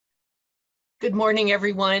Good morning,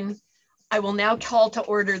 everyone. I will now call to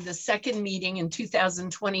order the second meeting in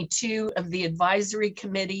 2022 of the Advisory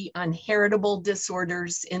Committee on Heritable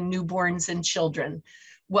Disorders in Newborns and Children.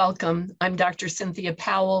 Welcome. I'm Dr. Cynthia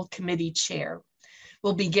Powell, Committee Chair.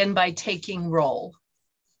 We'll begin by taking roll.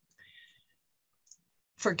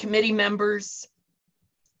 For committee members,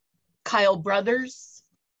 Kyle Brothers.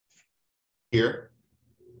 Here.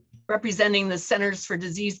 Representing the Centers for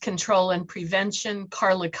Disease Control and Prevention,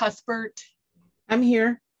 Carla Cuthbert. I'm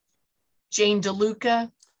here. Jane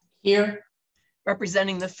DeLuca. Here.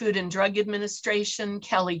 Representing the Food and Drug Administration,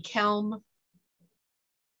 Kelly Kelm.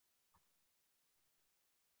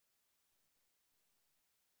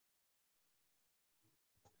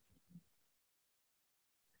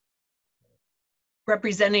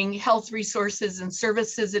 Representing Health Resources and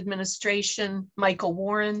Services Administration, Michael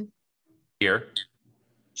Warren. Here.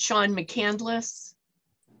 Sean McCandless.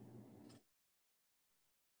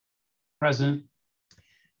 Present.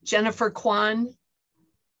 Jennifer Kwan.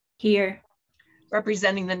 Here.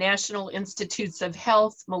 Representing the National Institutes of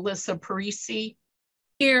Health, Melissa Parisi.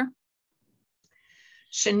 Here.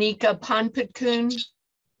 Shanika Panpatkun.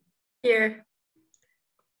 Here.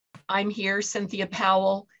 I'm here, Cynthia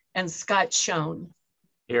Powell, and Scott Schoen.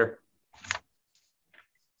 Here.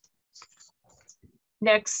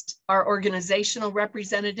 Next, our organizational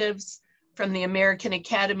representatives from the American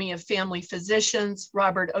Academy of Family Physicians,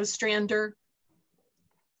 Robert Ostrander.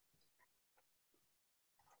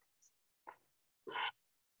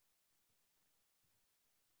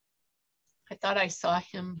 I thought I saw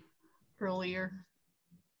him earlier.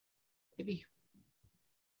 Maybe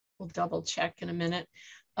we'll double check in a minute.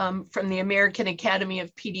 From the American Academy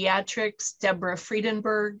of Pediatrics, Deborah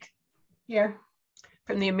Friedenberg. Here.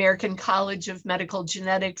 From the American College of Medical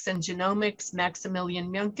Genetics and Genomics,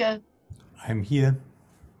 Maximilian Münke. I'm here.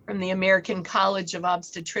 From the American College of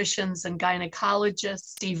Obstetricians and Gynecologists,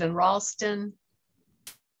 Stephen Ralston.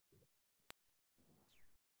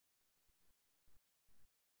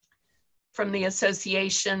 From the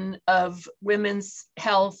Association of Women's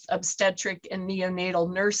Health, Obstetric and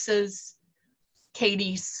Neonatal Nurses,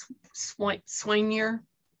 Katie Swainier.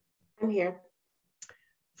 I'm here.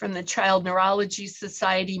 From the Child Neurology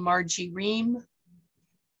Society, Margie Ream.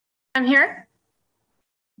 I'm here.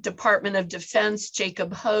 Department of Defense,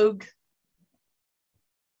 Jacob Hogue.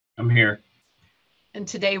 I'm here. And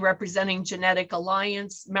today representing Genetic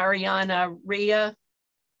Alliance, Mariana Rhea.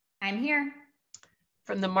 I'm here.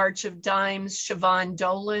 From the March of Dimes, Siobhan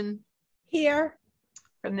Dolan. Here.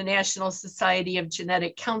 From the National Society of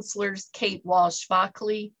Genetic Counselors, Kate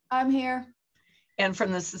Walsh-Vockley. I'm here. And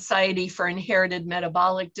from the Society for Inherited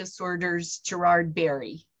Metabolic Disorders, Gerard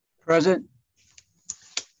Berry. Present.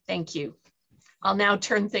 Thank you. I'll now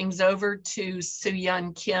turn things over to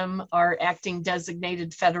Soo-Yeon Kim, our acting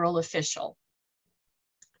designated federal official.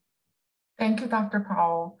 Thank you, Dr.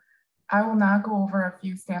 Powell. I will now go over a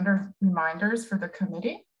few standard reminders for the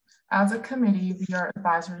committee. As a committee, we are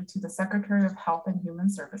advisory to the Secretary of Health and Human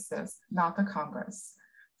Services, not the Congress.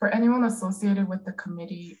 For anyone associated with the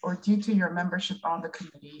committee or due to your membership on the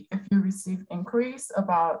committee, if you receive inquiries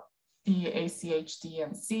about the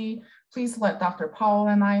ACHDNC, please let Dr. Powell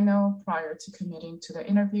and I know prior to committing to the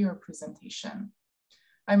interview or presentation.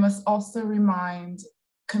 I must also remind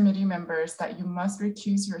committee members that you must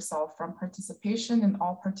recuse yourself from participation in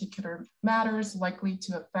all particular matters likely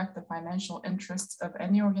to affect the financial interests of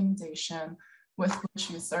any organization with which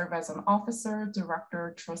you serve as an officer,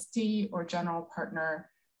 director, trustee, or general partner,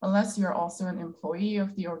 unless you're also an employee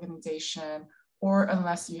of the organization or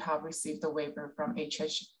unless you have received a waiver from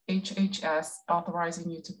HHS authorizing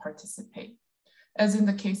you to participate. As in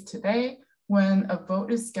the case today, when a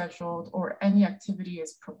vote is scheduled or any activity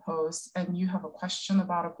is proposed and you have a question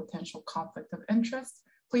about a potential conflict of interest,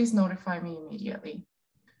 please notify me immediately.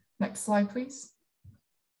 Next slide, please.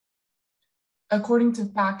 According to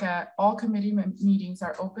FACA, all committee meetings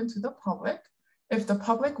are open to the public. If the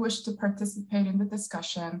public wish to participate in the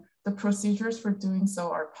discussion, the procedures for doing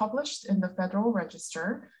so are published in the Federal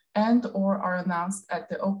Register and/or are announced at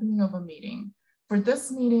the opening of a meeting. For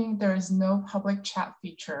this meeting, there is no public chat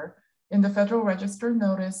feature. In the Federal Register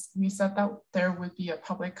notice, we said that there would be a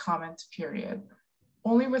public comment period.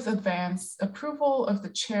 Only with advance approval of the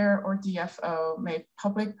chair or DFO may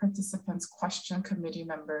public participants question committee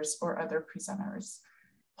members or other presenters.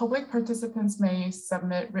 Public participants may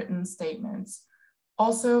submit written statements.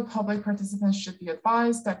 Also, public participants should be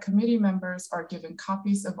advised that committee members are given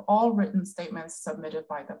copies of all written statements submitted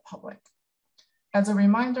by the public. As a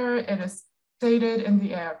reminder, it is stated in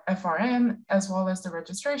the FRN as well as the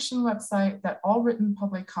registration website that all written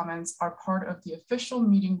public comments are part of the official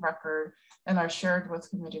meeting record and are shared with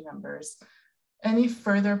committee members. Any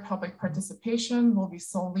further public participation will be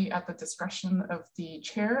solely at the discretion of the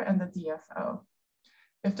chair and the DFO.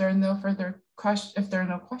 If there are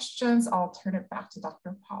no questions, I'll turn it back to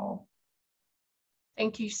Dr. Powell.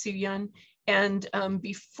 Thank you, Soo-Yun. And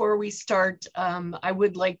before we start, I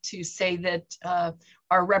would like to say that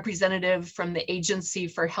our representative from the Agency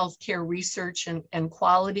for Healthcare Research and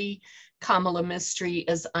Quality, Kamala Mistry,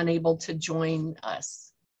 is unable to join us.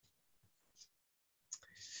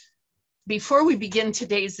 Before we begin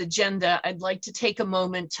today's agenda, I'd like to take a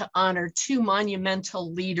moment to honor two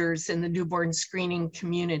monumental leaders in the newborn screening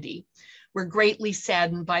community. We're greatly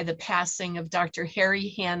saddened by the passing of Dr.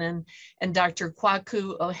 Harry Hannon and Dr.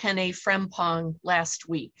 Kwaku Ohene-Frempong last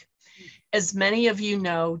week. As many of you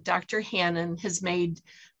know, Dr. Hannon has made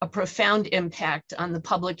a profound impact on the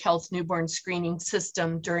public health newborn screening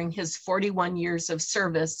system during his 41 years of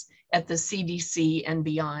service at the CDC and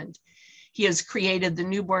beyond. He has created the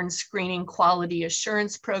Newborn Screening Quality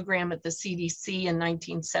Assurance Program at the CDC in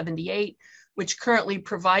 1978, which currently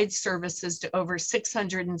provides services to over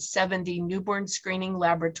 670 newborn screening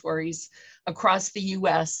laboratories across the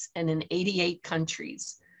US and in 88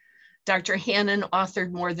 countries. Dr. Hannon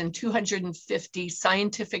authored more than 250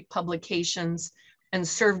 scientific publications and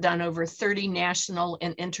served on over 30 national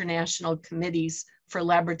and international committees for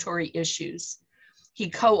laboratory issues. He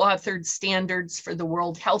co-authored standards for the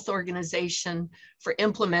World Health Organization for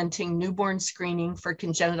implementing newborn screening for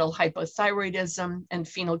congenital hypothyroidism and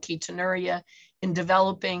phenylketonuria in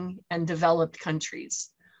developing and developed countries.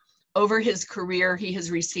 Over his career, he has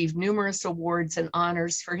received numerous awards and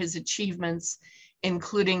honors for his achievements,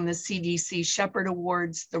 including the CDC Shepherd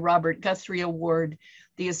Awards, the Robert Guthrie Award,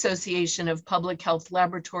 the Association of Public Health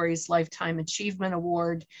Laboratories Lifetime Achievement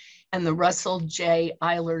Award, and the Russell J.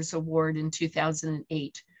 Eilers Award in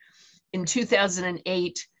 2008. In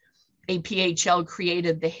 2008, APHL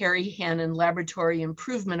created the Harry Hannon Laboratory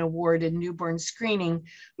Improvement Award in newborn screening,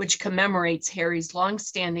 which commemorates Harry's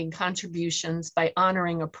longstanding contributions by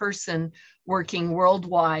honoring a person working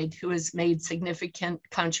worldwide who has made significant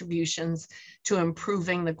contributions to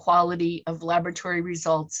improving the quality of laboratory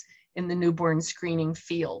results in the newborn screening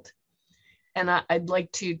field. And I'd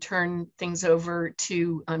like to turn things over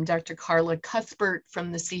to Dr. Carla Cuthbert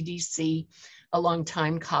from the CDC, a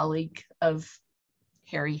longtime colleague of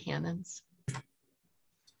Harry Hannon's.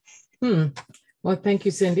 Well, thank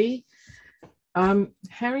you, Cindy.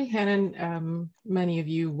 Harry Hannon, many of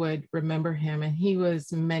you would remember him, and he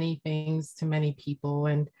was many things to many people.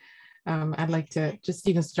 And I'd like to just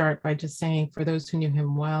even start by just saying, for those who knew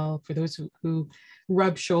him well, for those who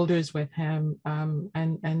rubbed shoulders with him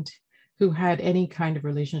and who had any kind of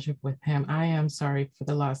relationship with him, I am sorry for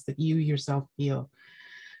the loss that you yourself feel.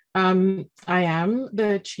 I am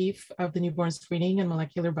the chief of the newborn screening and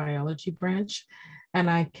molecular biology branch, and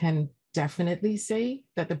I can definitely say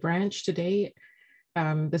that the branch today,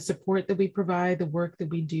 the support that we provide, the work that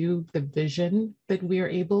we do, the vision that we are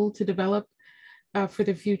able to develop for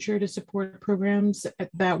the future to support programs,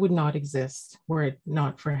 that would not exist were it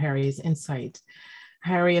not for Harry's insight.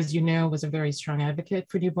 Harry, as you know, was a very strong advocate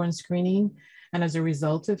for newborn screening. And as a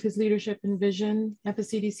result of his leadership and vision at the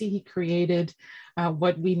CDC, he created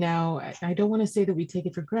what we now, I don't want to say that we take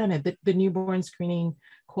it for granted, the Newborn Screening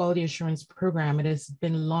Quality Assurance Program. It has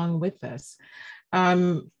been long with us.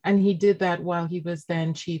 And he did that while he was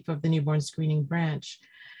then chief of the newborn screening branch.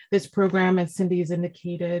 This program, as Cindy has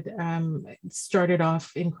indicated, started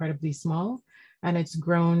off incredibly small, and it's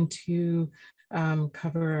grown to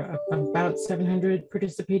cover about 700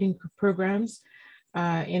 participating programs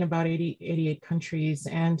in about 88 countries.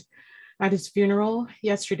 And at his funeral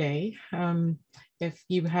yesterday, if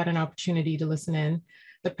you had an opportunity to listen in,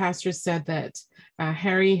 the pastor said that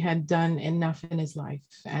Harry had done enough in his life,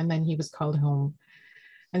 and then he was called home.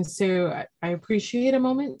 And so I appreciate a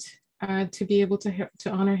moment to be able to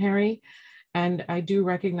honor Harry. And I do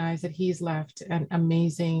recognize that he's left an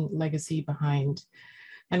amazing legacy behind.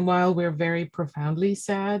 And while we're very profoundly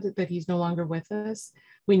sad that he's no longer with us,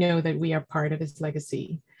 we know that we are part of his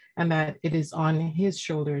legacy and that it is on his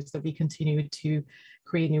shoulders that we continue to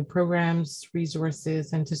create new programs,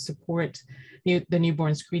 resources, and to support the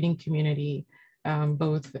newborn screening community,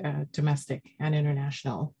 both domestic and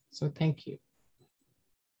international. So thank you.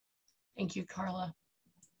 Thank you, Carla.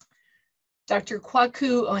 Dr.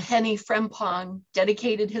 Kwaku Ohene-Frempong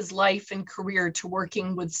dedicated his life and career to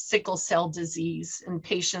working with sickle cell disease and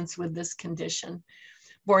patients with this condition.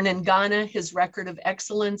 Born in Ghana, his record of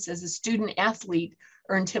excellence as a student athlete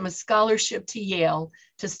earned him a scholarship to Yale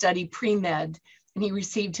to study pre-med, and he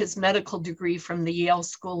received his medical degree from the Yale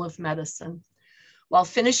School of Medicine. While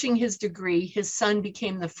finishing his degree, his son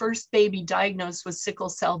became the first baby diagnosed with sickle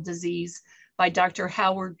cell disease by Dr.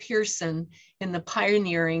 Howard Pearson in the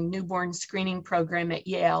pioneering newborn screening program at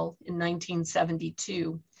Yale in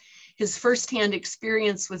 1972. His firsthand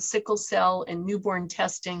experience with sickle cell and newborn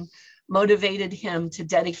testing motivated him to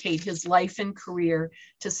dedicate his life and career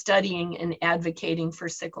to studying and advocating for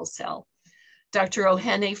sickle cell. Dr.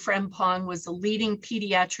 Ohene Frempong was a leading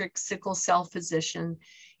pediatric sickle cell physician.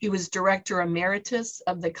 He was Director Emeritus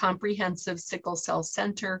of the Comprehensive Sickle Cell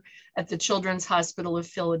Center at the Children's Hospital of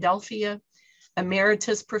Philadelphia,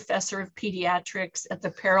 Emeritus Professor of Pediatrics at the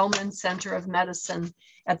Perelman Center of Medicine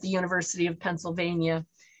at the University of Pennsylvania,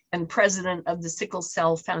 and President of the Sickle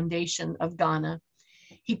Cell Foundation of Ghana.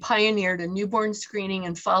 He pioneered a newborn screening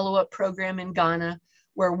and follow-up program in Ghana,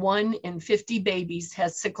 where 1 in 50 babies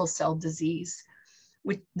has sickle cell disease.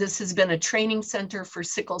 This has been a training center for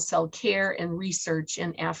sickle cell care and research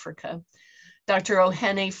in Africa. Dr.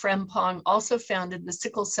 Ohene Frempong also founded the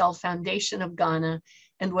Sickle Cell Foundation of Ghana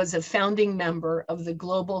and was a founding member of the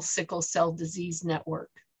Global Sickle Cell Disease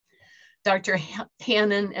Network. Dr.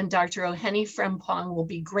 Hannon and Dr. Ohene Frempong will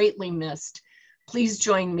be greatly missed. Please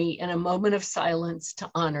join me in a moment of silence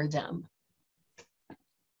to honor them.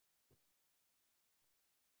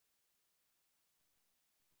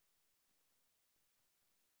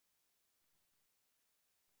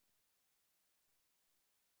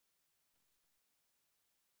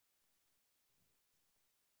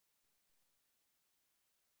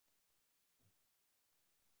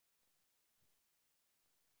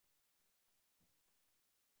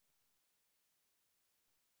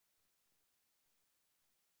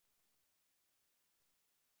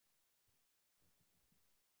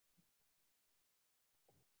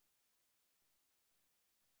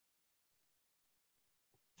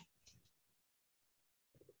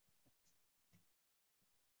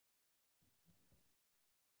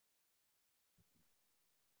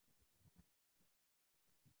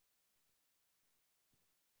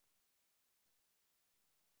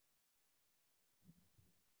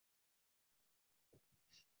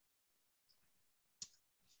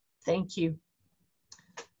 Thank you.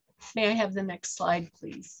 May I have the next slide,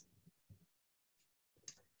 please?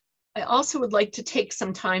 I also would like to take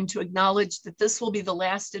some time to acknowledge that this will be the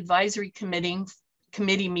last advisory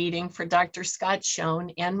committee meeting for Dr. Scott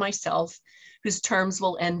Schoen and myself, whose terms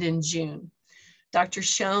will end in June. Dr.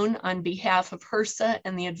 Schoen, on behalf of HRSA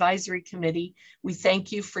and the advisory committee, we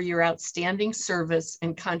thank you for your outstanding service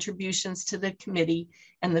and contributions to the committee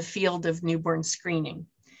and the field of newborn screening.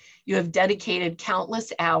 You have dedicated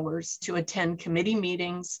countless hours to attend committee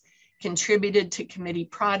meetings, contributed to committee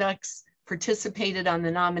products, participated on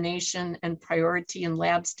the nomination and priority and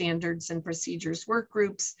lab standards and procedures work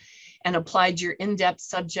groups, and applied your in-depth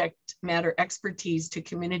subject matter expertise to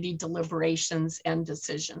community deliberations and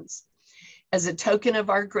decisions. As a token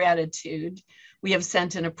of our gratitude, we have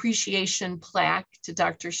sent an appreciation plaque to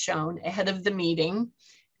Dr. Schoen ahead of the meeting.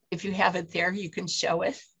 If you have it there, you can show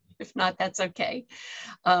it. If not, that's okay.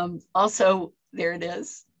 Also, there it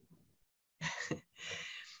is.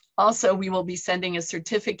 Also, we will be sending a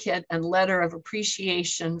certificate and letter of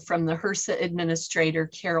appreciation from the HRSA administrator,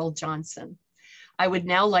 Carol Johnson. I would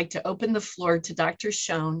now like to open the floor to Dr.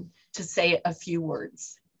 Schoen to say a few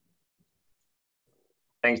words.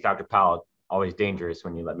 Thanks, Dr. Powell. Always dangerous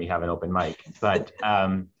when you let me have an open mic. But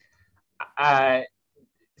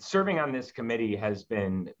serving on this committee has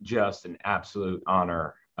been just an absolute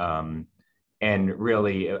honor. And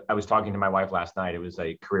really, I was talking to my wife last night. It was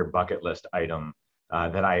a career bucket list item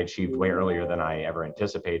that I achieved way earlier than I ever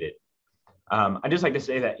anticipated. I'd just like to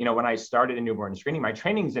say that, when I started in newborn screening, my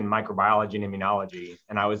training's in microbiology and immunology,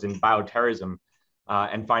 and I was in bioterrorism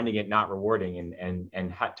and finding it not rewarding,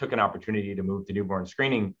 and took an opportunity to move to newborn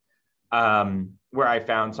screening, where I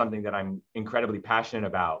found something that I'm incredibly passionate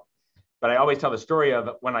about. But I always tell the story of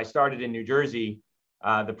when I started in New Jersey,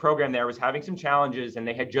 the program there was having some challenges, and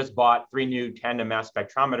they had just bought 3 new tandem mass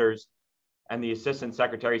spectrometers. And the assistant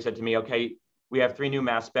secretary said to me, okay, we have 3 new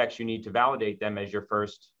mass specs. You need to validate them as your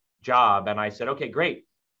first job. And I said, okay, great.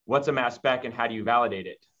 What's a mass spec and how do you validate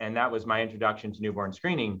it? And that was my introduction to newborn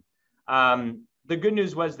screening. The good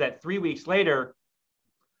news was that 3 weeks later,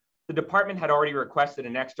 the department had already requested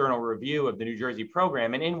an external review of the New Jersey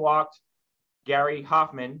program, and in walked Gary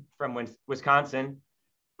Hoffman from Wisconsin,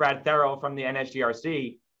 Brad Therrell from the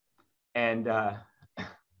NSGRC, and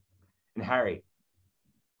Harry.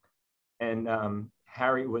 And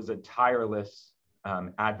Harry was a tireless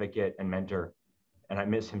advocate and mentor, and I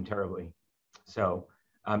miss him terribly. So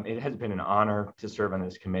it has been an honor to serve on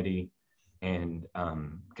this committee and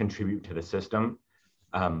contribute to the system.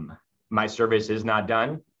 My service is not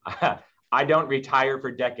done. I don't retire for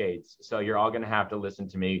decades, so you're all going to have to listen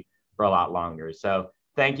to me for a lot longer. So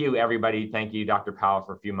Thank you, everybody. Thank you, Dr. Powell,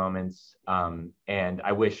 for a few moments. And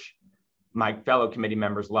I wish my fellow committee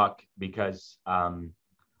members luck, because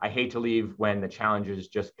I hate to leave when the challenges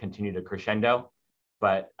just continue to crescendo,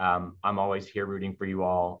 but I'm always here rooting for you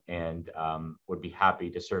all, and would be happy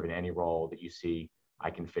to serve in any role that you see I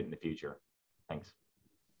can fit in the future. Thanks.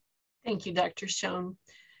 Thank you, Dr. Schoen.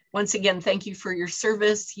 Once again, thank you for your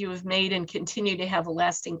service. You have made and continue to have a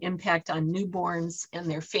lasting impact on newborns and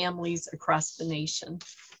their families across the nation.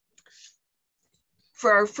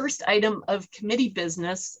 For our first item of committee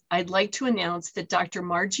business, I'd like to announce that Dr.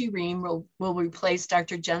 Margie Ream will replace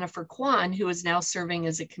Dr. Jennifer Kwan, who is now serving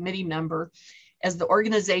as a committee member, as the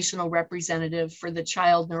organizational representative for the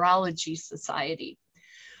Child Neurology Society.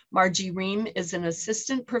 Margie Ream is an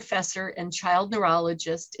assistant professor and child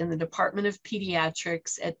neurologist in the Department of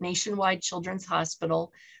Pediatrics at Nationwide Children's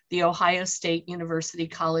Hospital, the Ohio State University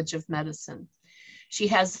College of Medicine. She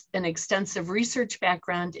has an extensive research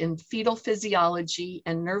background in fetal physiology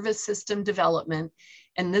and nervous system development,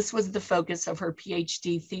 and this was the focus of her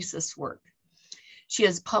PhD thesis work. She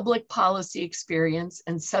has public policy experience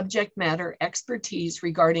and subject matter expertise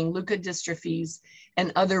regarding leukodystrophies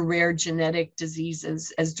and other rare genetic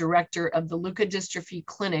diseases as director of the Leukodystrophy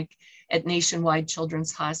Clinic at Nationwide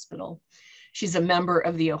Children's Hospital. She's a member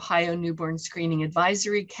of the Ohio Newborn Screening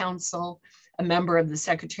Advisory Council, a member of the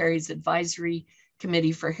Secretary's Advisory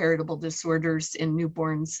Committee for Heritable Disorders in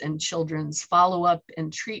Newborns and Children's Follow-Up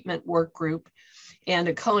and Treatment Work Group, and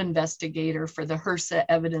a co-investigator for the HRSA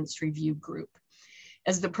Evidence Review Group.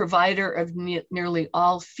 As the provider of nearly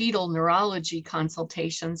all fetal neurology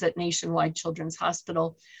consultations at Nationwide Children's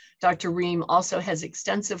Hospital, Dr. Ream also has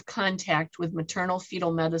extensive contact with maternal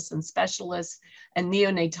fetal medicine specialists and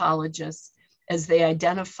neonatologists as they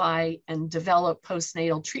identify and develop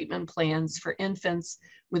postnatal treatment plans for infants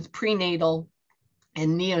with prenatal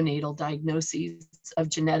and neonatal diagnoses of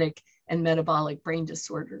genetic and metabolic brain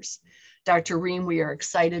disorders. Dr. Ream, we are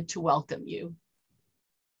excited to welcome you.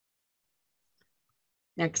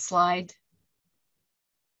 Next slide.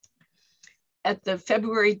 At the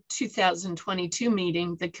February 2022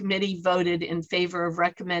 meeting, the committee voted in favor of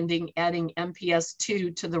recommending adding MPS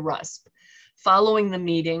 2 to the RUSP. Following the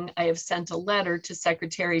meeting, I have sent a letter to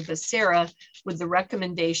Secretary Becerra with the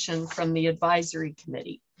recommendation from the advisory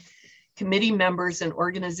committee. Committee members and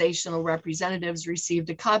organizational representatives received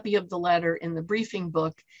a copy of the letter in the briefing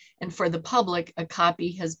book, and for the public, a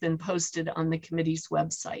copy has been posted on the committee's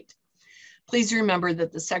website. Please remember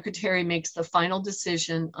that the Secretary makes the final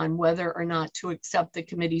decision on whether or not to accept the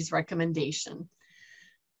committee's recommendation.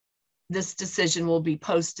 This decision will be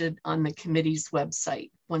posted on the committee's website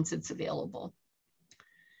once it's available.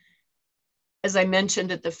 As I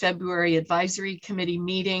mentioned at the February Advisory Committee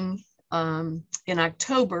meeting, in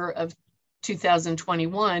October of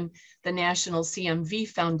 2021, the National CMV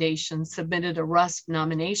Foundation submitted a RUSP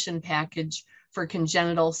nomination package for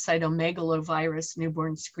congenital cytomegalovirus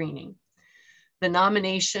newborn screening. The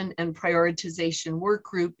nomination and prioritization work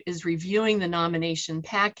group is reviewing the nomination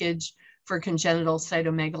package for congenital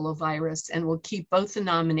cytomegalovirus and will keep both the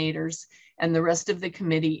nominators and the rest of the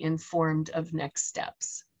committee informed of next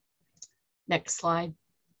steps. Next slide.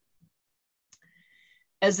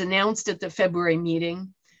 As announced at the February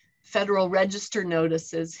meeting, Federal Register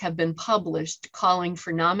notices have been published calling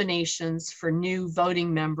for nominations for new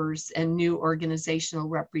voting members and new organizational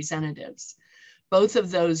representatives. Both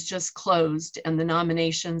of those just closed and the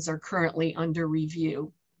nominations are currently under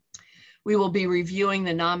review. We will be reviewing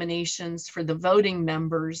the nominations for the voting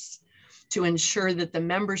members to ensure that the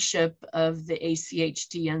membership of the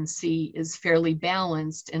ACHDNC is fairly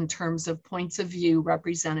balanced in terms of points of view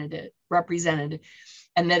represented,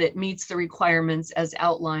 and that it meets the requirements as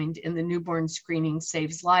outlined in the Newborn Screening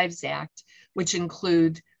Saves Lives Act, which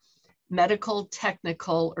include medical,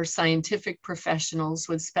 technical, or scientific professionals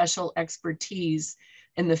with special expertise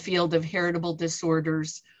in the field of heritable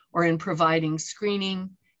disorders or in providing screening,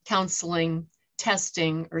 counseling,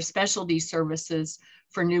 testing, or specialty services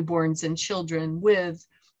for newborns and children with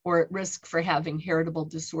or at risk for having heritable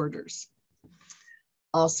disorders.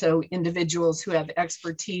 Also, individuals who have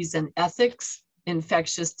expertise in ethics,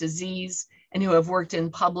 infectious disease, and who have worked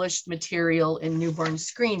in published material in newborn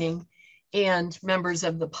screening, and members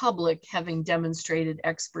of the public having demonstrated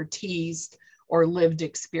expertise or lived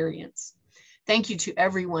experience. Thank you to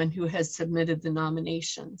everyone who has submitted the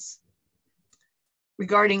nominations.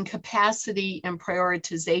 Regarding capacity and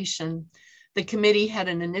prioritization, the committee had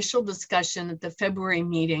an initial discussion at the February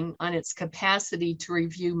meeting on its capacity to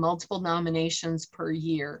review multiple nominations per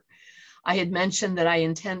year. I had mentioned that I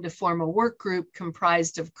intend to form a work group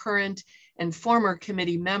comprised of current and former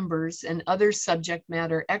committee members and other subject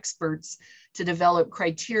matter experts to develop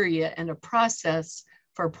criteria and a process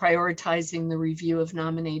for prioritizing the review of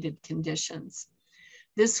nominated conditions.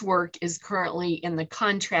 This work is currently in the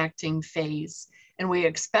contracting phase, and we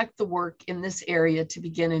expect the work in this area to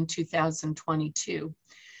begin in 2022.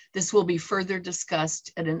 This will be further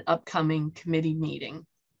discussed at an upcoming committee meeting.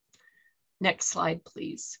 Next slide,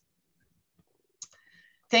 please.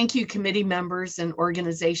 Thank you, committee members and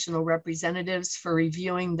organizational representatives, for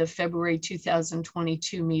reviewing the February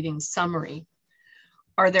 2022 meeting summary.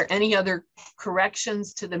 Are there any other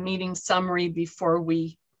corrections to the meeting summary before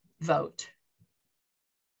we vote?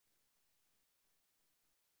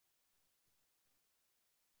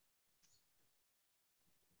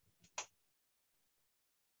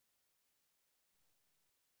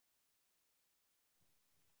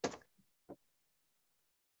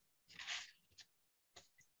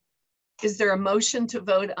 Is there a motion to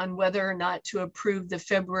vote on whether or not to approve the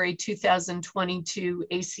February 2022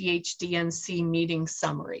 ACHDNC meeting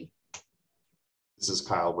summary? This is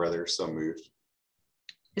Kyle Brothers, so moved.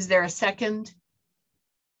 Is there a second?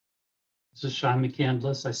 This is Sean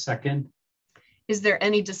McCandless. I second. Is there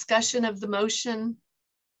any discussion of the motion?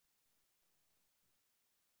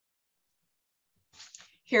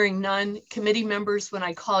 Hearing none, committee members, when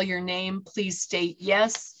I call your name, please state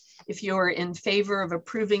yes if you are in favor of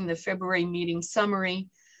approving the February meeting summary,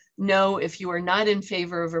 no if you are not in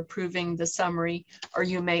favor of approving the summary, or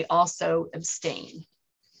you may also abstain.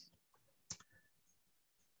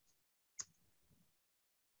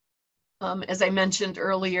 As I mentioned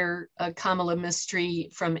earlier, Kamala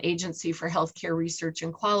Mistry from Agency for Healthcare Research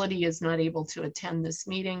and Quality is not able to attend this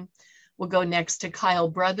meeting. We'll go next to Kyle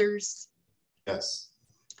Brothers. Yes.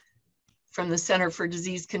 From the Center for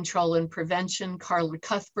Disease Control and Prevention, Carla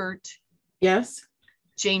Cuthbert. Yes.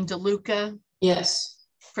 Jane DeLuca. Yes.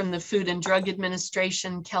 From the Food and Drug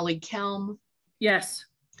Administration, Kelly Kelm. Yes.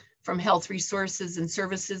 From Health Resources and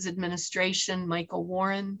Services Administration, Michael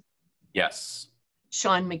Warren. Yes.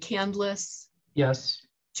 Sean McCandless. Yes.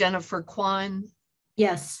 Jennifer Kwan.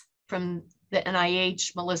 Yes. From the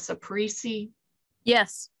NIH, Melissa Parisi.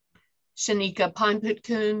 Yes. Shanika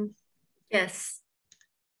Ponpitkoon. Yes.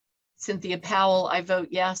 Cynthia Powell, I vote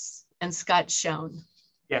yes, and Scott Schoen.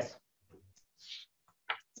 Yes.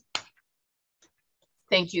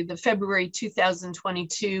 Thank you. The February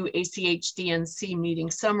 2022 ACHDNC meeting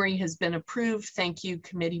summary has been approved. Thank you,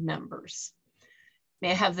 committee members. May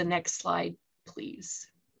I have the next slide, please?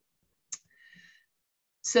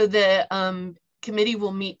 So the committee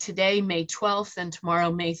will meet today, May 12th, and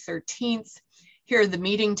tomorrow, May 13th. Here are the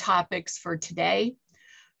meeting topics for today.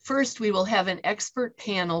 First, we will have an expert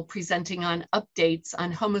panel presenting on updates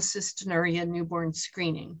on homocystinuria newborn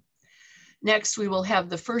screening. Next, we will have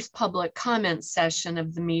the first public comment session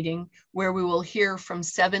of the meeting, where we will hear from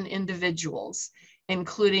 7 individuals,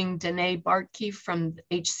 including Danae Bartke from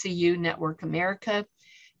HCU Network America,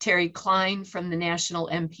 Terry Klein from the National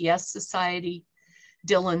MPS Society,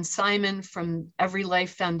 Dylan Simon from Every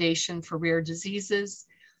Life Foundation for Rare Diseases,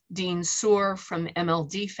 Dean Soar from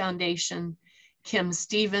MLD Foundation, Kim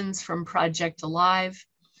Stevens from Project Alive.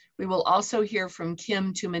 We will also hear from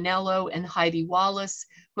Kim Tuminello and Heidi Wallace,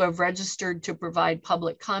 who have registered to provide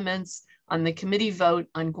public comments on the committee vote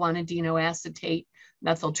on guanidino acetate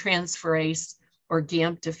methyltransferase, or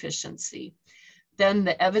GAMP deficiency. Then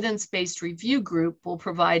the evidence-based review group will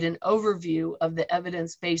provide an overview of the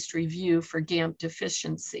evidence-based review for GAMP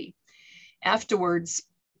deficiency. Afterwards,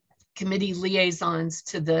 committee liaisons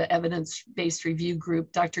to the evidence-based review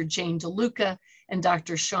group, Dr. Jane DeLuca and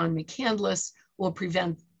Dr. Sean McCandless, will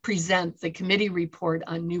present the committee report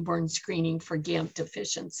on newborn screening for GAMP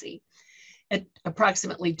deficiency. At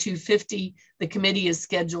approximately 2:50, the committee is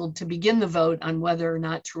scheduled to begin the vote on whether or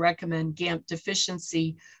not to recommend GAMP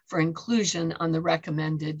deficiency for inclusion on the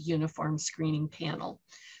recommended uniform screening panel.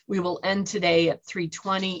 We will end today at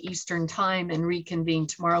 3:20 Eastern Time and reconvene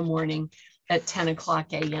tomorrow morning at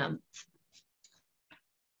 10:00 a.m.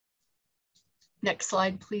 Next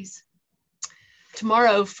slide, please.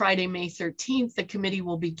 Tomorrow, Friday, May 13th, the committee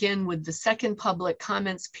will begin with the second public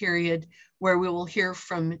comments period, where we will hear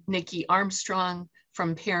from Nikki Armstrong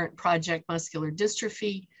from Parent Project Muscular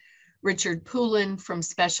Dystrophy, Richard Poulin from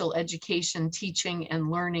Special Education Teaching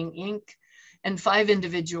and Learning, Inc., and 5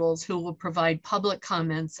 individuals who will provide public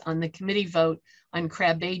comments on the committee vote on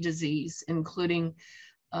Krabbe disease, including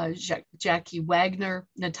Jackie Wagner,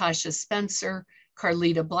 Natasha Spencer,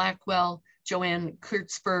 Carlita Blackwell, Joanne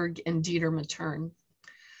Kurtzberg, and Dieter Matern.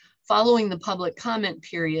 Following the public comment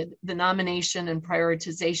period, the nomination and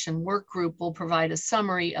prioritization work group will provide a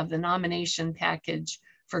summary of the nomination package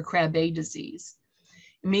for Krabbe disease.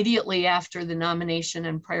 Immediately after the nomination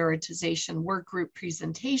and prioritization work group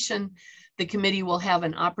presentation, the committee will have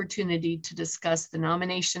an opportunity to discuss the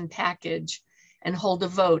nomination package and hold a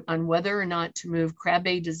vote on whether or not to move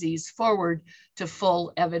Krabbe disease forward to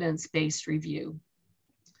full evidence-based review.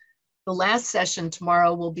 The last session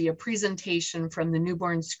tomorrow will be a presentation from the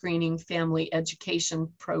Newborn Screening Family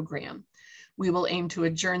Education Program. We will aim to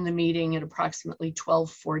adjourn the meeting at approximately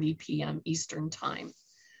 12:40 p.m. Eastern Time.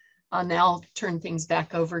 I'll now turn things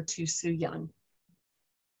back over to Soo-Yeon.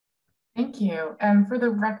 Thank you. And for the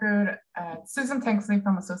record, Susan Tanksley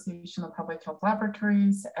from Association of Public Health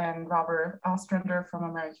Laboratories and Robert Ostrander from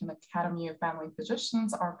American Academy of Family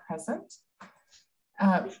Physicians are present.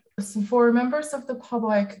 So for members of the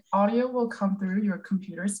public, audio will come through your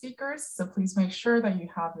computer speakers. So please make sure that you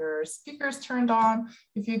have your speakers turned on.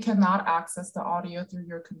 If you cannot access the audio through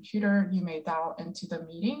your computer, you may dial into the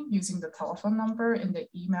meeting using the telephone number in the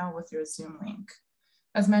email with your Zoom link.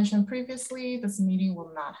 As mentioned previously, this meeting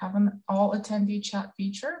will not have an all attendee chat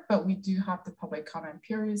feature, but we do have the public comment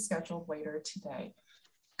period scheduled later today.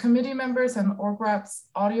 Committee members and org reps,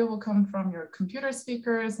 audio will come from your computer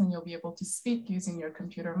speakers and you'll be able to speak using your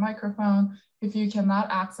computer microphone. If you cannot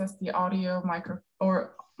access the audio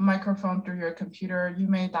microphone through your computer, you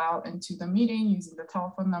may dial into the meeting using the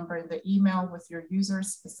telephone number in the email with your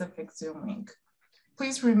user-specific Zoom link.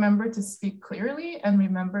 Please remember to speak clearly and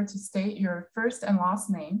remember to state your first and last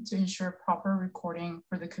name to ensure proper recording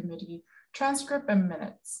for the committee transcript and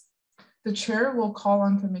minutes. The chair will call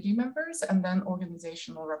on committee members and then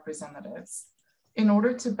organizational representatives. In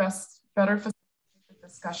order to better facilitate the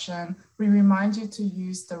discussion, we remind you to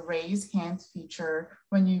use the raise hand feature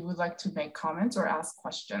when you would like to make comments or ask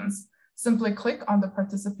questions. Simply click on the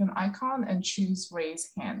participant icon and choose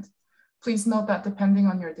raise hand. Please note that depending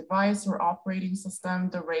on your device or operating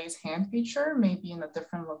system, the raise hand feature may be in a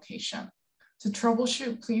different location. To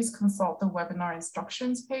troubleshoot, please consult the webinar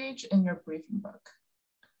instructions page in your briefing book.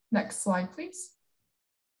 Next slide, please.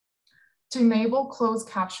 To enable closed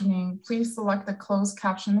captioning, please select the closed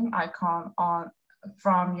captioning icon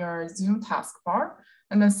from your Zoom taskbar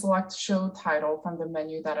and then select Show Title from the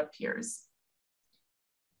menu that appears.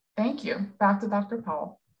 Thank you. Back to Dr.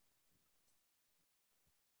 Powell.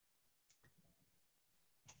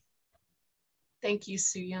 Thank you,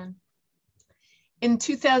 Soo-Yeon. In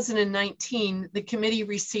 2019, the committee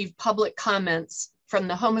received public comments from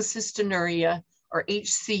the Homocystinuria, or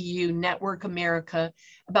HCU Network America,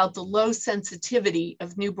 about the low sensitivity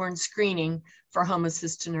of newborn screening for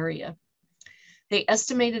homocystinuria. They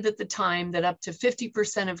estimated at the time that up to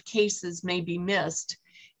 50% of cases may be missed,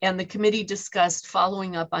 and the committee discussed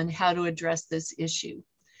following up on how to address this issue.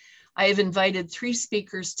 I have invited 3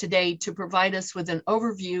 speakers today to provide us with an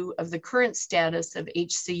overview of the current status of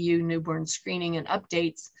HCU newborn screening and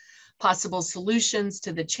updates, possible solutions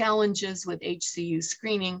to the challenges with HCU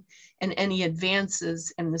screening, and any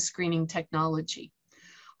advances in the screening technology.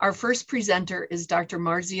 Our first presenter is Dr.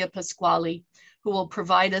 Marzia Pasquale, who will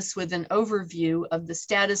provide us with an overview of the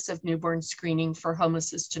status of newborn screening for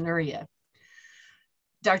homocystinuria.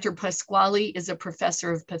 Dr. Pasquale is a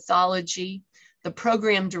professor of pathology, the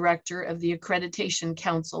program director of the Accreditation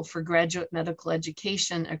Council for Graduate Medical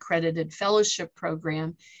Education Accredited Fellowship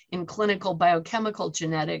Program in Clinical Biochemical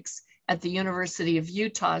Genetics at the University of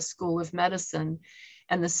Utah School of Medicine,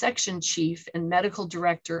 and the section chief and medical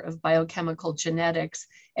director of biochemical genetics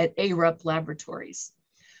at ARUP Laboratories.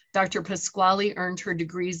 Dr. Pasquale earned her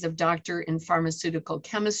degrees of doctor in pharmaceutical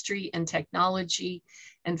chemistry and technology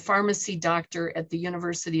and pharmacy doctor at the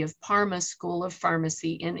University of Parma School of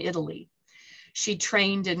Pharmacy in Italy. She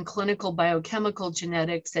trained in clinical biochemical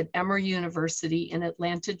genetics at Emory University in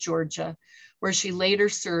Atlanta, Georgia, where she later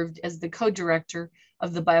served as the co-director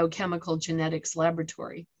of the Biochemical Genetics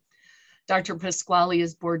Laboratory. Dr. Pasquale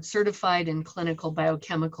is board certified in clinical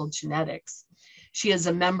biochemical genetics. She is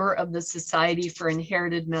a member of the Society for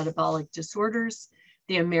Inherited Metabolic Disorders,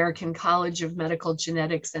 the American College of Medical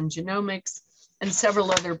Genetics and Genomics, and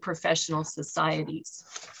several other professional societies.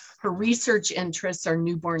 Her research interests are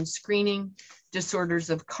newborn screening, disorders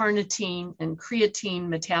of carnitine and creatine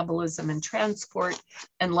metabolism and transport,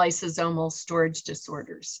 and lysosomal storage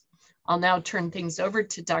disorders. I'll now turn things over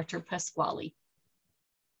to Dr. Pasquale.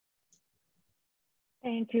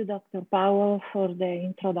 Thank you, Dr. Powell, for the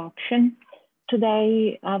introduction.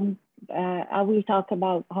 Today, I will talk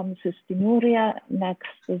about homocystinuria. Next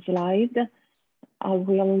slide. I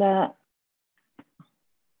will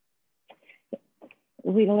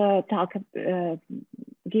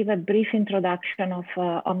give a brief introduction of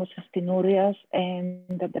homocystinuria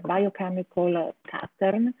and the biochemical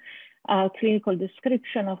pattern clinical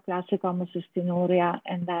description of classic homocystinuria,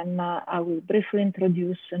 and then I will briefly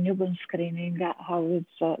introduce newborn screening, how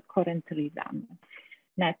it's currently done.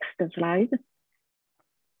 Next slide.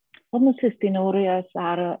 Homocystinuria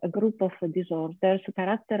are a group of disorders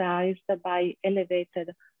characterized by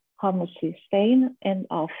elevated homocysteine and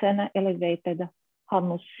often elevated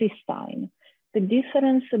homocysteine. The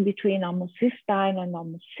difference between homocysteine and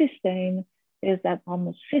homocysteine is that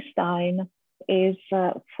homocysteine is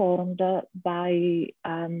formed by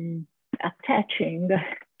attaching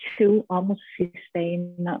two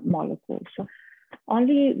homocysteine molecules.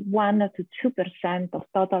 Only 1 to 2% of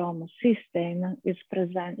total homocysteine is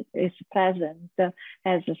present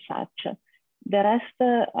as such. The rest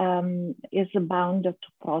is bound to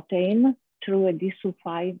protein through a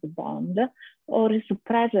disulfide bond, or is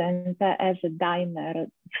present as a dimer,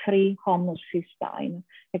 free homocysteine.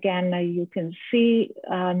 Again, you can see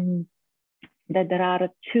that there are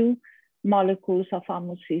two molecules of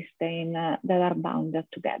homocysteine that are bound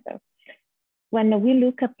together. When we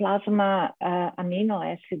look at plasma amino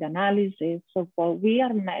acid analysis, so what we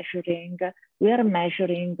are measuring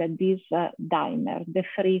this dimer, the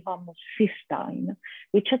free homocysteine,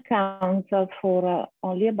 which accounts for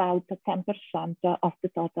only about 10% of the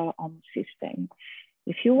total homocysteine.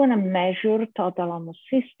 If you want to measure total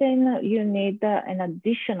homocysteine, you need an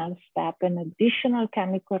additional step, an additional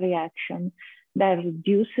chemical reaction that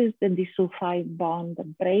reduces the disulfide bond,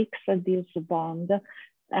 breaks this bond,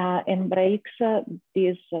 and breaks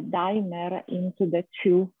this dimer into the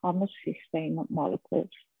two homocysteine molecules.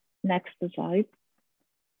 Next slide.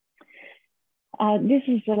 This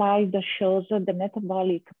slide shows the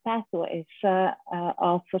metabolic pathways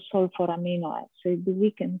of sulfur amino acid.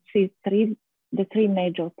 We can see the three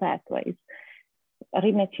major pathways: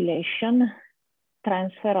 remethylation,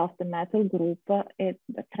 transfer of the methyl group, and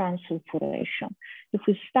the transsulfuration. If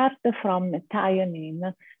we start from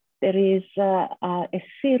methionine, there is a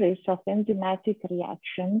series of enzymatic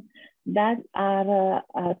reactions that are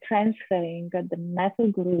transferring the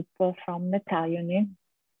methyl group from methionine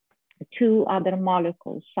to other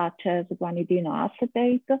molecules, such as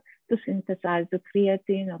guanidinoacetate to synthesize the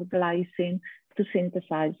creatine, or glycine to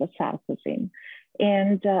synthesize the sarcosine.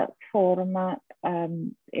 And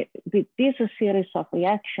with this series of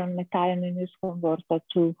reactions, methionine is converted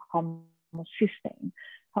to homocysteine.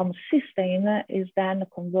 Homocysteine is then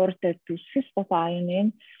converted to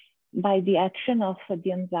cystathionine by the action of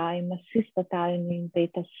the enzyme cystathionine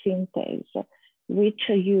beta synthase, which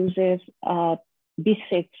uses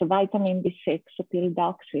B6, vitamin B6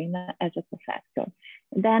 pyridoxine as a cofactor.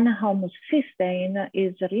 Then homocysteine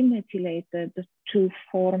is remethylated to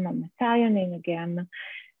form methionine again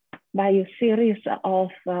by a series of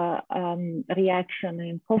reaction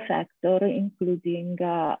and cofactor, including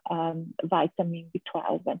vitamin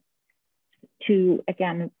B12, to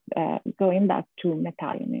again, going back to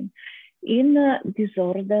methionine. In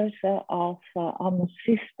disorders of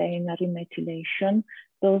homocysteine remethylation,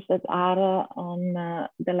 those that are on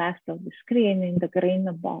the left of the screen in the green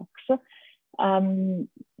box,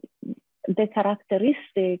 the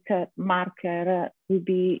characteristic marker will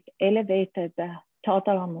be elevated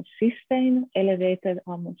total homocysteine, elevated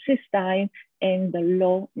homocysteine, and the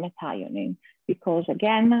low methionine, because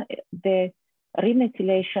again, the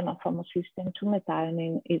remethylation of homocysteine to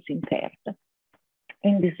methionine is impaired.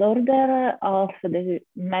 In disorder of the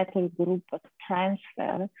methyl group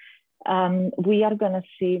transfer, we are going to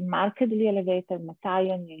see markedly elevated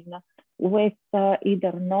methionine with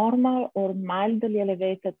either normal or mildly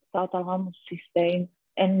elevated total homocysteine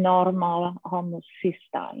and normal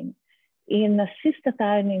homocysteine. In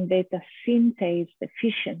cystathionine beta synthase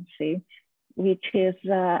deficiency, which is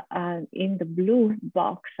in the blue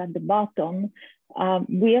box at the bottom,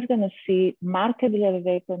 we are going to see markedly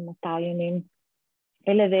elevated methionine,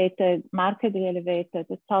 markedly elevated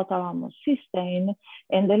total homocysteine,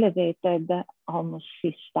 and elevated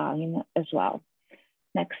homocysteine as well.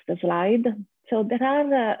 Next slide. So there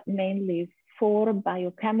are mainly 4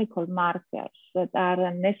 biochemical markers that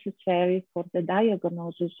are necessary for the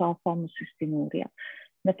diagnosis of homocystinuria.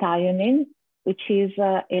 Methionine, which is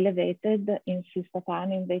elevated in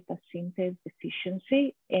cystathionine beta synthase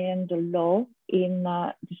deficiency and low in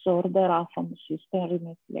disorder of homocysteine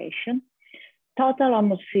remethylation. Total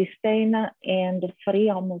homocysteine and free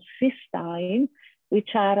homocysteine,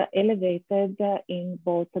 which are elevated in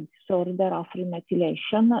both disorder of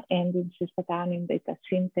remethylation and in cystathionine beta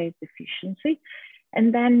synthase deficiency.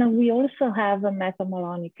 And then we also have a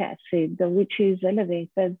methylmalonic acid, which is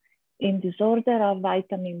elevated in disorder of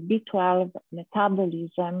vitamin B12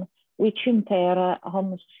 metabolism which impair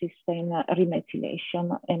homocysteine remethylation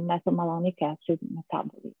and methylmalonic acid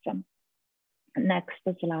metabolism. Next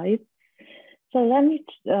slide. So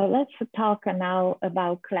let's talk now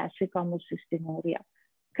about classic homocystinuria.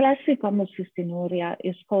 Classic homocystinuria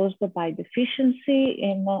is caused by deficiency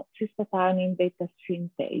in cystathionine beta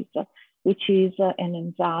synthase, which is an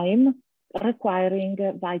enzyme requiring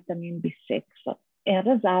vitamin B6, and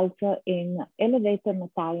results in elevated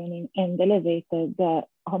methionine and elevated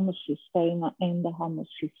homocysteine and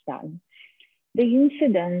homocysteine. The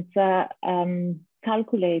incidence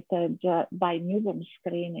calculated by newborn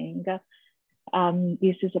screening,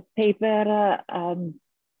 this is a paper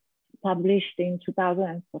published in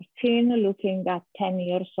 2014 looking at 10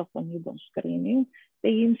 years of newborn screening.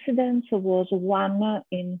 The incidence was 1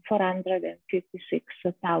 in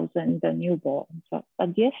 456,000 newborns, but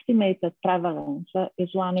the estimated prevalence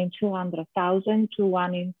is 1 in 200,000 to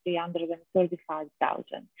 1 in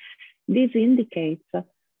 335,000. This indicates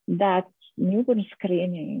that newborn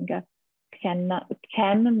screening can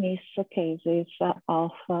miss cases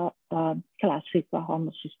of classic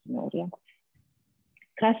homocystinuria.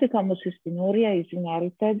 Classic homocystinuria is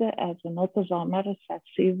inherited as an autosomal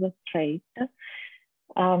recessive trait.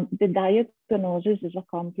 The diagnosis is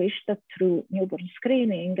accomplished through newborn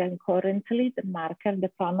screening, and currently the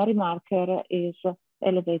primary marker is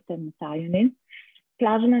elevated methionine.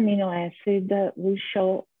 Plasma amino acid will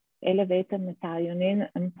show elevated methionine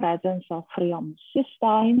and presence of free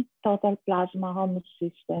homocysteine. Total plasma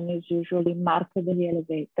homocysteine is usually markedly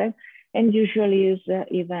elevated and usually is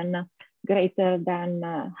even greater than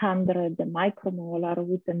 100 micromolar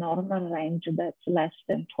with a normal range that's less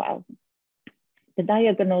than 12. The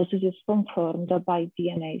diagnosis is confirmed by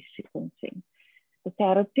DNA sequencing. The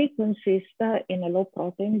therapy consists in a low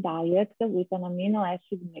protein diet with an amino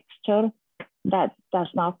acid mixture that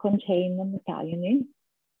does not contain methionine,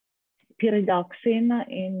 pyridoxine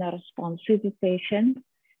in responsive patients,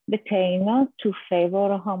 betaine to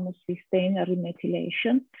favor homocysteine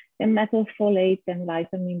remethylation, and methylfolate and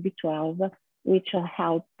vitamin B12, which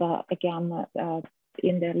help again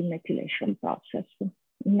in the remethylation process.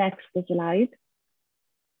 Next slide.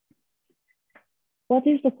 What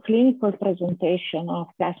is the clinical presentation of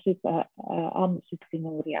classic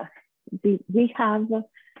homocystinuria? We have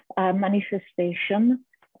a manifestation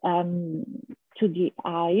to the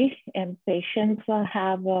eye, and patients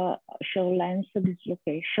have show lens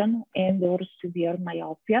dislocation and or severe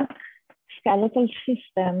myopia. Skeletal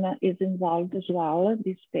system is involved as well.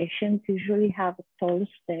 These patients usually have a tall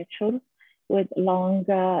stature with long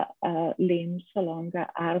limbs, long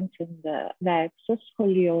arms and legs,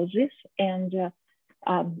 scoliosis and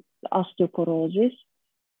osteoporosis.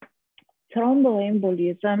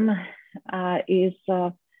 Thromboembolism is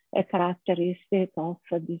a characteristic of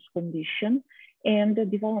this condition, and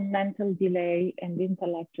developmental delay and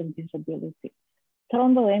intellectual disability.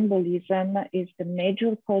 Thromboembolism is the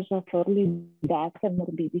major cause of early death and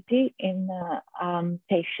morbidity in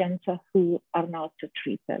patients who are not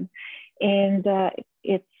treated. And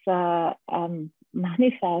it's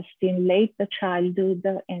manifest in late childhood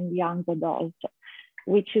and young adult,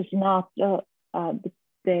 which is not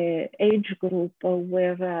the age group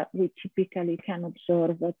where we typically can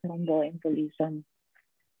observe thromboembolism,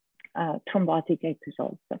 thrombotic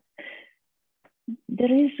episode.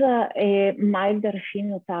 There is a milder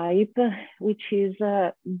phenotype, which is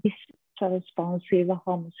responsive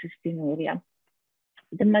homocystinuria.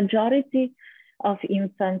 The majority of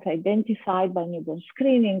infants identified by newborn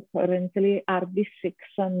screening currently are B6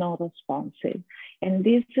 non-responsive. And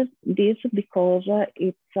this because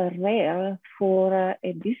it's rare for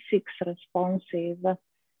a B6 responsive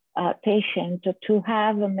patient to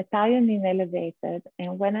have methionine elevated.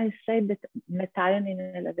 And when I say that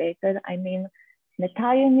methionine elevated, I mean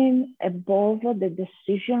methionine above the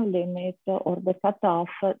decision limit or the cutoff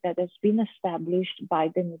that has been established by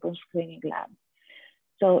the newborn screening lab.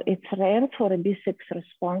 So it's rare for a B6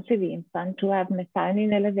 responsive infant to have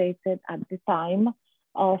methionine elevated at the time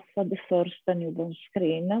of the first newborn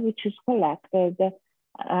screen, which is collected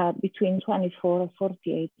between 24 and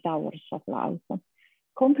 48 hours of life.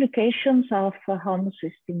 Complications of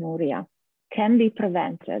homocystinuria can be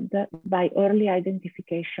prevented by early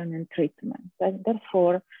identification and treatment. And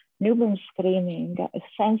therefore, newborn screening, a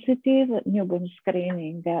sensitive newborn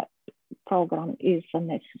screening program is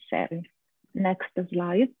necessary. Next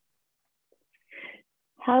slide.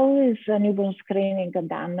 How is newborn screening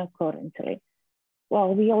done currently?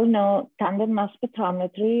 Well, we all know tandem mass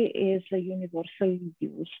spectrometry is universally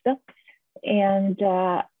used, and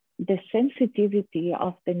the sensitivity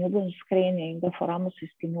of the newborn screening for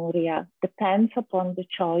homocystinuria depends upon the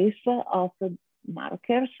choice of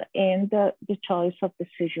markers and the choice of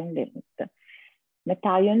decision limit.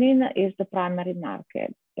 Methionine is the primary marker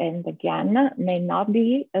and again may not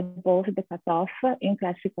be above the cutoff in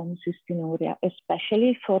classic homocystinuria,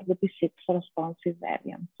 especially for the B6 responsive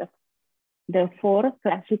variants. Therefore,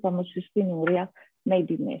 classic homocystinuria may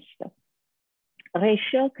be missed.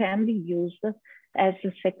 Ratio can be used as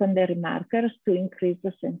secondary markers to increase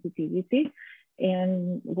the sensitivity.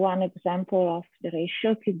 And one example of the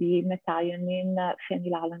ratio could be methionine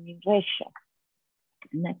phenylalanine ratio.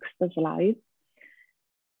 Next slide.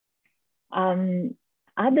 There are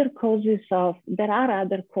other causes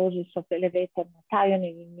of elevated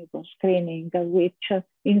methionine in newborn screening, which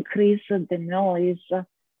increase the noise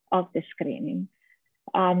of the screening.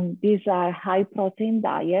 These are high protein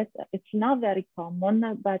diet. It's not very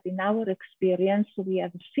common, but in our experience, we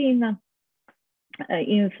have seen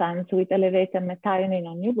infants with elevated methionine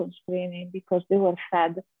on newborn screening because they were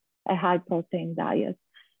fed a high protein diet.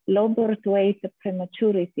 Low birth weight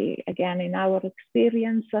prematurity, again, in our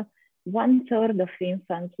experience, 1/3 of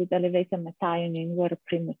infants with elevated methionine were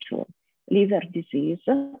premature. Liver disease,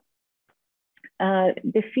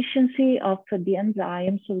 deficiency of the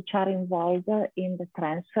enzymes which are involved in the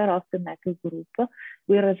transfer of the methyl group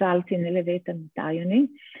will result in elevated methionine.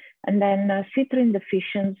 And then citrulline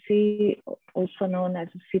deficiency, also known as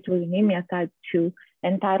citrullinemia type 2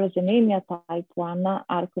 and tyrosinemia type 1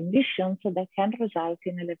 are conditions that can result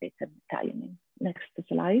in elevated methionine. Next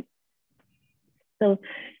slide. So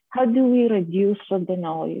how do we reduce the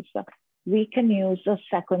noise? We can use a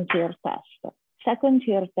second-tier test.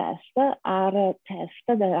 Second-tier tests are tests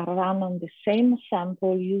that are run on the same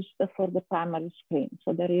sample used for the primary screen.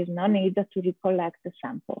 So there is no need to recollect the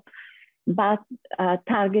sample, but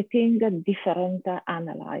targeting different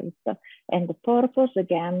analytes. And the purpose,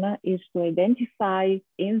 again, is to identify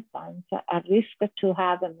infants at risk to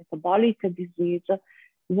have a metabolic disease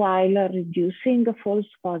while reducing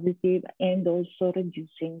false positive and also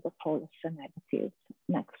reducing false negatives.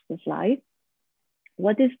 Next slide.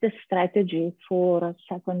 What is the strategy for a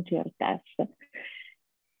second-tier test?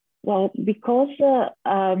 Well, because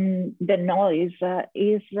the noise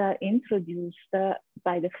is introduced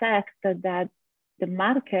by the fact that the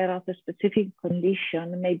marker of a specific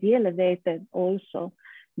condition may be elevated also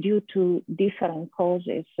due to different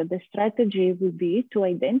causes. So the strategy will be to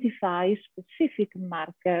identify specific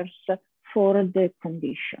markers for the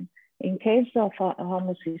condition. In case of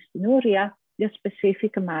homocystinuria, the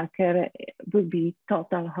specific marker will be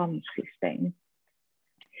total homocysteine.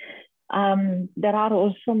 There are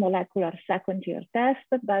also molecular second-tier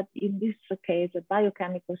tests, but in this case, a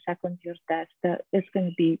biochemical second-tier test is going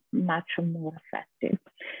to be much more effective.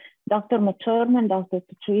 Dr. Matern and Dr.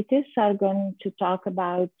 Petridis are going to talk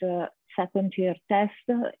about second-tier tests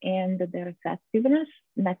and their effectiveness.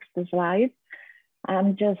 Next slide.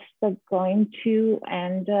 I'm just going to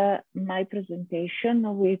end my presentation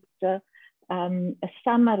with a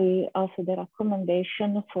summary of the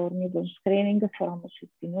recommendation for newborn screening for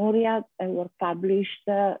homocystinuria that were published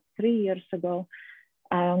 3 years ago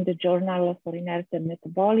on the Journal for Inherited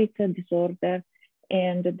Metabolic Disorder.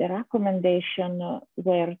 And the recommendation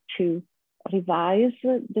were to revise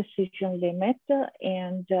decision limit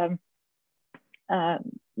and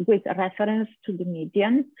with reference to the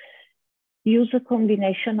median, use a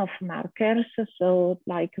combination of markers, so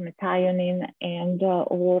like methionine and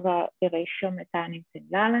or the ratio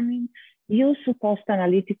methionine-phenylalanine, use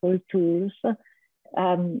post-analytical tools,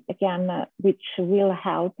 again, which will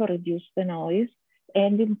help reduce the noise,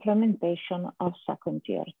 and implementation of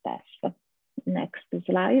second-tier tests. Next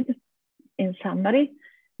slide. In summary,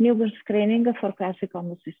 newborn screening for classic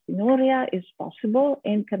homocystinuria is possible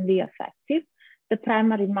and can be effective. The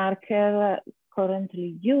primary marker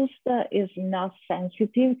currently used is not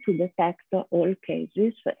sensitive to detect all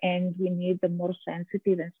cases, and we need more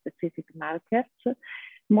sensitive and specific markers.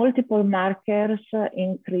 Multiple markers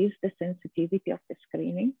increase the sensitivity of the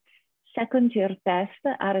screening. Second-tier tests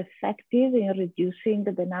are effective in reducing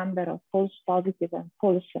the number of false positive and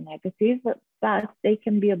false negative, but they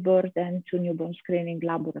can be a burden to newborn screening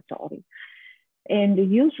laboratory. And the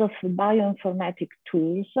use of bioinformatic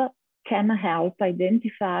tools can help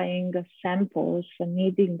identifying samples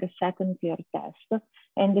needing the second-tier test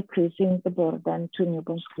and decreasing the burden to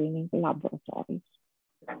newborn screening laboratories.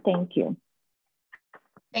 Thank you.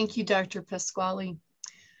 Thank you, Dr. Pasquale.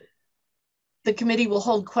 The committee will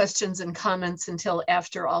hold questions and comments until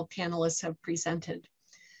after all panelists have presented.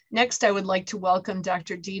 Next, I would like to welcome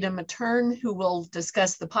Dr. Dita Matern, who will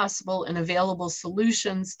discuss the possible and available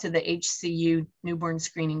solutions to the HCU newborn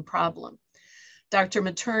screening problem. Dr.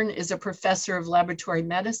 Matern is a professor of laboratory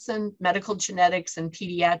medicine, medical genetics, and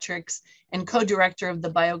pediatrics, and co-director of the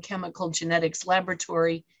Biochemical Genetics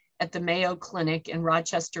Laboratory at the Mayo Clinic in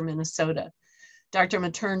Rochester, Minnesota. Dr.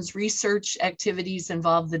 Matern's research activities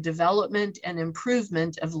involve the development and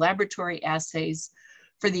improvement of laboratory assays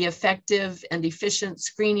for the effective and efficient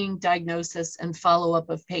screening, diagnosis, and follow-up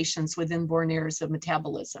of patients with inborn errors of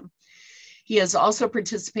metabolism. He has also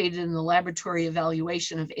participated in the laboratory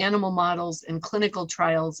evaluation of animal models and clinical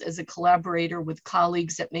trials as a collaborator with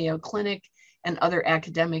colleagues at Mayo Clinic and other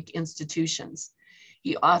academic institutions.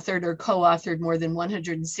 He authored or co-authored more than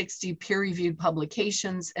 160 peer-reviewed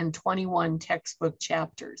publications and 21 textbook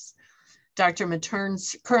chapters. Dr. Matern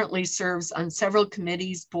currently serves on several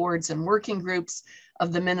committees, boards, and working groups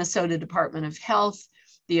of the Minnesota Department of Health,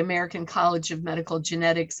 the American College of Medical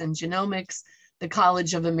Genetics and Genomics, the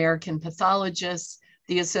College of American Pathologists,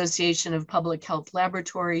 the Association of Public Health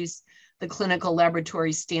Laboratories, the Clinical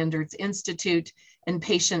Laboratory Standards Institute, and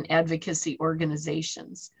patient advocacy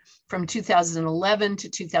organizations. From 2011 to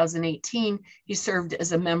 2018, he served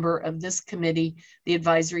as a member of this committee, the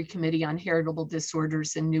Advisory Committee on Heritable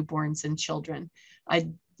Disorders in Newborns and Children.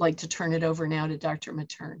 I'd like to turn it over now to Dr.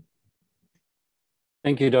 Matern.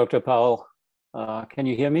 Thank you, Dr. Powell. Can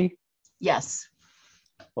you hear me? Yes.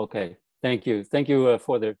 Okay, thank you. Thank you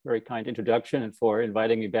for the very kind introduction and for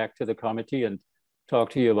inviting me back to the committee and talk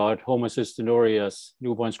to you about homocystinuria's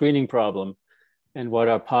newborn screening problem and what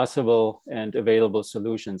are possible and available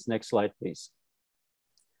solutions. Next slide, please.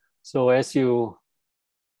 So as you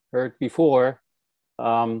heard before,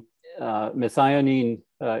 methionine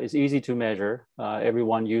is easy to measure.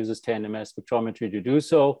 Everyone uses tandem mass spectrometry to do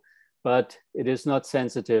so, but it is not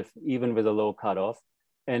sensitive even with a low cutoff.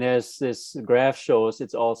 And as this graph shows,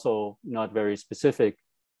 it's also not very specific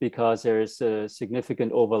because there is a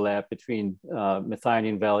significant overlap between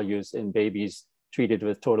methionine values in babies treated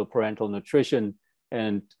with total parental nutrition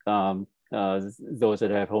and those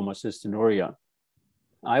that have homocystinuria.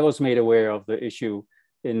 I was made aware of the issue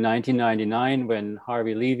in 1999 when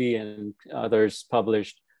Harvey Levy and others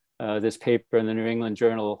published this paper in the New England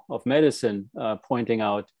Journal of Medicine, pointing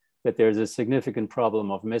out that there's a significant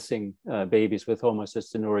problem of missing babies with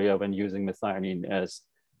homocystinuria when using methionine as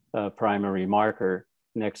a primary marker.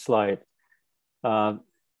 Next slide.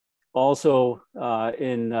 Also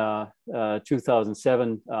in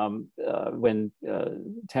 2007, when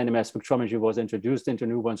tandem mass spectrometry was introduced into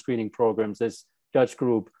newborn screening programs, this Dutch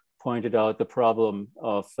group pointed out the problem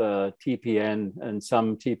of TPN and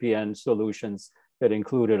some TPN solutions that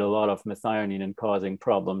included a lot of methionine and causing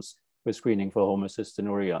problems with screening for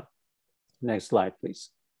homocystinuria. Next slide, please.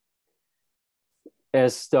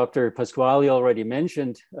 As Dr. Pasquale already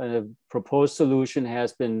mentioned, a proposed solution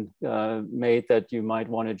has been made that you might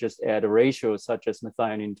want to just add a ratio such as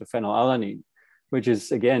methionine to phenylalanine, which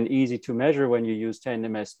is again easy to measure when you use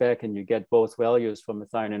tandem mass spec and you get both values for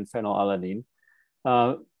methionine and phenylalanine.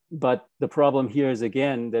 But the problem here is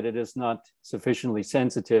again that it is not sufficiently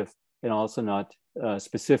sensitive and also not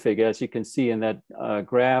specific. As you can see in that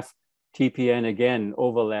graph, TPN again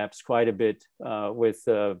overlaps quite a bit with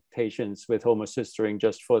patients with homocysteine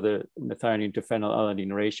just for the methionine to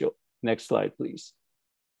phenylalanine ratio. Next slide, please.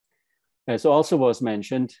 As also was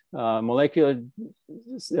mentioned, molecular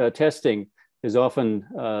testing is often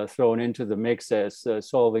thrown into the mix as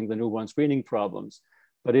solving the newborn screening problems.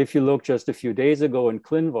 But if you look just a few days ago in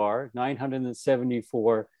ClinVar,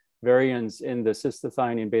 974 variants in the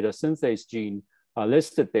cystathionine beta synthase gene are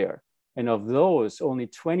listed there. And of those, only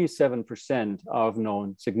 27% are of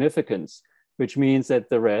known significance, which means that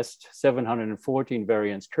the rest, 714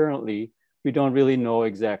 variants currently, we don't really know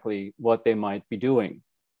exactly what they might be doing.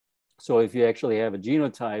 So if you actually have a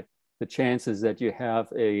genotype, the chances that you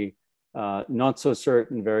have a not so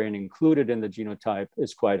certain variant included in the genotype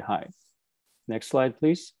is quite high. Next slide,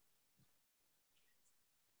 please.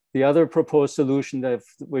 The other proposed solution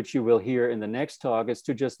which you will hear in the next talk is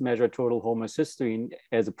to just measure total homocysteine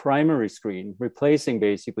as a primary screen, replacing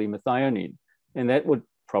basically methionine. And that would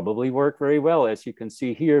probably work very well, as you can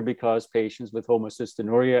see here, because patients with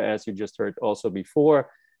homocystinuria, as you just heard also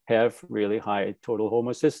before, have really high total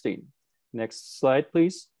homocysteine. Next slide,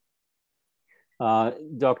 please.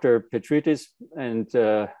 Dr. Petritis and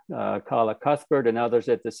Carla Cuthbert and others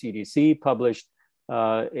at the CDC published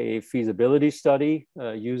a feasibility study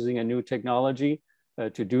using a new technology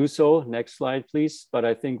to do so. Next slide, please. But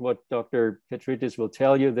I think what Dr. Petritis will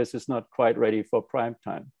tell you, this is not quite ready for prime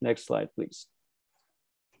time. Next slide, please.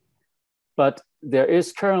 But there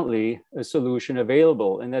is currently a solution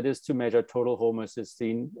available, and that is to measure total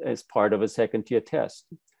homocysteine as part of a second-tier test.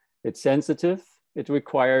 It's sensitive, It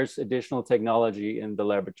requires additional technology in the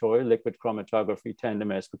laboratory, liquid chromatography, tandem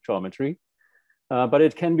mass spectrometry, but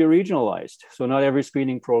it can be regionalized. So not every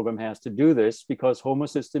screening program has to do this because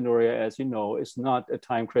homocystinuria, as you know, is not a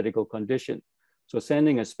time-critical condition. So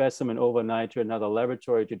sending a specimen overnight to another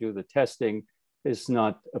laboratory to do the testing is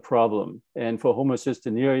not a problem. And for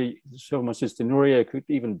homocystinuria, you could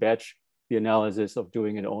even batch the analysis of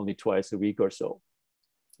doing it only twice a week or so.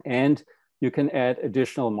 And you can add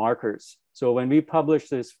additional markers. So when we published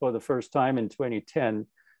this for the first time in 2010,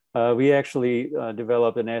 we actually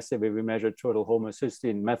developed an assay where we measured total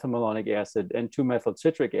homocysteine, methylmalonic acid, and 2-methyl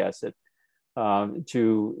citric acid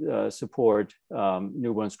to support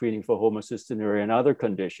newborn screening for homocystinuria and other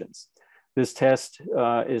conditions. This test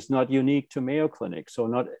is not unique to Mayo Clinic.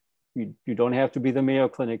 So you don't have to be the Mayo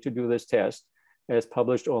Clinic to do this test. As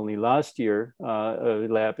published only last year, a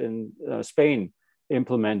lab in Spain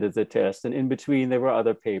implemented the test. And in between, there were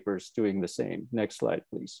other papers doing the same. Next slide,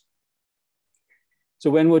 please. So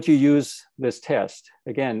when would you use this test?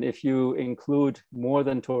 Again, if you include more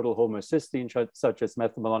than total homocysteine, such as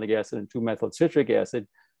methylmalonic acid and 2-methyl citric acid,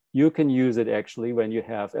 you can use it actually when you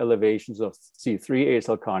have elevations of C3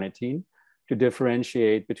 acyl carnitine to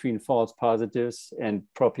differentiate between false positives and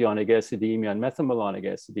propionic acidemia and methylmalonic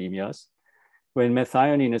acidemias, when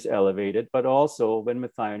methionine is elevated, but also when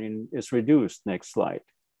methionine is reduced. Next slide.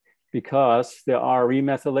 Because there are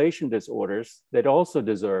remethylation disorders that also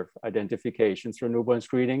deserve identification through newborn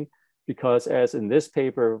screening, because as in this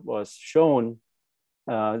paper was shown,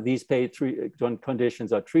 these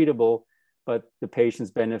conditions are treatable, but the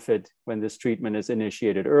patients benefit when this treatment is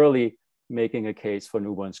initiated early, making a case for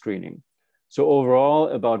newborn screening. So overall,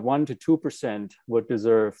 about 1% to 2% would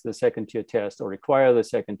deserve the second-tier test or require the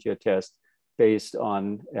second-tier test based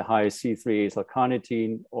on a high C3 acyl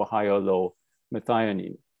carnitine or high or low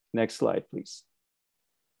methionine. Next slide, please.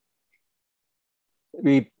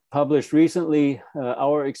 We published recently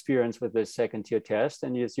our experience with this second-tier test.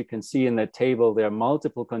 And as you can see in that table, there are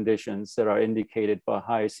multiple conditions that are indicated by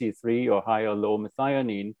high C3 or high or low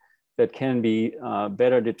methionine that can be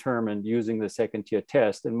better determined using the second-tier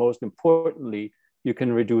test. And most importantly, you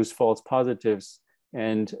can reduce false positives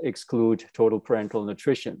and exclude total parental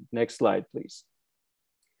nutrition. Next slide, please.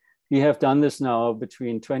 We have done this now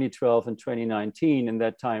between 2012 and 2019. In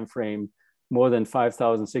that time frame, more than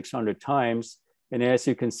 5,600 times. And as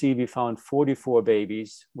you can see, we found 44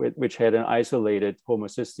 babies which had an isolated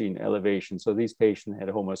homocysteine elevation. So these patients had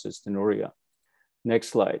homocystinuria. Next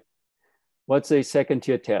slide. What's a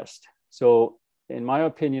second-tier test? So in my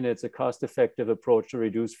opinion, it's a cost-effective approach to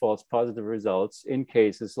reduce false positive results in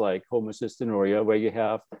cases like homocystinuria, where you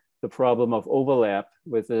have the problem of overlap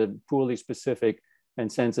with a poorly specific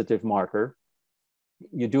and sensitive marker.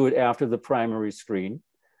 You do it after the primary screen.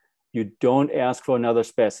 You don't ask for another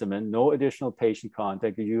specimen, no additional patient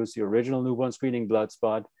contact. You use the original newborn screening blood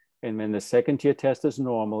spot. And when the second-tier test is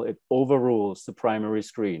normal, it overrules the primary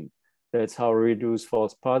screen. That's how we reduce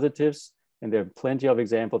false positives. And there are plenty of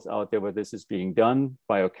examples out there where this is being done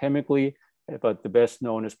biochemically, but the best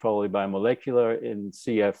known is probably biomolecular in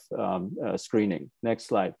CF screening. Next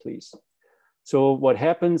slide, please. So what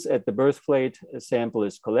happens at the birth plate, a sample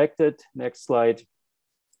is collected. Next slide.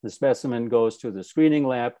 The specimen goes to the screening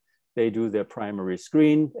lab. They do their primary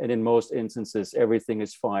screen. And in most instances, everything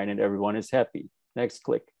is fine and everyone is happy. Next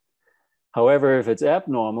click. However, if it's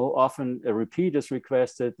abnormal, often a repeat is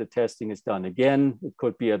requested. The testing is done again. It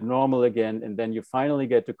could be abnormal again. And then you finally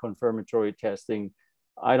get to confirmatory testing.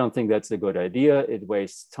 I don't think that's a good idea. It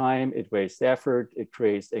wastes time, it wastes effort, it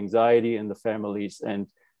creates anxiety in the families, and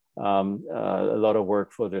a lot of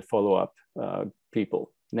work for the follow-up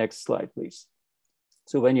people. Next slide, please.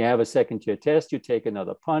 So when you have a second-tier test, you take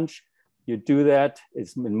another punch. You do that.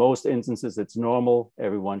 In most instances, it's normal.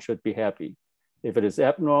 Everyone should be happy. If it is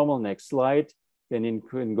abnormal, next slide, then you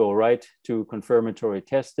can go right to confirmatory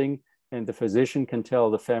testing, and the physician can tell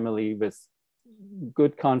the family with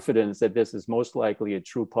good confidence that this is most likely a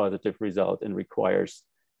true positive result and requires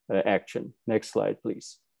action. Next slide,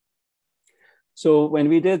 please. So when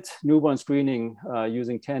we did newborn screening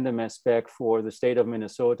using tandem mass spec for the state of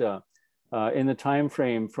Minnesota, in the time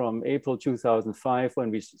frame from April 2005, when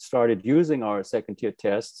we started using our second-tier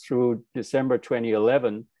test, through December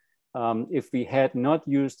 2011, if we had not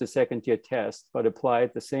used the second-tier test, but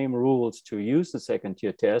applied the same rules to use the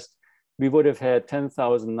second-tier test, we would have had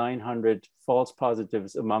 10,900 false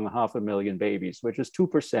positives among 500,000 babies, which is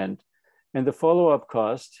 2%. And the follow-up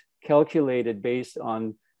cost, calculated based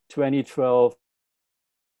on 2012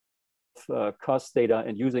 cost data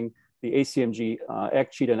and using the ACMG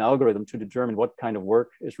ACHDNC algorithm to determine what kind of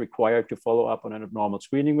work is required to follow up on an abnormal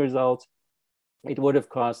screening result, it would have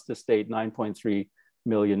cost the state $9.3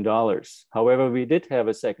 million. However, we did have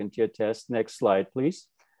a second-tier test. Next slide, please.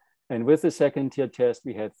 And with the second-tier test,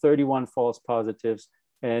 we had 31 false positives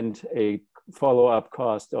and a follow-up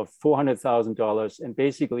cost of $400,000, and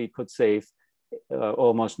basically could save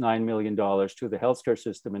almost $9 million to the healthcare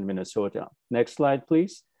system in Minnesota. Next slide,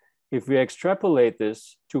 please. If we extrapolate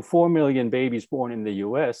this to 4 million babies born in the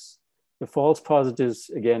US, the false positives,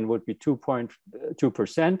 again, would be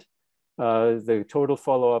 2.2%. The total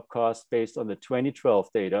follow-up cost based on the 2012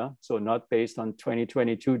 data, so not based on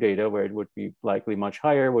 2022 data, where it would be likely much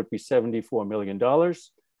higher, would be $74 million.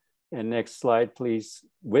 And next slide, please.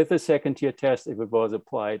 With a second-tier test, if it was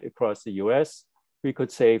applied across the US, we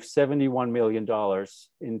could save $71 million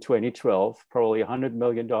in 2012, probably $100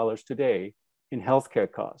 million today in healthcare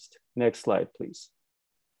cost. Next slide, please.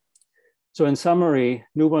 So in summary,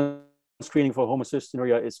 newborn screening for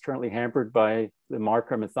homocystinuria is currently hampered by the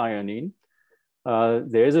marker methionine.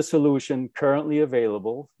 There is a solution currently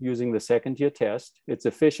available using the second-tier test. It's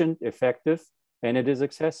efficient, effective, and it is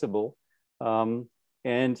accessible.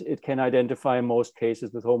 And it can identify most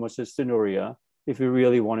cases with homocystinuria if we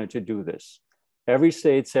really wanted to do this. Every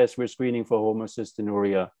state says we're screening for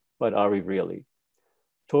homocystinuria, but are we really?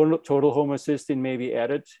 Total homocysteine may be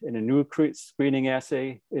added in a new screening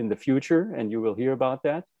assay in the future, and you will hear about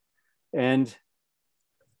that. And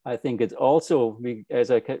I think it's also, as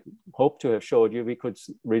I hope to have showed you, we could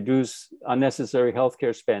reduce unnecessary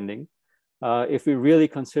healthcare spending if we really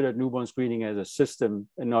considered newborn screening as a system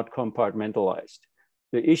and not compartmentalized.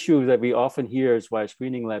 The issue that we often hear is why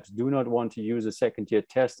screening labs do not want to use a second-tier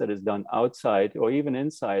test that is done outside or even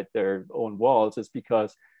inside their own walls is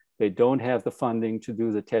because they don't have the funding to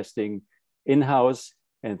do the testing in-house,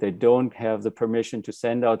 and they don't have the permission to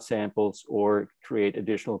send out samples or create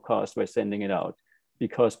additional costs by sending it out,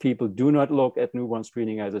 because people do not look at newborn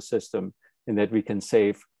screening as a system and that we can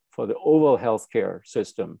save for the overall healthcare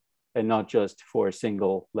system and not just for a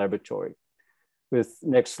single laboratory. With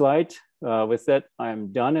next slide, with that,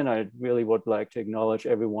 I'm done, and I really would like to acknowledge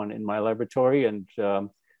everyone in my laboratory and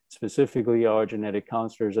specifically our genetic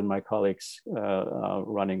counselors and my colleagues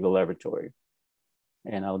running the laboratory.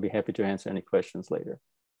 And I'll be happy to answer any questions later.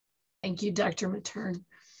 Thank you, Dr. Matern.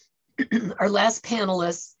 Our last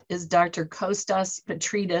panelist is Dr. Kostas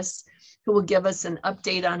Petridis, who will give us an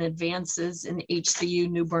update on advances in HCU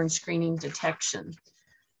newborn screening detection.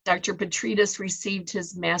 Dr. Petridis received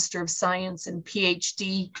his Master of Science and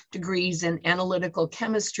PhD degrees in analytical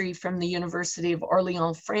chemistry from the University of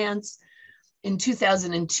Orléans, France. In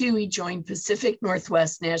 2002, he joined Pacific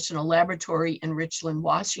Northwest National Laboratory in Richland,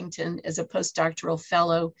 Washington as a postdoctoral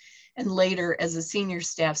fellow, and later as a senior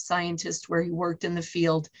staff scientist, where he worked in the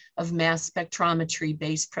field of mass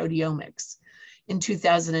spectrometry-based proteomics. In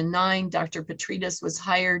 2009, Dr. Petridis was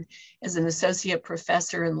hired as an associate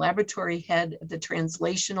professor and laboratory head of the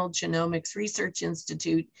Translational Genomics Research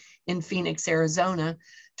Institute in Phoenix, Arizona,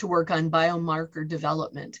 to work on biomarker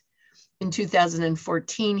development. In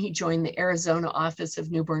 2014, he joined the Arizona Office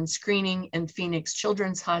of Newborn Screening and Phoenix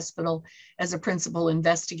Children's Hospital as a principal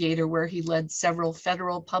investigator, where he led several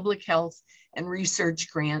federal public health and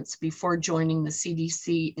research grants before joining the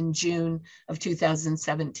CDC in June of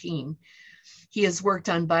 2017. He has worked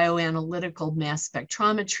on bioanalytical mass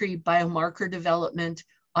spectrometry, biomarker development,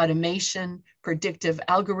 automation, predictive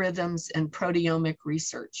algorithms, and proteomic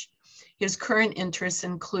research. His current interests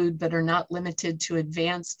include, but are not limited to,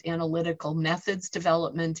 advanced analytical methods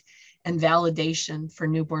development and validation for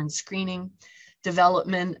newborn screening,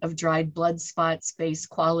 development of dried blood spots-based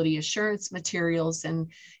quality assurance materials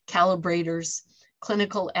and calibrators,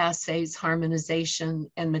 clinical assays, harmonization,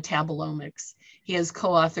 and metabolomics. He has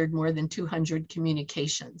co-authored more than 200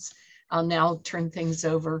 communications. I'll now turn things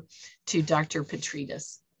over to Dr.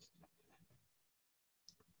 Petridis.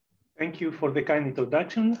 Thank you for the kind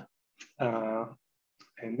introduction.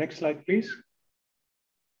 And next slide, please.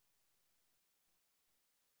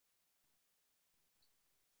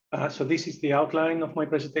 So this is the outline of my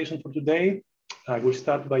presentation for today. I will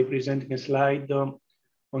start by presenting a slide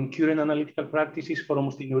on current analytical practices for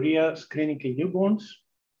homocystinuria screening in newborns,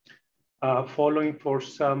 following for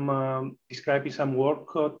some describing some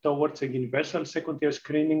work towards a universal second-tier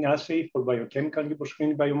screening assay for biochemical newborn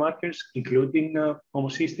screening biomarkers, including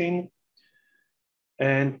homocysteine.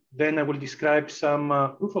 And then I will describe some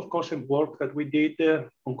proof of concept work that we did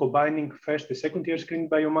on combining first the second-tier screening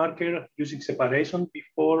biomarker using separation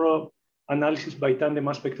before analysis by tandem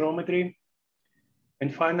mass spectrometry.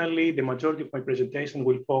 And finally, the majority of my presentation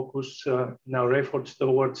will focus in our efforts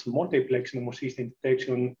towards multiplexing homocysteine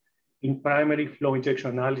detection in primary flow injection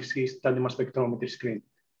analysis tandem mass spectrometry screening.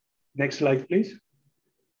 Next slide, please.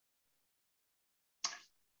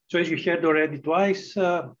 So as you heard already twice,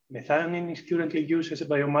 methionine is currently used as a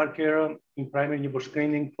biomarker in primary newborn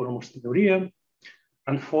screening for homocystinuria.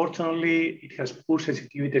 Unfortunately, it has poor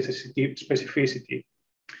sensitivity and specificity.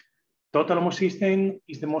 Total homocysteine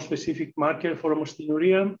is the most specific marker for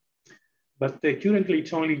homocystinuria, but currently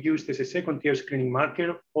it's only used as a second-tier screening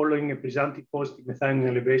marker following a presumptive positive methionine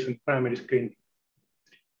elevation in primary screening.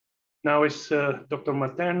 Now, as Dr.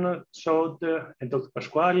 Martin showed and Dr.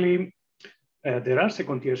 Pasquale, there are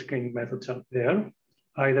second-tier screening methods out there,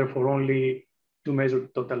 either for only to measure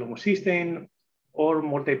total homocysteine or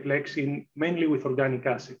multiplexing mainly with organic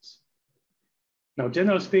acids. Now,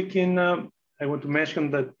 generally speaking, I want to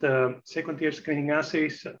mention that second-tier screening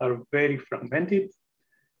assays are very fragmented.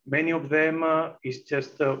 Many of them is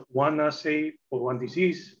just one assay for one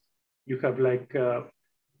disease. You have like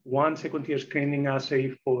one second-tier screening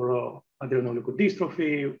assay for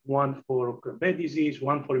adrenoleukodystrophy, one for Krabbe disease,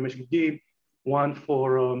 one for MSUD, one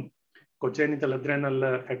for congenital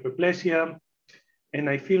adrenal hyperplasia. And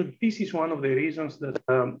I feel this is one of the reasons that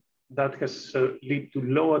that has led to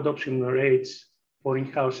low adoption rates for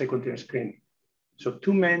in-house second-tier screening. So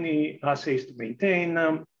too many assays to maintain.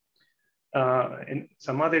 And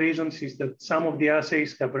some other reasons is that some of the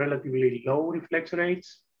assays have relatively low reflex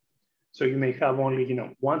rates. So you may have only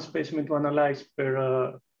one specimen to analyze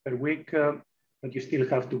per week, but you still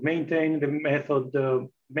have to maintain the method,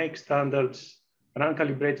 make standards, run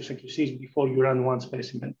calibrators and QCs before you run one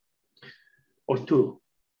specimen or two.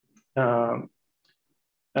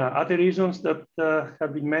 Other reasons that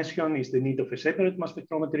have been mentioned is the need of a separate mass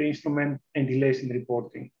spectrometry instrument and delays in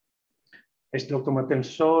reporting. As Dr. Martin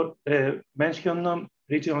mentioned,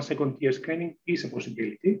 regional second-tier screening is a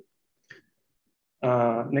possibility.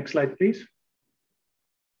 Next slide, please.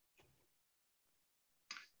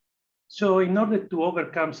 So in order to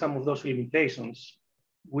overcome some of those limitations,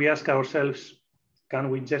 we ask ourselves,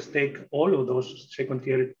 can we just take all of those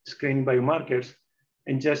second-tier screening biomarkers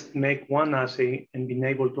and just make one assay and be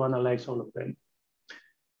able to analyze all of them?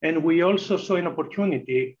 And we also saw an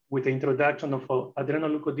opportunity with the introduction of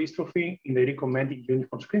adrenoleukodystrophy in the recommended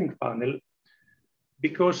uniform screening panel,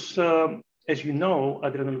 because as you know,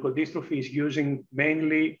 adrenoleukodystrophy is using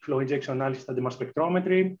mainly flow injection analysis at the mass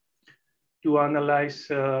spectrometry to analyze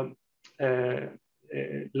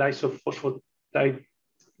lysophosphatide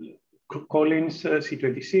choline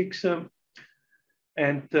C26,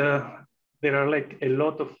 and there are like a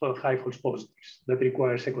lot of high false positives that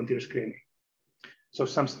require second-tier screening. So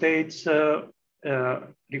some states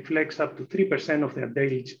reflects up to 3% of their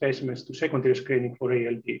daily specimens to second-tier screening for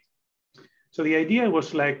ALD. So the idea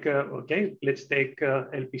was like, okay, let's take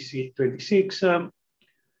LPC 26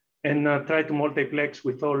 and try to multiplex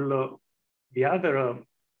with all the other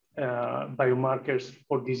biomarkers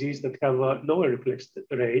for disease that have a lower reflex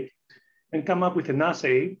rate and come up with an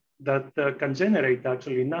assay that can generate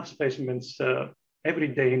actually enough specimens every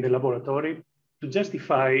day in the laboratory to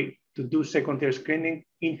justify to do second-tier screening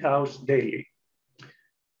in-house daily.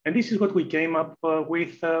 And this is what we came up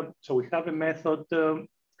with. So we have a method,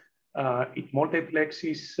 it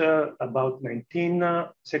multiplexes about 19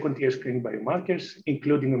 second-tier screening biomarkers,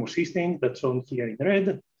 including homocysteine that's shown here in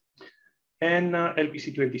red, and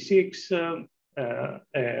LPC26,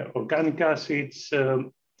 organic acids,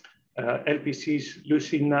 LPCs,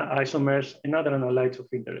 leucine isomers, and other analytes of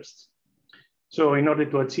interest. So in order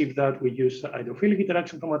to achieve that, we use hydrophilic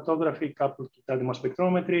interaction chromatography coupled to tandem mass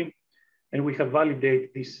spectrometry, and we have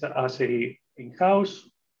validated this assay in-house.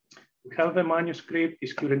 We have a manuscript,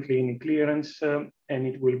 it's currently in clearance, and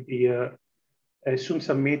it will be soon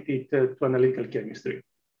submitted to analytical chemistry.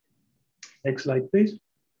 Next slide, please.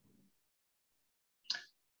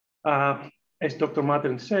 As Dr.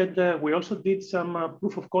 Martin said, we also did some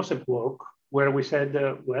proof of concept work where we said,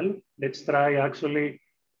 well, let's try actually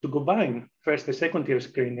to combine first the second-tier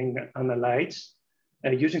screening analytes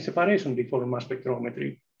using separation before mass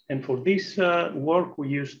spectrometry. And for this work, we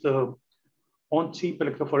used on-chip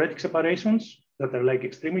electrophoretic separations that are like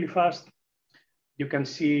extremely fast. You can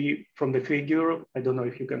see from the figure, I don't know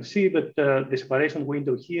if you can see, but the separation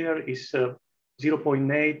window here is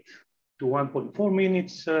 0.8 to 1.4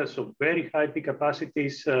 minutes, so very high peak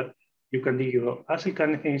capacities. You can do your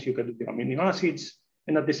acylcarnitines, you can do the amino acids,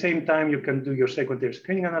 and at the same time, you can do your secondary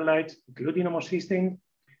screening analytes, including homocysteine,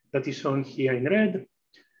 that is shown here in red.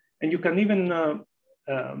 And you can even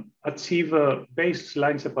achieve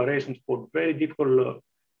baseline separations for very difficult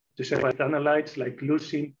to separate analytes like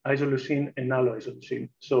leucine, isoleucine, and alloisoleucine,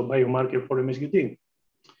 so biomarker for MSUD.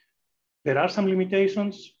 There are some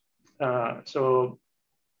limitations.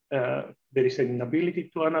 There is an inability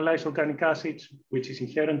to analyze organic acids, which is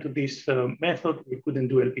inherent to this method. We couldn't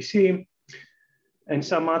do LPC. and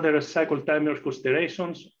some other cycle timer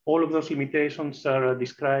considerations. All of those limitations are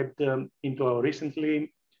described into our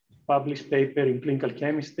recently published paper in Clinical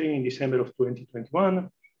Chemistry in December of 2021.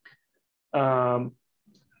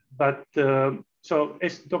 So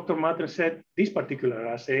as Dr. Matter said, this particular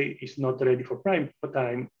assay is not ready for prime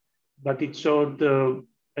time, but it showed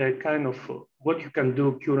kind of what you can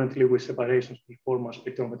do currently with separations before mass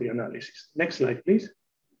spectrometry analysis. Next slide, please.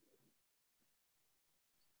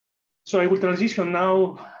 So I will transition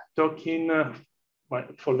now talking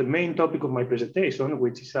for the main topic of my presentation,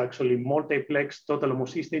 which is actually multiplex total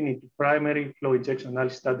homocysteine into primary flow injection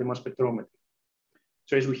analysis study mass spectrometry.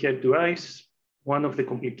 So as we had to rise, one of the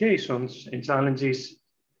complications and challenges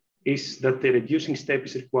is that the reducing step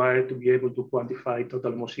is required to be able to quantify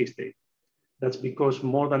total homocysteine. That's because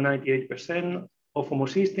more than 98% of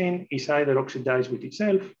homocysteine is either oxidized with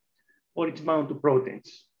itself or it's bound to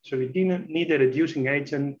proteins. So we didn't need a reducing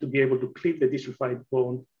agent to be able to cleave the disulfide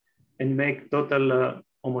bond and make total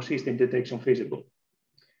homocysteine detection feasible.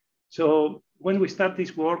 So when we start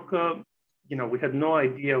this work, we had no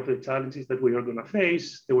idea of the challenges that we were going to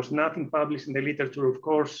face. There was nothing published in the literature, of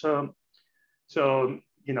course.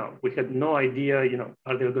 We had no idea,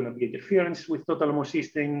 are there going to be interference with total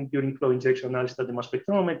homocysteine during flow injection analysis at the mass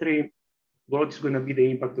spectrometry? What is going to be the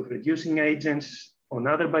impact of reducing agents on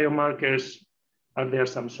other biomarkers? Are there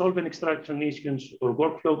some solvent extraction issues or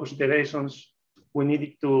workflow considerations? We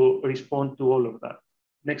needed to respond to all of that.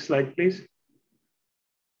 Next slide, please.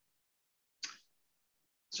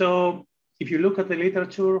 So if you look at the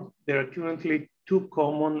literature, there are currently two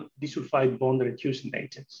common disulfide bond reducing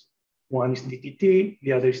agents. One is DTT,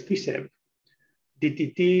 the other is TSEP.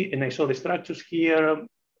 DTT, and I saw the structures here,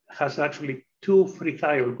 has actually two free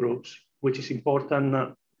thiol groups, which is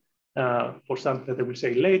important for something that I will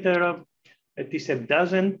say later. TSEP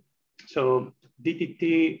doesn't. So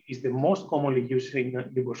DTT is the most commonly used in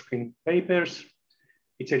newborn screening papers.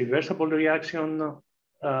 It's a reversible reaction,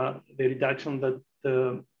 the reduction that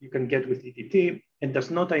you can get with DTT, and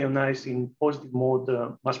does not ionize in positive mode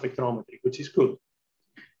mass spectrometry, which is good.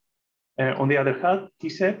 On the other hand,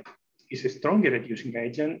 TSEP is a stronger reducing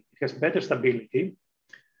agent. It has better stability.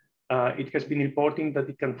 It has been reporting that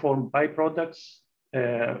it can form byproducts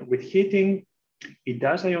with heating. It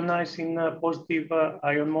does ionize in positive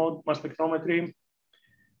ion mode mass spectrometry.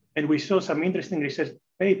 And we saw some interesting research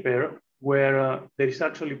paper where there is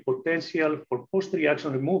actually potential for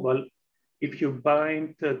post-reaction removal if you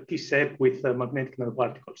bind TSEP with magnetic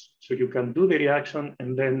nanoparticles. So you can do the reaction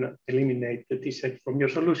and then eliminate the TSEP from your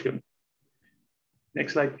solution.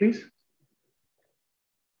 Next slide, please.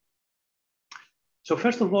 So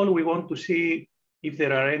first of all, we want to see if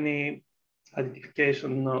there are any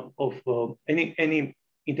identification of any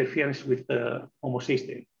interference with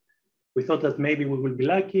homocysteine. We thought that maybe we will be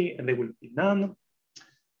lucky and there will be none.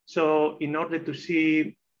 So in order to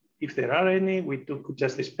see if there are any, we took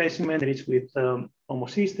just a specimen rich with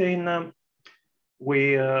homocysteine.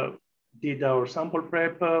 We did our sample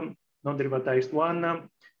prep, non-derivatized one,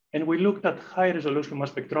 and we looked at high resolution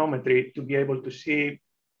mass spectrometry to be able to see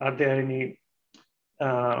are there any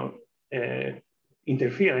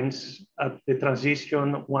interference at the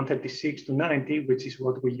transition 136 to 90, which is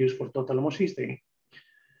what we use for total homocysteine.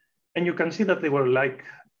 And you can see that there were like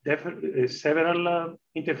several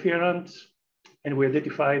interference, and we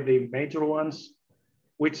identified the major ones,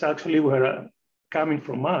 which actually were coming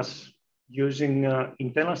from us using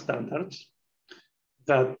internal standards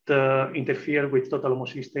that interfere with total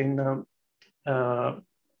homocysteine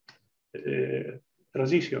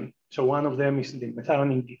transition. So one of them is the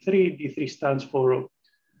methionine D3. D3 stands for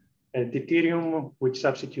deuterium, which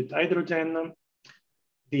substitutes hydrogen.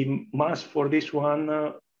 The mass for this one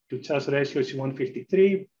to charge ratio is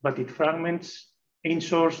 153, but it fragments in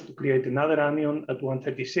source to create another anion at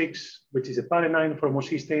 136, which is a parent ion for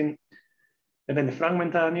homocysteine. And then the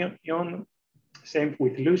fragment anion, same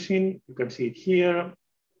with leucine, you can see it here.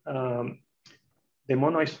 The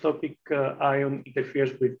monoisotopic ion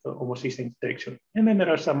interferes with homocysteine detection. And then there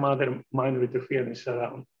are some other minor interferences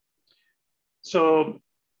around. So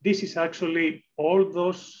this is actually all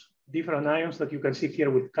those different ions that you can see here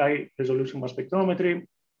with high resolution mass spectrometry.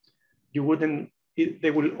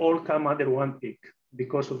 They will all come under one peak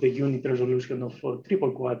because of the unit resolution of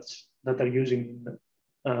triple quads that are using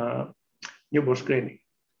newborn screening.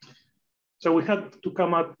 So we had to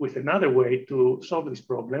come up with another way to solve this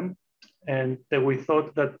problem. And we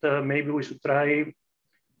thought that maybe we should try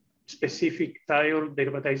specific thiol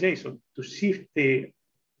derivatization to shift the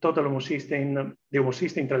total homocysteine, the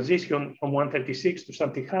homocysteine transition from 136 to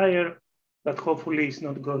something higher that hopefully is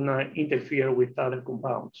not going to interfere with other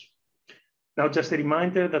compounds. Now, just a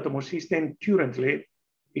reminder that homocysteine currently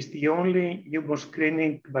is the only newborn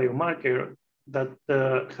screening biomarker that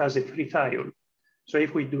has a free thiol. So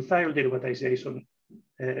if we do thiol derivatization,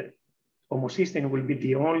 homocysteine will be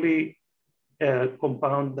the only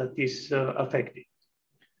compound that is affected.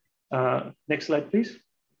 Next slide, please.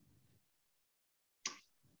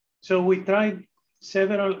 So we tried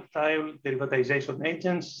several thiol derivatization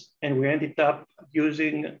agents, and we ended up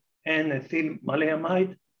using N-ethyl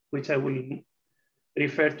maleamide, which I will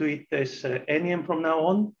refer to it as NEM from now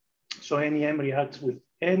on. So NEM reacts with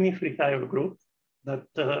any free thiol group that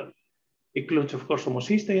includes, of course,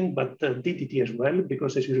 homocysteine, but DTT as well,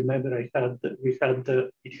 because as you remember,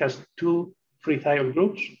 it has two free thiol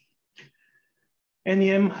groups.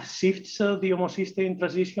 NEM shifts the homocysteine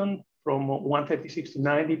transition from 136 to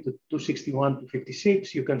 90 to 261 to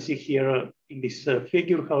 56. You can see here in this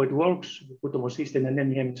figure how it works. You put homocysteine and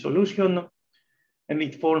NEM in solution, and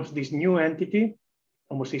it forms this new entity,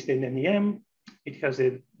 homocysteine NEM. It has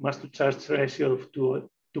a mass to charge ratio of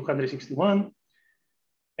 261.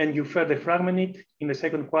 And you further fragment it in the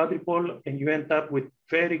second quadrupole, and you end up with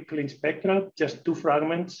very clean spectra, just two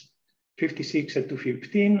fragments, 56 and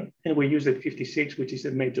 215, and we use the 56, which is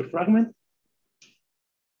a major fragment.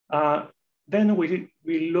 Then we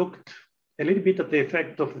looked a little bit at the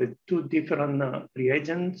effect of the two different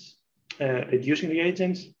reagents, reducing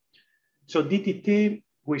reagents. So DTT,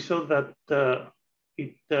 we saw that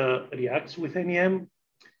it reacts with NEM,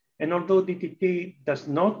 and although DTT does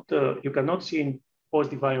not, you cannot see in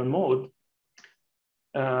positive ion mode,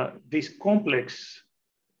 this complex,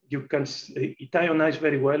 it ionizes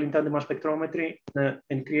very well in tandem mass spectrometry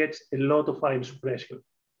and creates a lot of ion suppression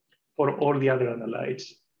for all the other analytes.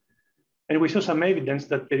 And we saw some evidence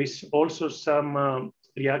that there is also some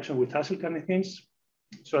reaction with acylcarnithines.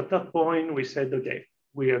 So at that point, we said, okay,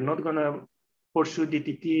 we are not gonna pursue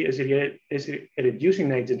DTT as a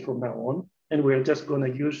reducing agent from now on, and we are just gonna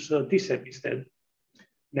use TSEP instead.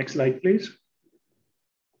 Next slide, please.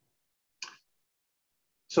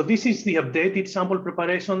 So this is the updated sample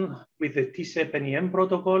preparation with the TSEP NEM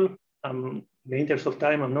protocol. In the interest of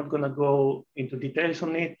time, I'm not gonna go into details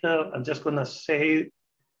on it. I'm just gonna say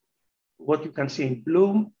what you can see in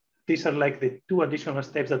blue. These are like the two additional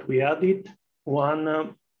steps that we added.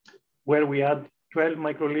 One where we add 12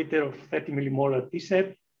 microliter of 30 millimolar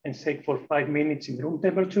TSEP and shake for 5 minutes in room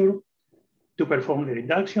temperature to perform the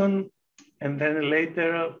reduction. And then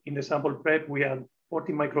later in the sample prep, we add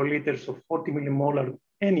 40 microliters of 40 millimolar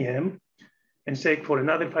NEM and shake for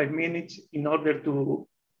another 5 minutes in order to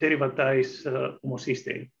derivatize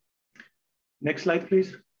homocysteine. Next slide,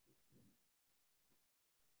 please.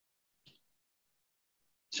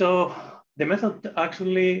 So the method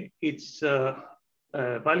actually it's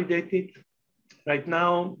validated right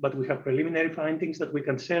now, but we have preliminary findings that we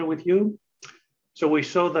can share with you. So we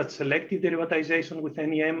saw that selective derivatization with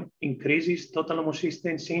NEM increases total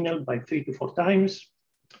homocysteine signal by 3 to 4 times.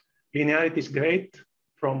 Linearity is great,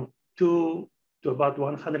 from 2 to about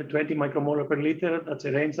 120 micromolar per liter. That's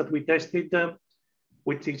a range that we tested,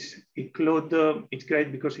 which is it's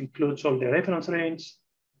great because it includes all the reference range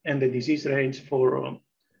and the disease range for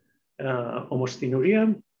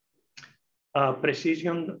homocysteinuria.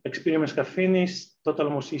 Precision experiments have finished, total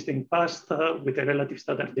homocysteine passed with a relative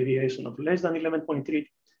standard deviation of less than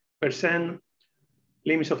 11.3%,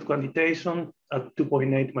 limits of quantitation at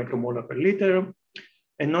 2.8 micromolar per liter,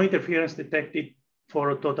 and no interference detected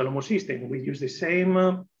for total homocysteine. We use the same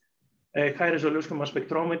high resolution mass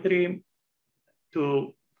spectrometry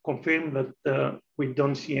to confirm that we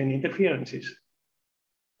don't see any interferences.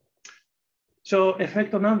 So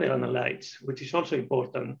effect on other analytes, which is also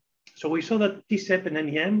important. So we saw that TSEP and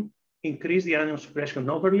NEM increase the ion suppression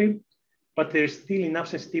overly, but there's still enough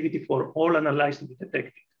sensitivity for all analytes to be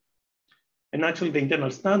detected. And actually the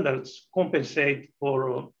internal standards compensate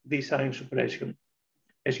for this ion suppression,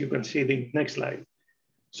 as you can see in the next slide.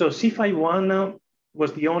 So C51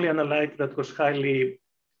 was the only analyte that was highly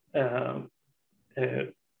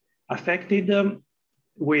affected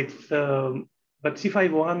with, but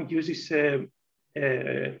C51 uses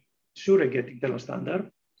a surrogate internal standard.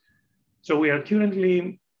 So we are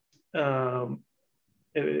currently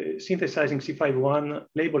synthesizing C51,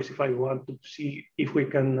 label C51 to see if we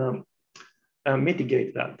can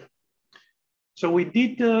mitigate that. So we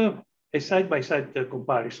did a side-by-side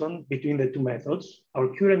comparison between the two methods. Our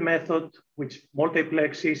current method, which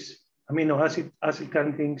multiplexes amino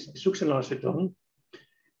acylcarnithines, succinylacetone,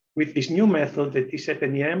 with this new method, the TSEP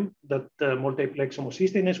NEM, that multiplex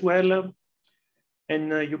homocysteine as well.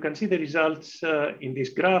 And you can see the results in this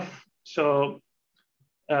graph. So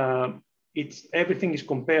everything is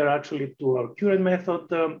compared actually to our current method.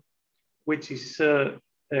 which is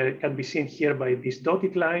can be seen here by this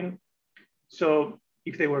dotted line. So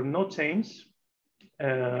if there were no change,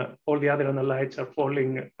 all the other analytes are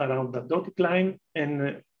falling around the dotted line,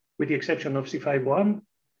 and with the exception of C5.1,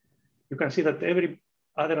 you can see that every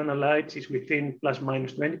other analytes is within plus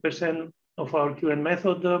minus 20% of our current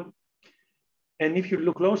method. And if you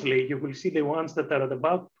look closely, you will see the ones that are at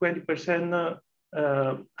about 20%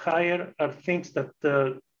 higher are things that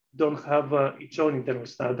don't have its own internal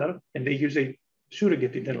standard, and they use a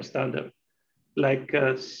surrogate internal standard, like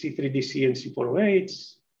C3DC and C408,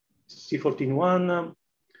 C14.1,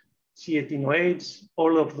 C1808,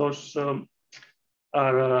 all of those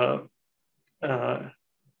are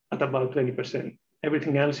at about 20%.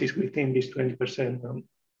 Everything else is within this 20%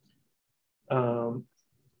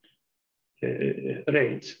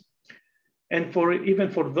 range. And even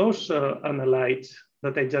for those analytes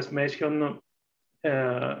that I just mentioned,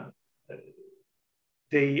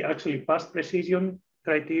 they actually passed precision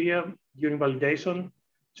criteria during validation.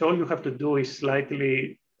 So all you have to do is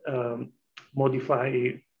slightly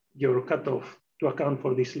modify your cutoff to account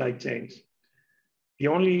for this slight change. The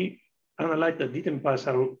only analyte that didn't pass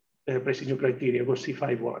our precision criteria was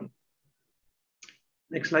C5.1.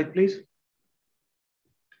 Next slide, please.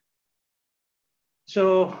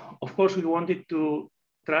 So, of course, we wanted to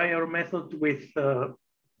try our method with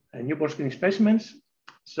newborn screening specimens.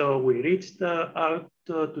 So we reached out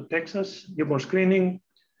to Texas newborn screening,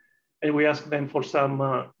 and we asked them for some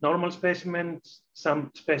normal specimens,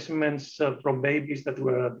 some specimens from babies that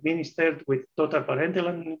were administered with total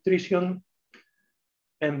parenteral nutrition,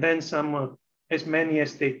 and then some, as many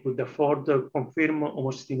as they could afford, confirmed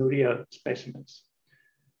homocystinuria specimens.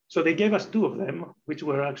 So they gave us 2 of them, which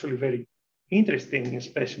were actually very interesting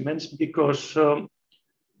specimens because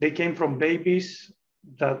they came from babies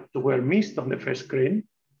that were missed on the first screen,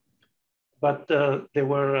 but they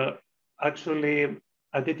were actually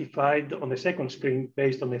identified on the second screen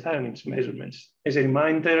based on the methionine measurements. As a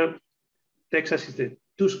reminder, Texas is the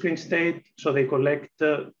 2-screen state, so they collect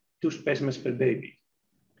 2 specimens per baby.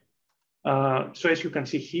 So as you can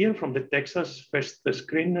see here from the Texas first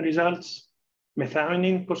screen results,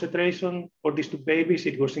 methionine concentration for these 2 babies,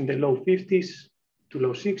 it was in the low 50s to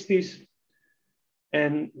low 60s.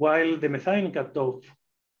 And while the methionine cutoff,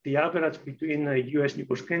 the average between US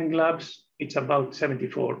newborn screening labs, it's about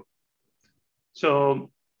 74. So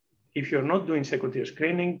if you're not doing secondary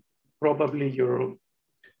screening, probably your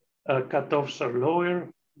cutoffs are lower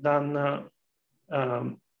than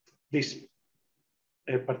this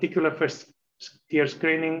particular first tier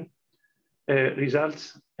screening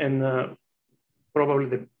results, and probably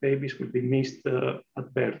the babies will be missed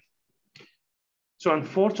at birth. So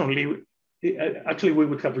unfortunately, actually we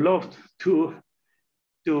would have loved to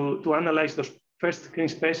analyze those first screen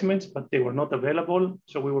specimens, but they were not available.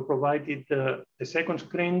 So we were provided the second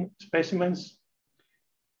screen specimens.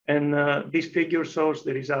 And this figure shows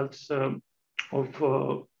the results of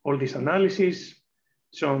all this analysis.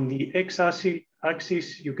 So on the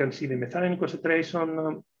x-axis, you can see the methionine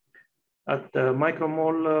concentration at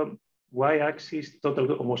micromole, y-axis, total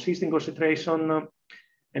homocysteine concentration.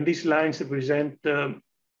 And these lines represent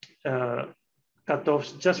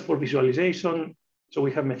cutoffs just for visualization. So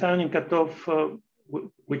we have methionine cutoff,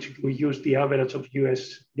 which we use the average of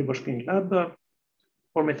US newborn screening lab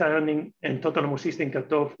for methionine, and total homocysteine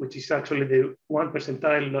cutoff, which is actually the 1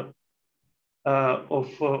 percentile of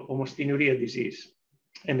homocystinuria disease.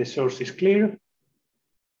 And the source is clear.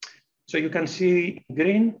 So you can see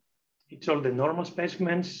green, it's all the normal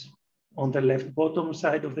specimens on the left bottom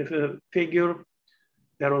side of the figure.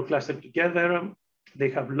 They're all clustered together. They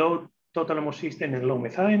have low total homocysteine and low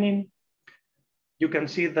methionine. You can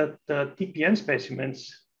see that TPN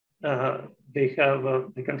specimens, they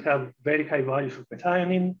can have very high values of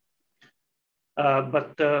methionine,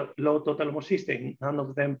 but low total homocysteine. None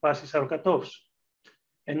of them passes our cutoffs.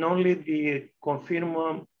 And only the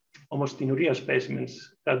confirmed homocystinuria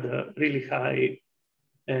specimens had really high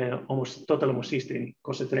total homocysteine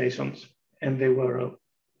concentrations, and they were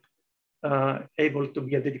able to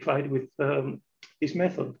be identified with this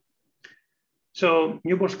method. So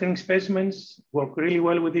newborn screening specimens work really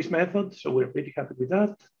well with this method, so we're pretty happy with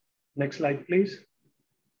that. Next slide, please.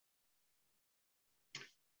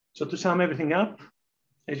 So to sum everything up,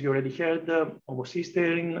 as you already heard,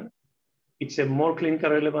 homocysteine, it's a more clinically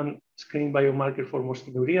relevant screening biomarker for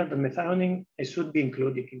homocystinuria than methionine. It should be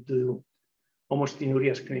included into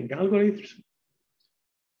homocystinuria screening algorithms.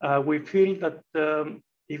 We feel that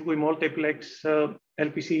if we multiplex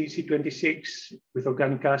LPC C26 with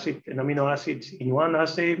organic acid and amino acids in one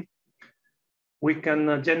assay, we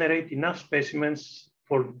can generate enough specimens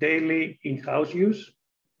for daily in-house use.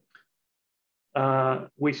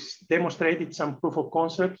 We demonstrated some proof of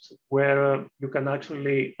concepts where you can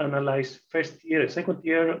actually analyze first year and second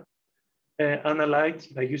year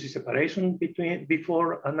analytes by using separation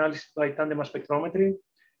before analysis by tandem mass spectrometry.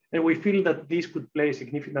 And we feel that this could play a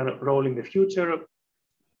significant role in the future,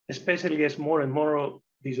 especially as more and more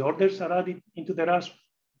disorders are added into the RAS,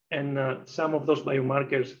 and some of those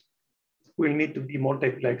biomarkers will need to be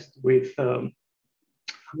multiplexed with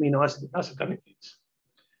amino acid kinetics.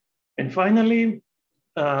 And finally,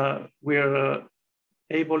 we're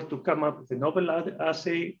able to come up with a novel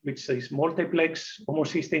assay, which is multiplex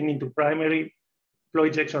homocysteine into primary flow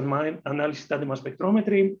ejection analysis tandem mass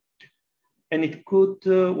spectrometry. And it could,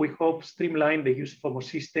 we hope, streamline the use of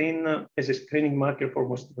homocysteine as a screening marker for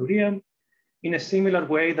homocystinuria in a similar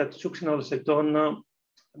way that succinylacetone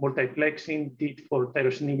multiplexing did for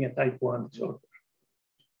tyrosinemia type 1 disorder.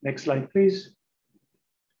 Next slide, please.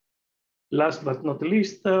 Last but not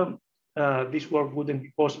least, this work wouldn't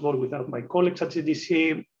be possible without my colleagues at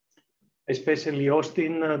CDC, especially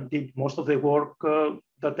Austin did most of the work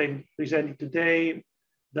that I presented today.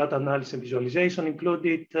 Data analysis and visualization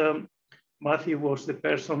included. Matthew was the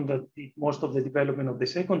person that did most of the development of the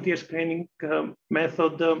second tier screening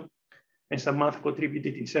method, and Samantha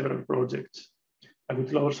contributed in several projects. I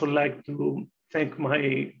would also like to thank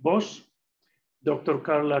my boss, Dr.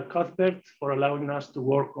 Carla Cuthbert, for allowing us to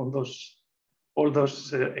work on all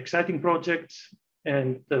those exciting projects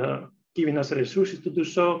and giving us the resources to do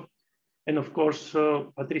so. And of course,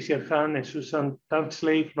 Patricia Hahn and Susan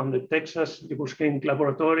Tanksley from the Texas Newborn Screening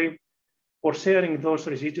Laboratory for sharing those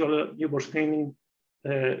residual newborn screening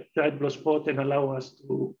dried blood spot and allow us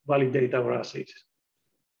to validate our assays.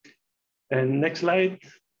 And next slide.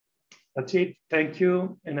 That's it. Thank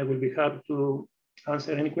you. And I will be happy to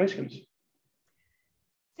answer any questions.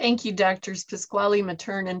 Thank you, Drs. Pasquale,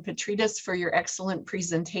 Matern, and Petrides for your excellent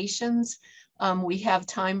presentations. We have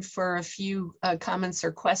time for a few comments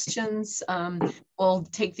or questions. We'll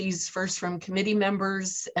take these first from committee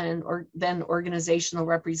members and then organizational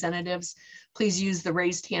representatives. Please use the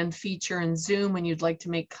raised hand feature in Zoom when you'd like to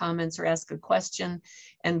make comments or ask a question.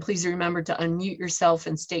 And please remember to unmute yourself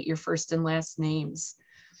and state your first and last names.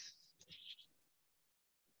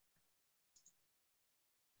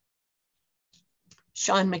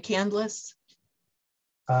 Sean McCandless.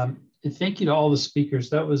 Thank you to all the speakers.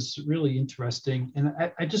 That was really interesting. And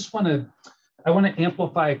I just want to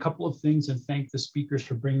amplify a couple of things and thank the speakers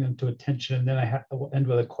for bringing them to attention. And then I will end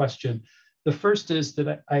with a question. The first is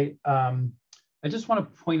that I just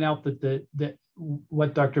want to point out that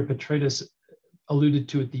what Dr. Petrides alluded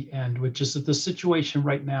to at the end, which is that the situation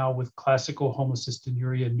right now with classical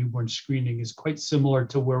homocystinuria newborn screening is quite similar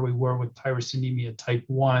to where we were with tyrosinemia type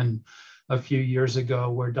 1 a few years ago,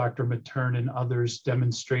 where Dr. Matern and others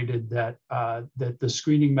demonstrated that the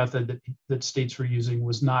screening method that states were using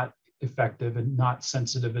was not effective and not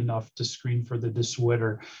sensitive enough to screen for the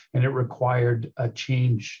disorder, and it required a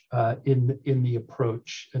change in the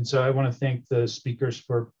approach. And so I want to thank the speakers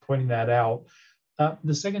for pointing that out.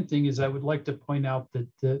 The second thing is I would like to point out that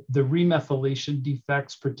the remethylation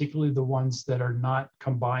defects, particularly the ones that are not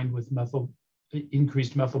combined with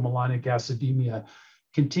increased methylmalonic acidemia,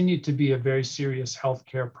 continue to be a very serious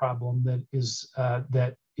healthcare problem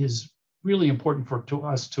that is really important for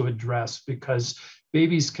us to address, because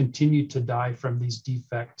babies continue to die from these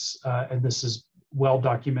defects, and this is well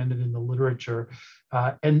documented in the literature.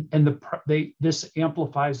 This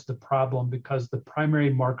amplifies the problem because the primary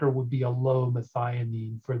marker would be a low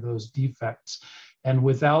methionine for those defects, and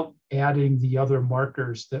without adding the other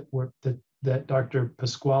markers that Dr.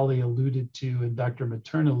 Pasquale alluded to and Dr.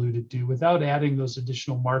 Matern alluded to, without adding those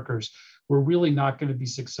additional markers, we're really not going to be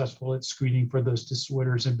successful at screening for those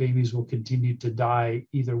disorders, and babies will continue to die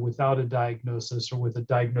either without a diagnosis or with a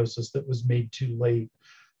diagnosis that was made too late.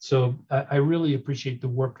 So I really appreciate the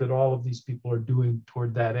work that all of these people are doing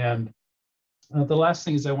toward that end. The last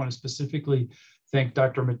thing is I want to specifically thank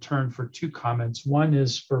Dr. Matern for two comments. One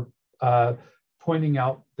is for pointing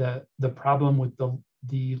out the problem with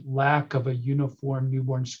the lack of a uniform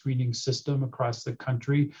newborn screening system across the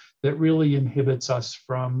country that really inhibits us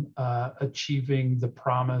from achieving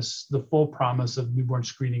the full promise of newborn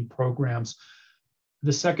screening programs.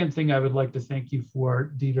 The second thing I would like to thank you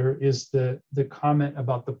for, Dieter, is the comment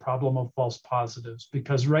about the problem of false positives,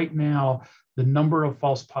 because right now, the number of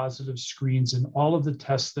false positive screens and all of the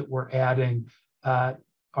tests that we're adding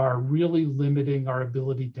are really limiting our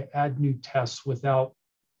ability to add new tests without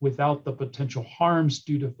the potential harms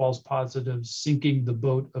due to false positives sinking the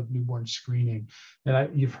boat of newborn screening.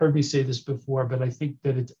 And you've heard me say this before, but I think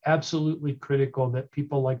that it's absolutely critical that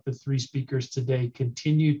people like the three speakers today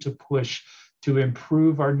continue to push to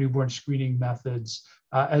improve our newborn screening methods,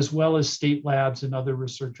 as well as state labs and other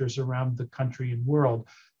researchers around the country and world,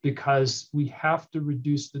 because we have to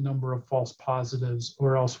reduce the number of false positives,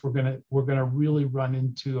 or else we're gonna really run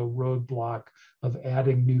into a roadblock of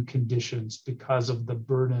adding new conditions because of the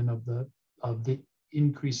burden of the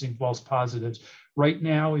increasing false positives. Right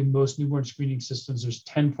now, in most newborn screening systems, there's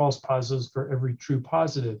 10 false positives for every true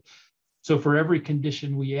positive. So for every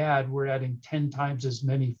condition we add, we're adding 10 times as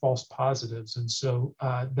many false positives. And so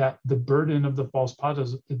that the burden of the false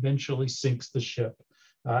positives eventually sinks the ship,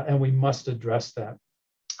 and we must address that.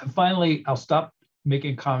 And finally, I'll stop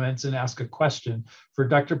making comments and ask a question. For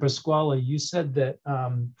Dr. Pasquale, you said that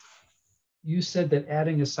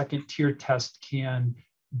adding a second tier test can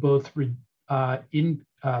both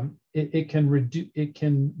it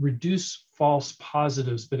can reduce false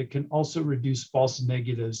positives, but it can also reduce false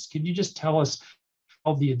negatives. Can you just tell us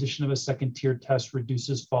how the addition of a second tier test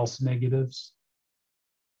reduces false negatives?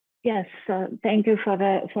 Yes, thank you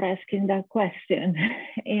for asking that question.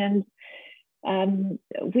 And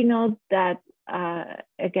we know that,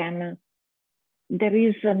 again, there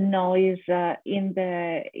is a noise in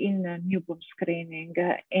newborn screening,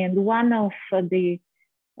 and one of the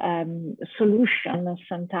solutions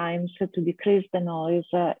sometimes to decrease the noise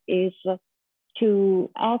is to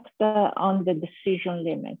act on the decision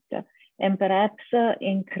limit and perhaps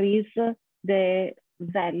increase the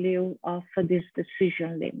value of this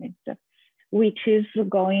decision limit, which is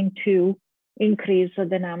going to increase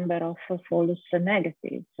the number of false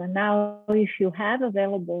negatives. And now, if you have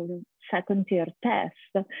available second tier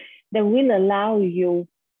tests that will allow you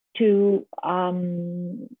to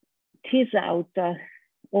tease out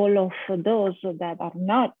all of those that are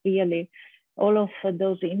not really, all of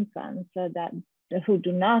those infants who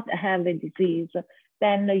do not have a disease,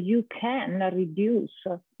 then you can reduce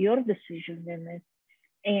your decision limit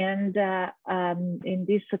and in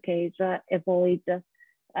this case, avoid the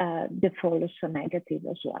false negative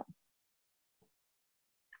as well.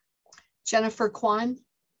 Jennifer Kwan.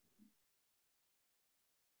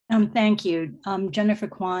 Thank you. Jennifer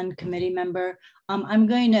Kwan, committee member. I'm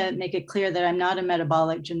going to make it clear that I'm not a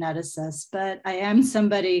metabolic geneticist, but I am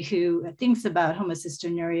somebody who thinks about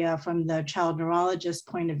homocystinuria from the child neurologist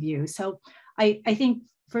point of view. So I think,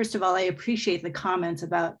 first of all, I appreciate the comments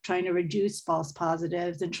about trying to reduce false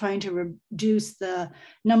positives and trying to reduce the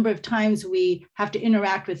number of times we have to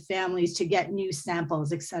interact with families to get new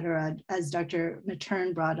samples, et cetera, as Dr.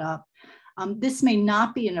 Matern brought up. This may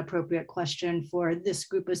not be an appropriate question for this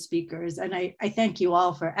group of speakers, and I thank you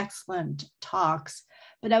all for excellent talks,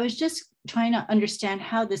 but I was just trying to understand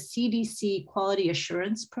how the CDC quality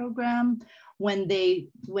assurance program, when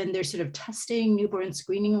they're sort of testing newborn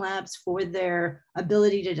screening labs for their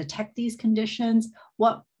ability to detect these conditions,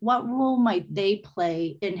 what role might they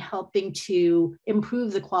play in helping to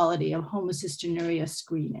improve the quality of homocystinuria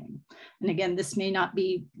screening? And again, this may not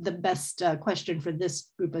be the best question for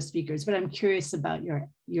this group of speakers, but I'm curious about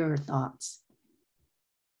your thoughts.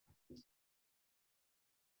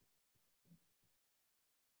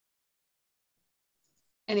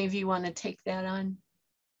 Any of you want to take that on?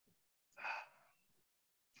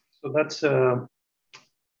 So that's kind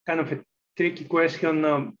of a tricky question.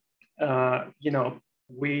 You know,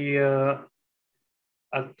 we at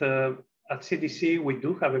CDC, we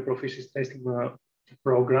do have a prophylaxis testing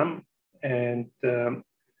program, and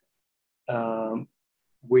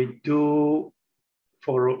we do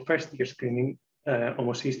for first year screening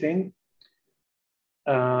homocysteine,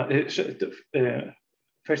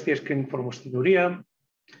 first year screening for homocystinuria,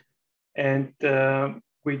 and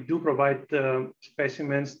we do provide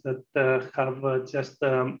specimens that have just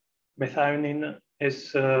methionine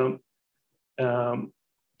as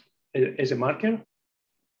a marker.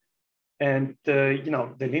 And you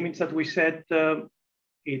know, the limits that we set,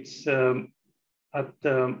 it's at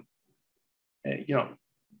you know,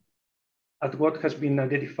 at what has been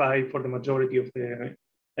identified for the majority of the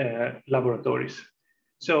laboratories.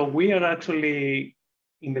 So we are actually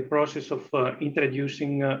in the process of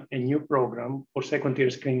introducing a new program for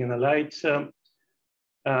second-tier screening analytes.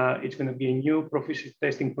 It's going to be a new prophylaxis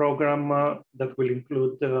testing program that will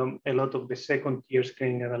include a lot of the second-tier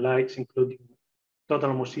screening analytes, including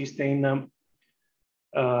total homocysteine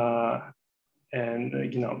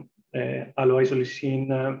and you know,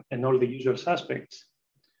 alloisoleucine and all the usual suspects.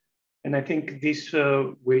 And I think this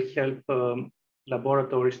will help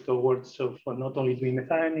laboratories towards not only doing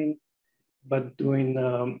methionine, but doing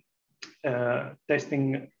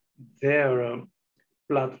testing their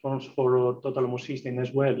platforms for total homocysteine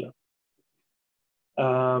as well.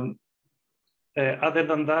 Other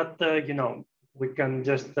than that, you know, we can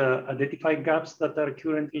just identify gaps that are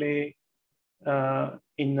currently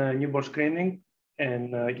in newborn screening,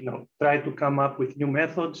 and try to come up with new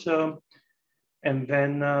methods, and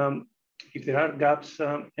then if there are gaps,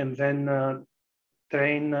 and then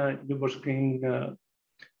train newborn screening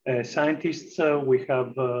scientists. We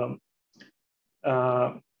have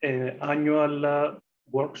an annual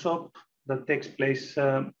workshop that takes place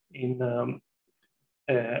in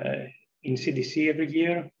CDC every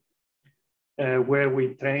year, where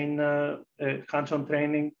we train hands-on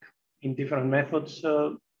training in different methods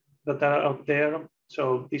that are out there.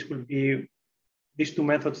 So this will be these two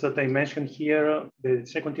methods that I mentioned here, the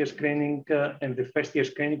second-year screening and the first-year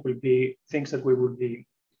screening, will be things that we will be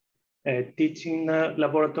teaching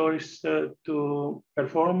laboratories to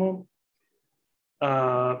perform.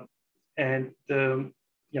 And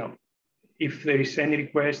if there is any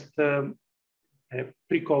request,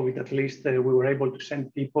 pre-COVID at least, we were able to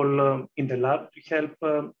send people in the lab to help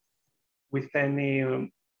with any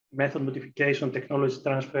method modification, technology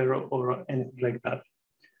transfer, or anything like that.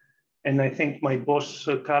 And I think my boss,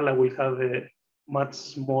 Carla, will have a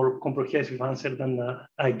much more comprehensive answer than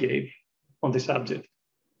I gave on the subject.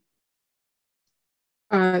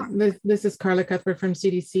 This is Carla Cuthbert from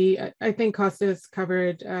CDC. I think Costas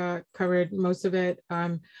covered most of it.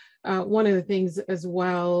 One of the things as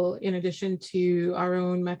well, in addition to our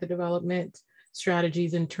own method development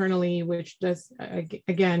strategies internally, which does,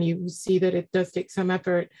 again, you see that it does take some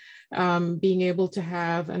effort, being able to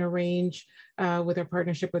have and arrange with our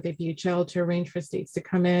partnership with APHL to arrange for states to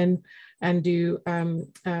come in and do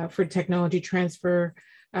for technology transfer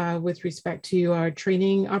with respect to our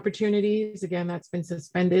training opportunities. Again, that's been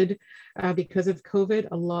suspended because of COVID.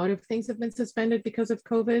 A lot of things have been suspended because of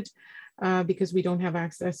COVID, because we don't have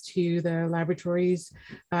access to the laboratories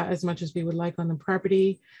as much as we would like on the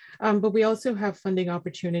property. But we also have funding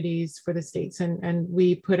opportunities for the states, and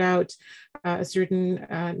we put out a certain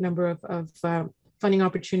number of funding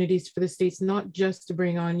opportunities for the states, not just to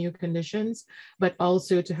bring on new conditions, but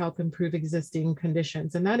also to help improve existing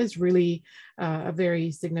conditions. And that is really a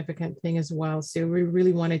very significant thing as well. So we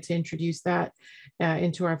really wanted to introduce that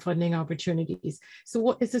into our funding opportunities.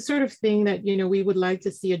 So it's the sort of thing that, we would like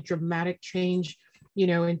to see a dramatic change,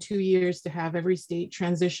 in 2 years, to have every state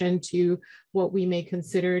transition to what we may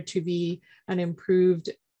consider to be an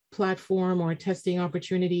improved platform or testing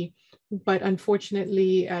opportunity. But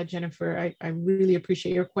unfortunately, Jennifer, I really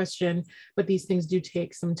appreciate your question, but these things do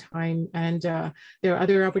take some time, and there are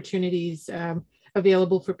other opportunities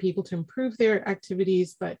available for people to improve their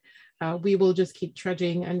activities, but we will just keep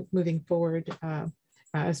trudging and moving forward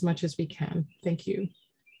as much as we can. Thank you.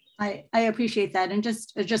 I appreciate that. And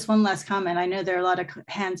just one last comment. I know there are a lot of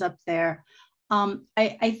hands up there.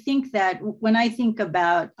 I think that when I think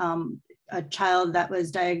about a child that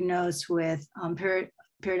was diagnosed with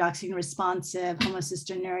pyridoxine responsive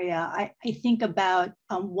homocystinuria, I think about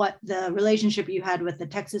what the relationship you had with the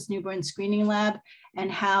Texas Newborn Screening Lab,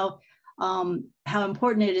 and how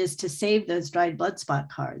important it is to save those dried blood spot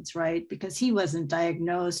cards, right? Because he wasn't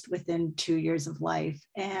diagnosed within 2 years of life.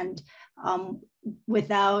 And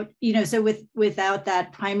without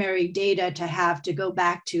that primary data to have to go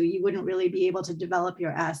back to, you wouldn't really be able to develop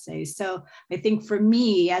your assays. So I think for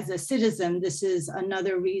me as a citizen, this is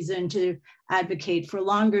another reason to advocate for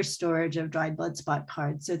longer storage of dried blood spot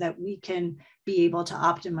cards so that we can be able to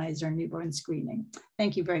optimize our newborn screening.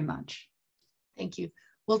 Thank you very much. Thank you.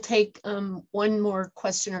 We'll take one more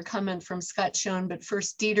question or comment from Scott Schoen, but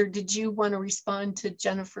first, Dieter, did you want to respond to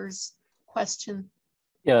Jennifer's question?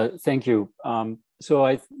 Yeah, thank you. So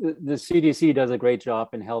the CDC does a great job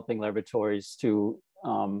in helping laboratories to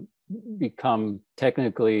become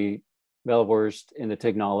technically well-versed in the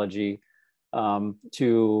technology.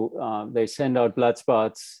 They send out blood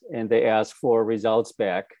spots and they ask for results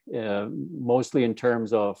back, mostly in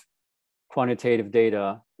terms of quantitative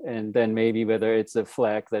data, and then maybe whether it's a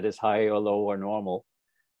flag that is high or low or normal.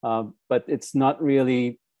 But it's not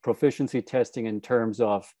really proficiency testing in terms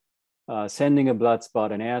of sending a blood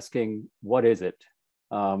spot and asking, what is it?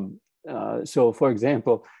 So for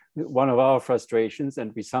example, one of our frustrations,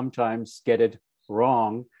 and we sometimes get it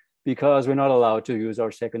wrong because we're not allowed to use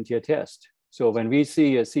our second-tier test. So when we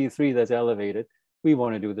see a C3 that's elevated, we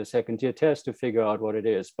want to do the second-tier test to figure out what it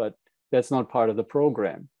is, but that's not part of the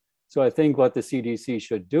program. So I think what the CDC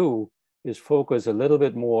should do is focus a little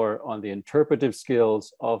bit more on the interpretive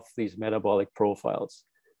skills of these metabolic profiles.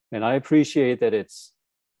 And I appreciate that it's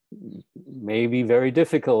maybe very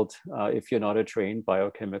difficult if you're not a trained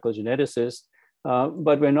biochemical geneticist,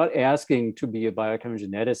 but we're not asking to be a biochemical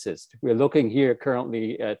geneticist. We're looking here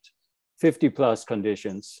currently at 50 plus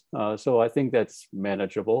conditions. So I think that's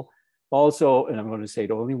manageable. Also, and I'm going to say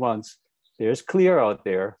it only once, there's CLEAR out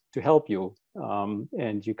there to help you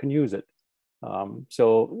and you can use it.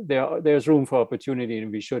 So there's room for opportunity,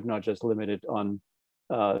 and we should not just limit it on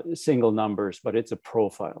single numbers, but it's a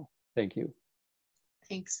profile. Thank you.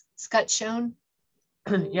 Thanks. Scott Schoen.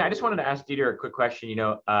 Yeah, I just wanted to ask Dieter a quick question. You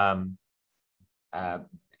know,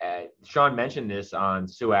 Sean mentioned this on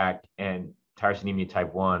SUAC and tyrosinemia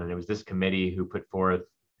type 1, and it was this committee who put forth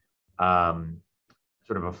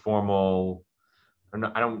sort of a formal,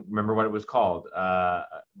 I don't remember what it was called,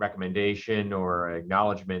 recommendation or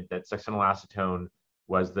acknowledgement that succinylacetone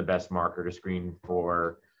was the best marker to screen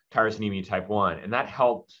for tyrosinemia type 1. And that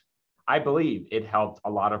helped, I believe it helped a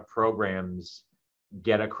lot of programs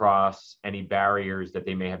get across any barriers that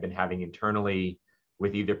they may have been having internally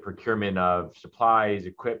with either procurement of supplies,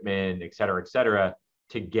 equipment, et cetera,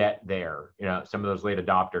 to get there, you know, some of those late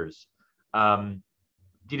adopters.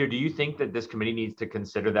 Dieter, do you think that this committee needs to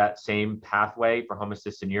consider that same pathway for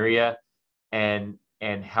homocystinuria and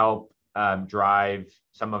help drive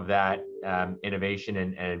some of that innovation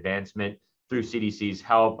and advancement through CDC's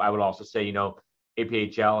help? I would also say, you know,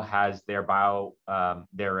 APHL has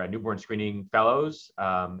their newborn screening fellows,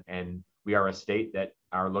 and we are a state that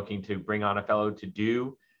are looking to bring on a fellow to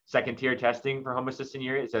do second-tier testing for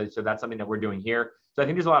homocystinuria. So that's something that we're doing here. So I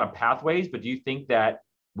think there's a lot of pathways, but do you think that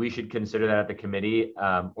we should consider that at the committee,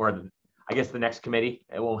 or I guess the next committee?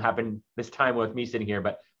 It won't happen this time with me sitting here,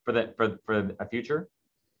 but for a future?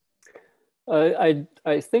 I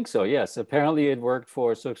think so, yes. Apparently it worked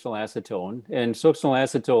for succinylacetone, and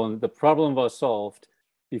succinylacetone, the problem was solved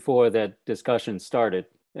before that discussion started.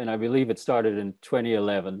 And I believe it started in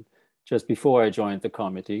 2011, just before I joined the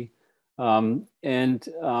committee.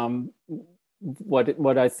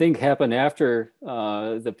 What I think happened after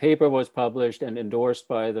the paper was published and endorsed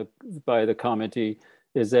by the committee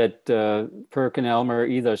is that Perk and Elmer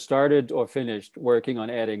either started or finished working on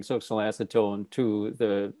adding succinylacetone to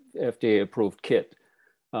the FDA-approved kit.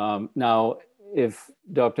 Now, if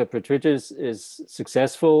Dr. Petrichis is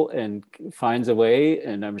successful and finds a way,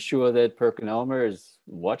 and I'm sure that Perk and Elmer is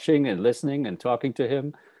watching and listening and talking to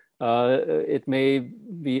him, it may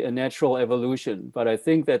be a natural evolution. But I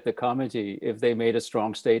think that the committee, if they made a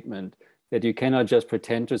strong statement that you cannot just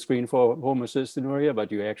pretend to screen for homocystinuria,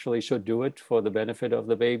 but you actually should do it for the benefit of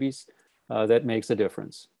the babies, that makes a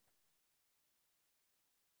difference.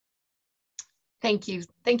 Thank you.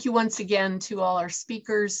 Thank you once again to all our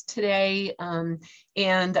speakers today.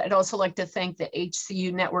 And I'd also like to thank the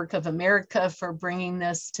HCU Network of America for bringing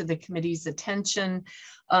this to the committee's attention.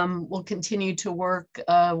 We'll continue to work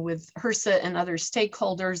with HRSA and other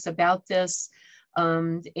stakeholders about this,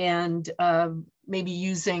 and maybe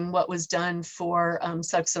using what was done for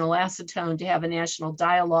succinylacetone to have a national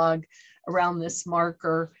dialogue around this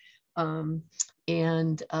marker.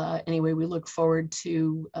 Anyway, we look forward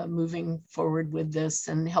to moving forward with this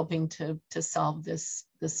and helping to solve this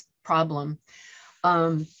problem.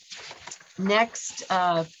 Next,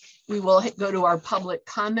 we will go to our public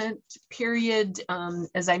comment period.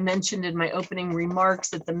 As I mentioned in my opening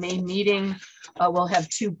remarks at the May meeting, we'll have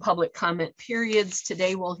 2 public comment periods.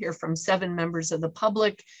 Today, we'll hear from 7 members of the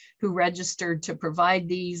public who registered to provide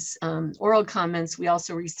these oral comments. We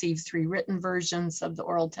also received 3 written versions of the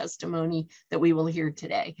oral testimony that we will hear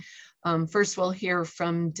today. First, we'll hear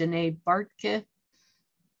from Danae Bartke.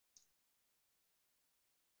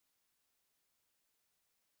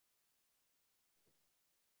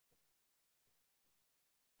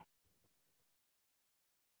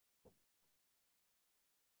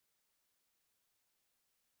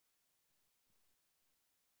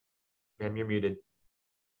 Ma'am, you're muted.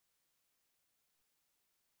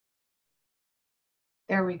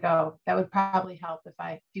 There we go. That would probably help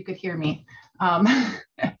if you could hear me. I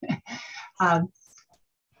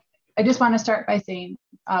just want to start by saying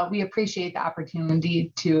we appreciate the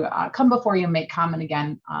opportunity to come before you and make comment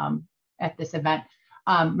again at this event.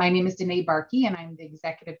 My name is Danae Barkey, and I'm the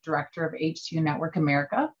Executive Director of HCU Network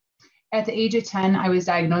America. At the age of 10, I was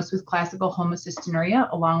diagnosed with classical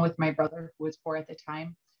homocystinuria, along with my brother, who was 4 at the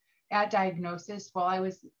time. At diagnosis, while I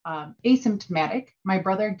was asymptomatic, my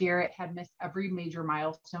brother Garrett had missed every major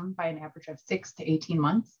milestone by an average of 6 to 18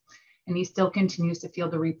 months, and he still continues to feel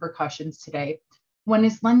the repercussions today. When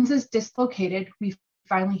his lenses dislocated, we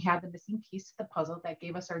finally had the missing piece of the puzzle that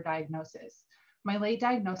gave us our diagnosis. My late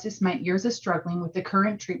diagnosis meant years of struggling with the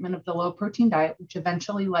current treatment of the low-protein diet, which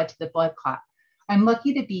eventually led to the blood clot. I'm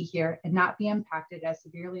lucky to be here and not be impacted as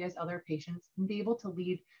severely as other patients and be able to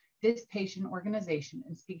lead this patient organization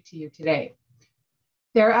and speak to you today.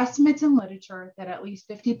 There are estimates in literature that at least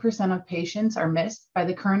 50% of patients are missed by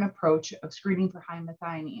the current approach of screening for high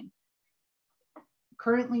methionine.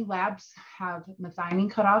 Currently, labs have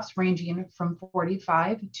methionine cutoffs ranging from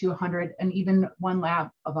 45 to 100, and even one lab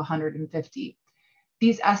of 150.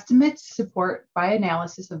 These estimates support by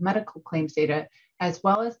analysis of medical claims data, as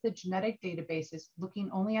well as the genetic databases looking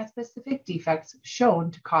only at specific defects shown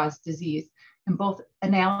to cause disease. And both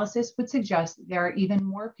analysis would suggest there are even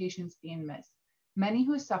more patients being missed, many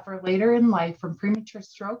who suffer later in life from premature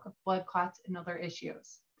stroke, blood clots, and other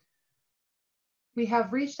issues. We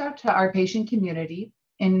have reached out to our patient community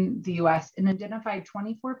in the US and identified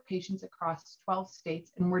 24 patients across 12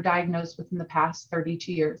 states and were diagnosed within the past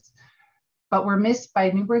 32 years, but were missed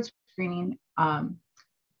by newborn screening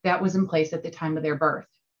that was in place at the time of their birth,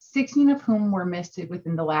 16 of whom were missed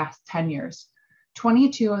within the last 10 years.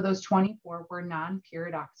 22 of those 24 were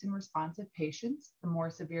non-pyridoxine responsive patients, the more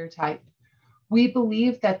severe type. We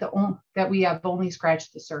believe that we have only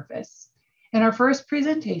scratched the surface. In our first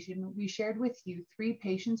presentation, we shared with you 3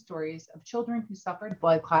 patient stories of children who suffered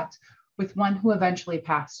blood clots, with one who eventually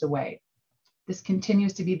passed away. This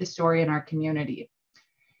continues to be the story in our community.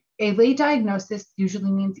 A late diagnosis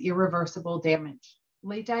usually means irreversible damage.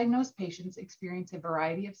 Late diagnosed patients experience a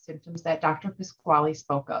variety of symptoms that Dr. Pasquale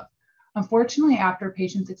spoke of. Unfortunately, after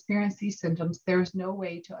patients experience these symptoms, there is no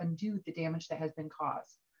way to undo the damage that has been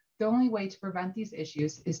caused. The only way to prevent these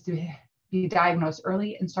issues is to be diagnosed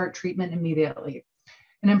early and start treatment immediately.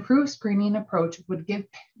 An improved screening approach would give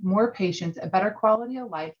more patients a better quality of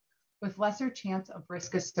life with lesser chance of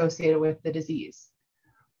risk associated with the disease.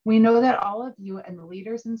 We know that all of you and the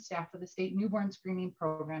leaders and staff of the state newborn screening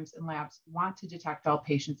programs and labs want to detect all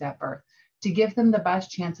patients at birth to give them the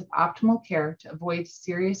best chance of optimal care to avoid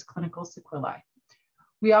serious clinical sequelae.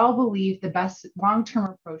 We all believe the best long-term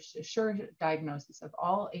approach to assure diagnosis of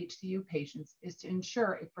all HCU patients is to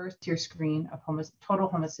ensure a first-tier screen of total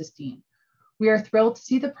homocysteine. We are thrilled to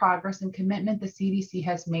see the progress and commitment the CDC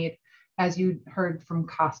has made, as you heard from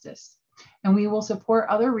Costas, and we will support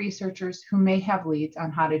other researchers who may have leads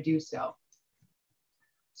on how to do so.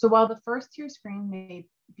 So while the first-tier screen may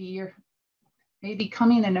be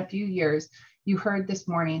coming in a few years, you heard this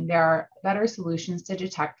morning there are better solutions to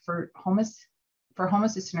detect for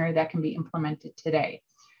homocystinuria that can be implemented today.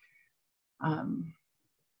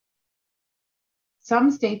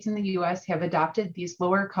 Some states in the US have adopted these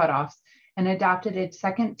lower cutoffs and adopted a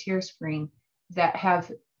second-tier screen that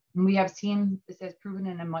we have seen this has proven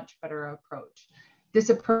in a much better approach. This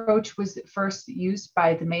approach was first used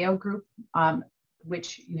by the Mayo Group,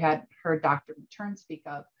 which you had heard Dr. Matern speak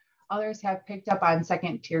of. Others have picked up on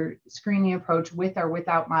second-tier screening approach with or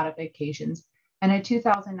without modifications. And a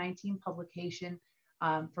 2019 publication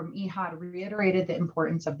from EHOD reiterated the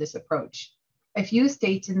importance of this approach. A few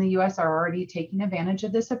states in the US are already taking advantage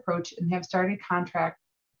of this approach and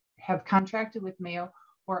have contracted with Mayo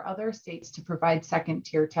or other states to provide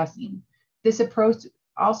second-tier testing. This approach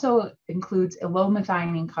also includes a low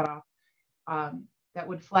methionine cutoff that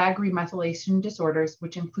would flag remethylation disorders,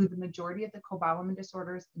 which include the majority of the cobalamin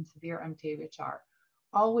disorders and severe MTHFR,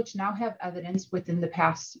 all which now have evidence within the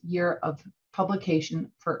past year of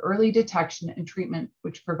publication for early detection and treatment,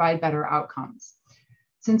 which provide better outcomes.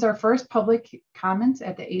 Since our first public comments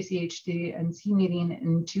at the ACHDNC meeting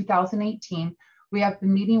in 2018, we have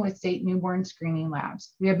been meeting with state newborn screening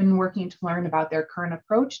labs. We have been working to learn about their current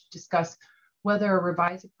approach, discuss whether a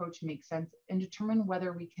revised approach makes sense, and determine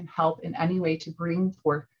whether we can help in any way to bring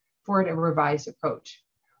forward a revised approach.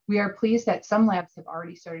 We are pleased that some labs have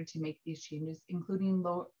already started to make these changes, including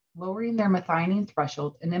lowering their methionine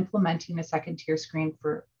threshold and implementing a second-tier screen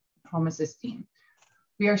for homocysteine.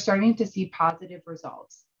 We are starting to see positive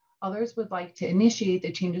results. Others would like to initiate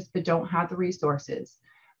the changes but don't have the resources,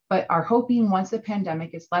 but are hoping once the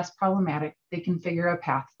pandemic is less problematic, they can figure a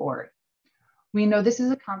path forward. We know this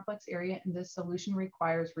is a complex area and this solution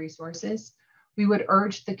requires resources. We would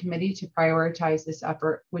urge the committee to prioritize this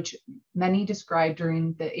effort, which many described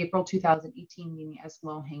during the April 2018 meeting as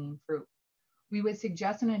low-hanging fruit. We would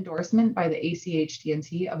suggest an endorsement by the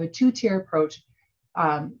ACHDNC of a 2-tier approach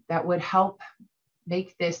that would help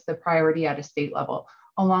make this the priority at a state level,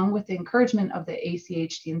 along with the encouragement of the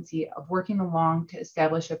ACHDNC of working along to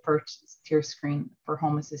establish a first-tier screen for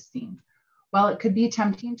homocysteine. While it could be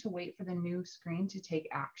tempting to wait for the new screen to take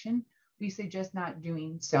action, we suggest not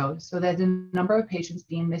doing so that the number of patients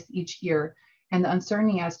being missed each year and the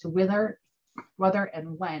uncertainty as to whether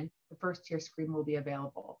and when the first-tier screen will be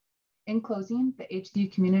available. In closing, the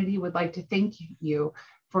HCU community would like to thank you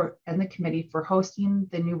and the committee for hosting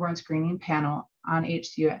the newborn screening panel on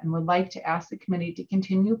HCU and would like to ask the committee to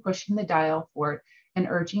continue pushing the dial forward and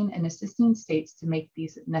urging and assisting states to make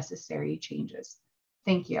these necessary changes.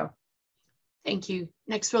 Thank you. Thank you.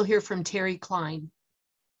 Next, we'll hear from Terry Klein.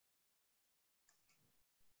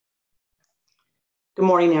 Good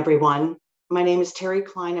morning, everyone. My name is Terry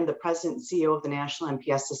Klein. I'm the president and CEO of the National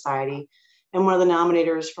MPS Society and one of the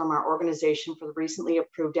nominators from our organization for the recently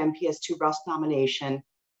approved MPS II RUSP nomination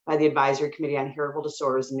by the Advisory Committee on Heritable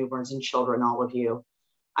Disorders in Newborns and Children, all of you.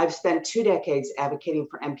 I've spent 2 decades advocating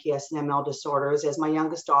for MPS and ML disorders as my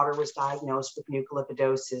youngest daughter was diagnosed with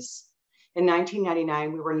mucolipidosis. In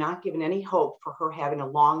 1999, we were not given any hope for her having a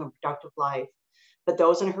long and productive life, but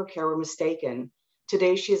those in her care were mistaken.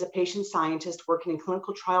 Today, she is a patient scientist working in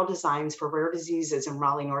clinical trial designs for rare diseases in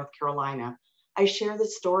Raleigh, North Carolina. I share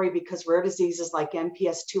this story because rare diseases like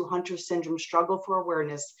MPS II Hunter syndrome struggle for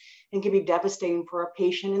awareness and can be devastating for a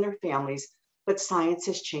patient and their families, but science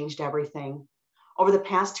has changed everything. Over the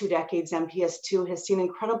past 2 decades, MPS II has seen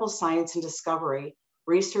incredible science and discovery.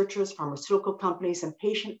 Researchers, pharmaceutical companies, and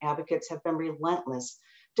patient advocates have been relentless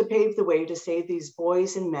to pave the way to save these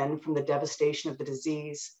boys and men from the devastation of the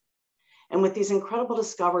disease. And with these incredible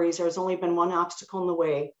discoveries, there has only been one obstacle in the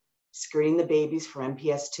way: screening the babies for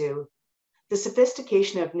MPS II. The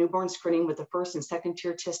sophistication of newborn screening with the first and second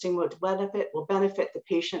tier testing will benefit the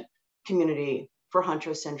patient community for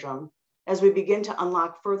Hunter syndrome. As we begin to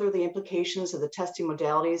unlock further the implications of the testing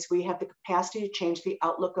modalities, we have the capacity to change the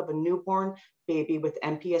outlook of a newborn baby with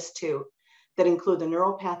MPS II that include the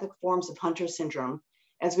neuropathic forms of Hunter syndrome,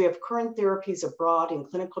 as we have current therapies abroad and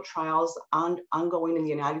clinical trials ongoing in the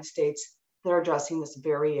United States that are addressing this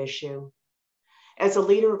very issue. As a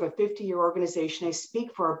leader of a 50-year organization, I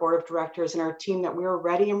speak for our board of directors and our team that we are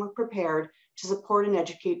ready and we're prepared to support and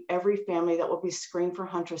educate every family that will be screened for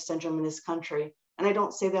Hunter syndrome in this country. And I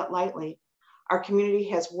don't say that lightly. Our community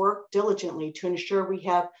has worked diligently to ensure we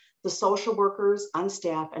have the social workers on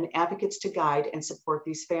staff and advocates to guide and support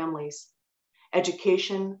these families.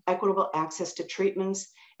 Education, equitable access to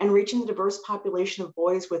treatments, and reaching the diverse population of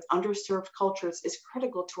boys with underserved cultures is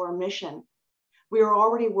critical to our mission. We are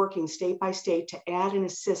already working state by state to add and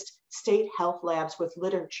assist state health labs with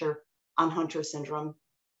literature on Hunter syndrome.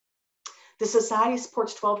 The Society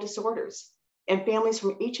supports 12 disorders, and families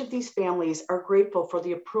from each of these families are grateful for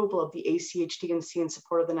the approval of the ACHDNC in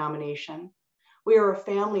support of the nomination. We are a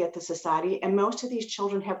family at the Society, and most of these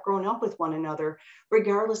children have grown up with one another,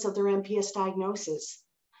 regardless of their MPS diagnosis.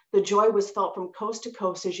 The joy was felt from coast to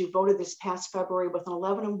coast as you voted this past February with an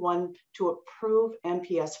 11-1 to approve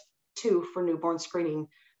MPS II for newborn screening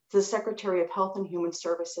to the Secretary of Health and Human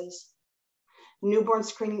Services. Newborn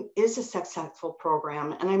screening is a successful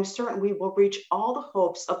program, and I'm certain we will reach all the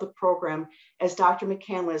hopes of the program, as Dr.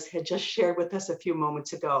 McCandless had just shared with us a few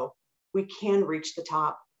moments ago. We can reach the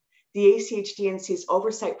top. The ACHDNC's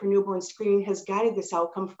oversight for newborn screening has guided this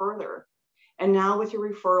outcome further. And now with your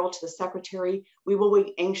referral to the Secretary, we will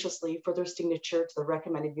wait anxiously for their signature to the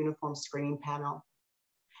recommended uniform screening panel.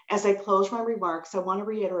 As I close my remarks, I want to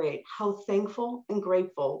reiterate how thankful and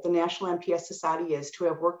grateful the National MPS Society is to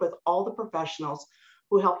have worked with all the professionals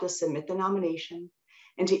who helped us submit the nomination,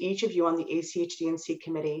 and to each of you on the ACHDNC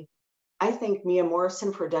committee. I thank Mia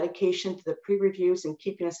Morrison for dedication to the pre-reviews and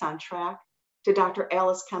keeping us on track, to Dr.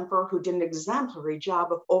 Alice Kemper, who did an exemplary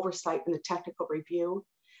job of oversight in the technical review,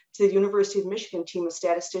 to the University of Michigan team of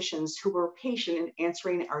statisticians who were patient in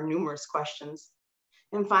answering our numerous questions.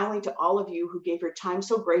 And finally, to all of you who gave your time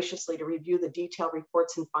so graciously to review the detailed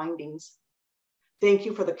reports and findings. Thank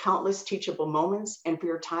you for the countless teachable moments and for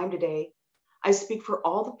your time today. I speak for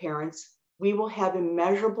all the parents. We will have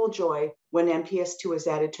immeasurable joy when MPS II is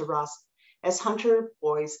added to RUSP, as Hunter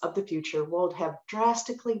boys of the future will have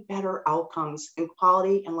drastically better outcomes in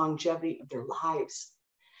quality and longevity of their lives.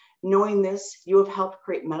 Knowing this, you have helped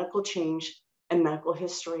create medical change and medical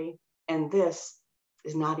history, and this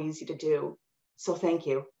is not easy to do. So thank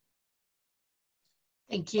you.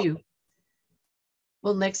 Thank you.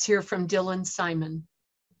 We'll next hear from Dylan Simon.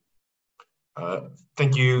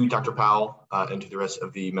 Thank you, Dr. Powell, and to the rest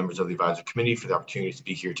of the members of the advisory committee for the opportunity to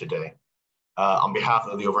speak here today. On behalf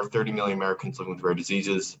of the over 30 million Americans living with rare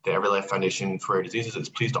diseases, the Every Life Foundation for Rare Diseases is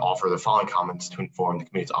pleased to offer the following comments to inform the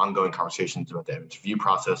committee's ongoing conversations about the evidence review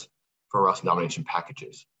process for RUSP nomination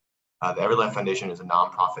packages. The Every Life Foundation is a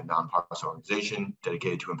nonprofit, nonpartisan organization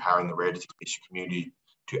dedicated to empowering the rare disease patient community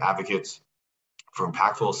to advocates for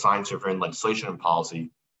impactful science-driven legislation and policy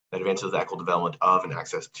that advances the equitable development of and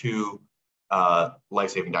access to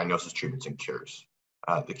life-saving diagnosis, treatments, and cures.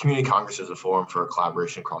 The Community Congress is a forum for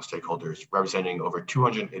collaboration across stakeholders, representing over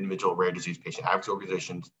 200 individual rare disease patient advocacy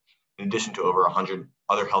organizations, in addition to over 100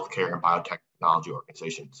 other healthcare and biotechnology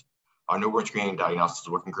organizations. Our Newborn Screening and Diagnostics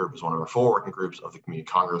Working Group is one of our 4 working groups of the Community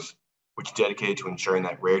Congress, which is dedicated to ensuring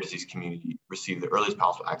that rare disease community receive the earliest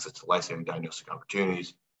possible access to life-saving diagnostic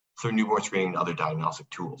opportunities through newborn screening and other diagnostic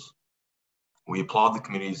tools. We applaud the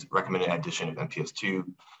committee's recommended addition of MPS II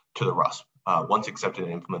to the RUSP. Once accepted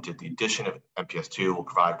and implemented, the addition of MPS II will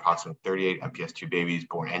provide approximately 38 MPS II babies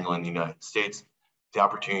born annually in the United States the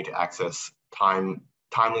opportunity to access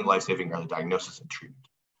timely life-saving early diagnosis and treatment.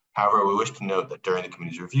 However, we wish to note that during the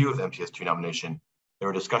committee's review of the MPS II nomination, there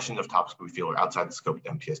were discussions of topics we feel are outside the scope of the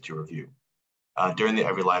MPS II review. During the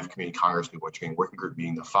Every Life Community Congress Newborn Screening Working Group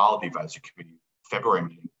meeting that followed the advisory committee February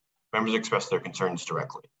meeting, members expressed their concerns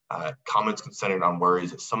directly. Comments centered on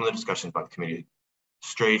worries that some of the discussions by the committee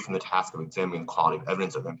strayed from the task of examining the quality of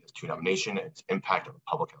evidence of the MPS II nomination and its impact on the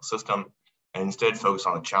public health system, and instead focused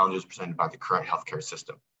on the challenges presented by the current healthcare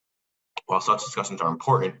system. While such discussions are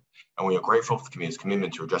important, and we are grateful for the committee's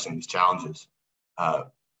commitment to addressing these challenges,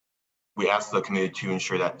 we ask the committee to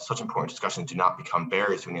ensure that such important discussions do not become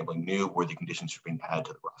barriers to enabling new worthy conditions for being added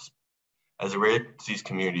to the RUSP. As a rare disease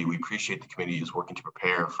community, we appreciate the committee is working to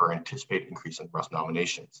prepare for anticipated increase in RUSP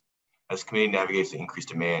nominations. As the committee navigates the increased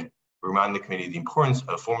demand, we remind the committee of the importance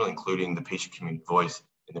of formally including the patient community voice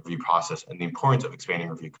in the review process and the importance of expanding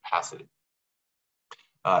review capacity.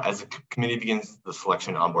 As the committee begins the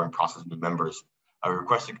selection and onboarding process of new members, I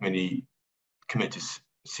request the committee commit to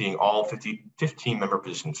seeing all 15 member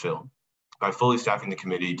positions filled. By fully staffing the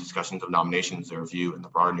committee, discussions of nominations, their review, and the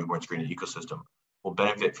broader newborn screening ecosystem will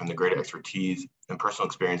benefit from the greater expertise and personal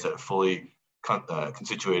experience that a fully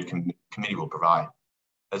constituted committee will provide.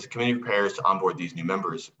 As the committee prepares to onboard these new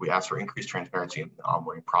members, we ask for increased transparency in the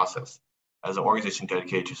onboarding process. As an organization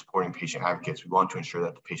dedicated to supporting patient advocates, we want to ensure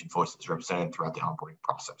that the patient voice is represented throughout the onboarding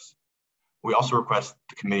process. We also request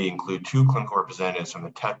the committee include 2 clinical representatives from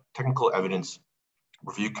the Technical Evidence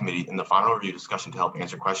Review Committee in the final review discussion to help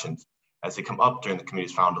answer questions as they come up during the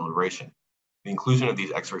committee's final deliberation. The inclusion of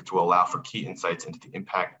these experts will allow for key insights into the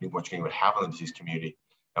impact newborn screening would have on the disease community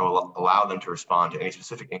and will allow them to respond to any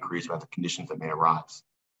specific inquiries about the conditions that may arise.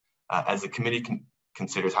 As the committee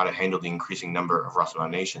considers how to handle the increasing number of RUSP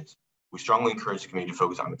nominations, we strongly encourage the committee to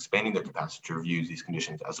focus on expanding their capacity to review these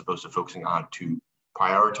conditions as opposed to focusing on to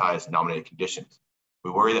prioritize nominated conditions.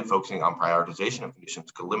 We worry that focusing on prioritization of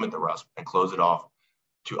conditions could limit the RUSP and close it off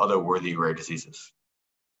to other worthy rare diseases.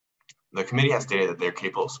 The committee has stated that they're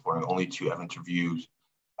capable of supporting only 2 evidence reviews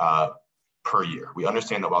per year. We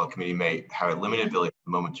understand that while the committee may have a limited ability at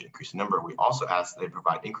the moment to increase the number, we also ask that they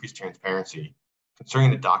provide increased transparency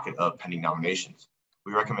concerning the docket of pending nominations.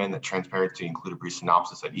 We recommend that transparency include a brief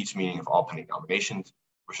synopsis at each meeting of all pending nominations,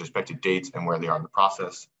 with respective dates and where they are in the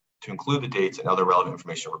process, to include the dates and other relevant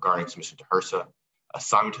information regarding submission to HRSA,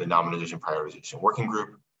 assignment to the nomination prioritization working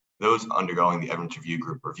group, those undergoing the evidence review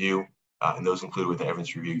group review, and those included with the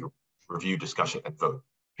evidence review discussion and vote.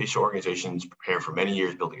 Patient organizations prepare for many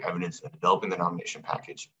years building evidence and developing the nomination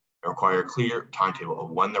package and require a clear timetable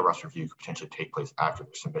of when the RUSP review could potentially take place after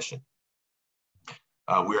their submission.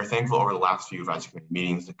 We are thankful over the last few advisory committee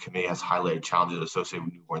meetings, the committee has highlighted challenges associated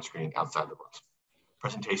with newborn screening outside the RUSP.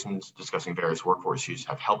 Presentations discussing various workforce issues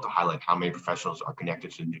have helped to highlight how many professionals are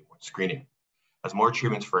connected to newborn screening. As more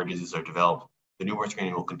treatments for rare diseases are developed, the newborn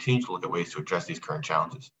screening will continue to look at ways to address these current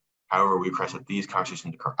challenges. However, we request that these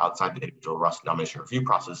conversations occur outside the individual RUSP nomination review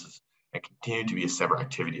processes and continue to be a separate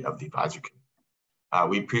activity of the advisory committee.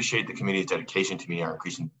 We appreciate the committee's dedication to meeting our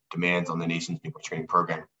increasing demands on the nation's newborn screening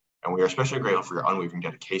program, and we are especially grateful for your unwavering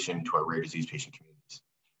dedication to our rare disease patient communities.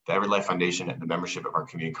 The Every Life Foundation and the membership of our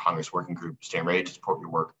Community Congress Working Group stand ready to support your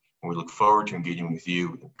work, and we look forward to engaging with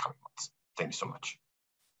you in the coming months. Thank you so much.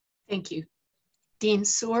 Thank you. Dean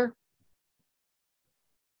Sewer.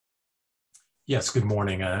 Yes, good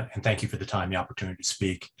morning, and thank you for the time, the opportunity to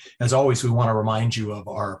speak. As always, we want to remind you of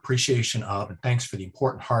our appreciation of and thanks for the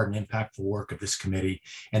important, hard, and impactful work of this committee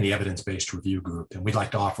and the evidence-based review group. And we'd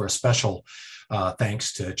like to offer a special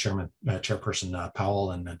thanks to Chairperson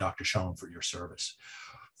Powell and Dr. Schoen for your service.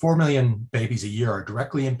 4 million babies a year are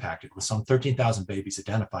directly impacted, with some 13,000 babies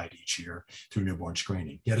identified each year through newborn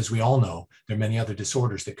screening. Yet, as we all know, there are many other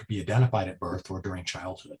disorders that could be identified at birth or during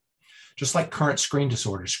childhood. Just like current screen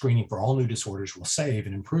disorders, screening for all new disorders will save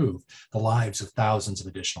and improve the lives of thousands of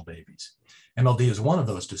additional babies. MLD is one of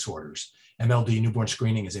those disorders. MLD newborn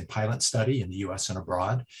screening is in pilot study in the US and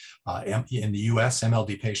abroad. In the US,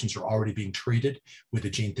 MLD patients are already being treated with a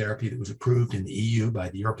gene therapy that was approved in the EU by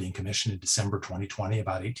the European Commission in December 2020,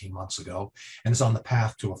 about 18 months ago, and is on the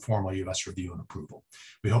path to a formal US review and approval.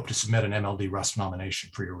 We hope to submit an MLD RUSP nomination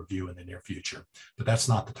for your review in the near future, but that's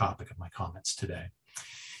not the topic of my comments today.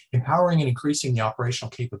 Empowering and increasing the operational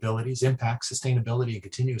capabilities, impact, sustainability, and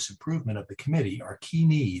continuous improvement of the committee are key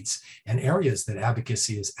needs and areas that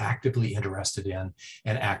advocacy is actively interested in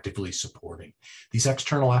and actively supporting. These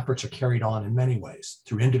external efforts are carried on in many ways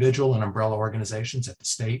through individual and umbrella organizations at the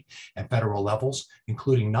state and federal levels,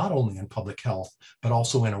 including not only in public health, but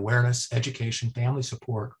also in awareness, education, family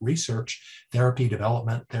support, research, therapy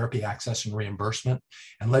development, therapy access and reimbursement,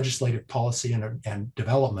 and legislative policy and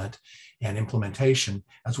development and implementation,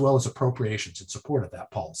 as well as appropriations in support of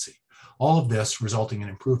that policy. All of this resulting in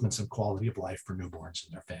improvements in quality of life for newborns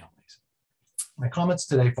and their families. My comments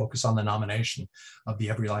today focus on the nomination of the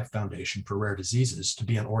Every Life Foundation for Rare Diseases to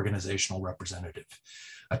be an organizational representative.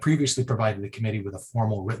 I previously provided the committee with a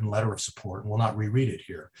formal written letter of support and will not reread it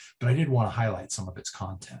here, but I did want to highlight some of its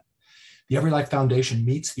content. The Every Life Foundation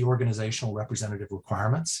meets the organizational representative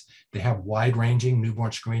requirements. They have wide-ranging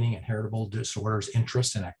newborn screening and heritable disorders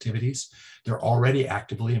interests and activities. They're already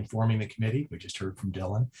actively informing the committee, we just heard from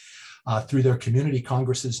Dylan. Through their Community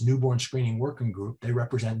Congress's Newborn Screening Working Group, they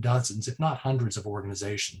represent dozens, if not hundreds, of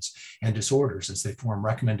organizations and disorders as they form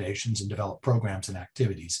recommendations and develop programs and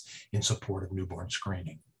activities in support of newborn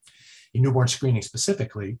screening. In newborn screening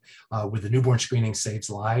specifically, with the Newborn Screening Saves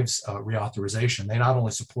Lives reauthorization, they not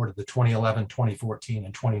only supported the 2011, 2014,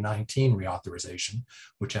 and 2019 reauthorization,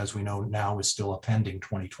 which as we know now is still a pending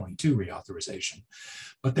 2022 reauthorization,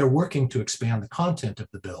 but they're working to expand the content of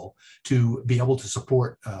the bill to be able to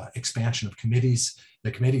support expansion of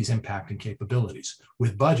the committee's impact and capabilities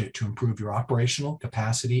with budget to improve your operational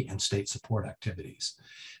capacity and state support activities.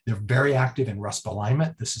 They're very active in RUSP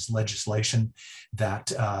alignment. This is legislation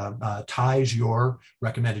that ties your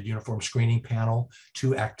recommended uniform screening panel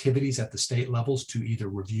to activities at the state levels to either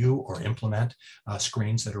review or implement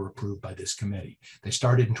screens that are approved by this committee. They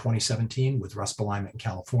started in 2017 with RUSP alignment in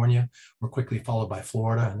California, were quickly followed by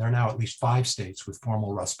Florida, and there are now at least 5 states with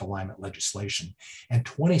formal RUSP alignment legislation, and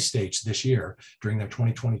 20 states this year during their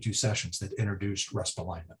 2022 sessions that introduced RUSP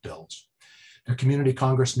alignment bills. Their Community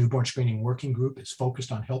Congress Newborn Screening Working Group is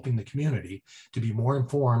focused on helping the community to be more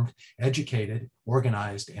informed, educated,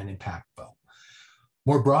 organized, and impactful.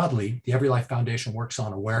 More broadly, the Every Life Foundation works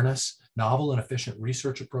on awareness, novel and efficient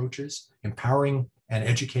research approaches, empowering and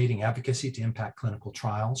educating advocacy to impact clinical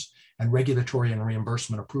trials, and regulatory and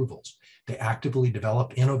reimbursement approvals. They actively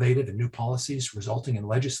develop innovative and new policies resulting in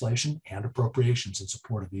legislation and appropriations in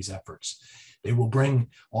support of these efforts. They will bring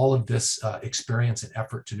all of this experience and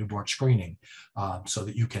effort to newborn screening so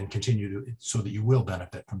that you can so that you will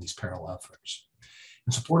benefit from these parallel efforts.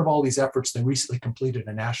 In support of all these efforts, they recently completed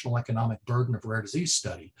a national economic burden of rare disease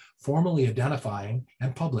study, formally identifying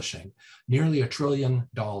and publishing nearly $1 trillion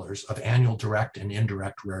of annual direct and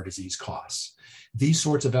indirect rare disease costs. These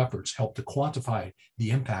sorts of efforts help to quantify the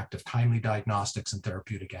impact of timely diagnostics and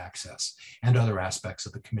therapeutic access and other aspects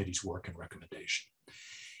of the committee's work and recommendation.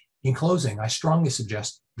 In closing, I strongly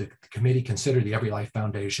suggest that the committee consider the Every Life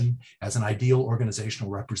Foundation as an ideal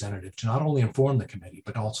organizational representative to not only inform the committee,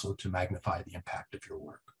 but also to magnify the impact of your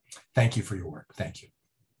work. Thank you for your work. Thank you.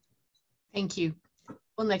 Thank you.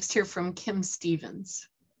 We'll next hear from Kim Stevens.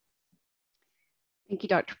 Thank you,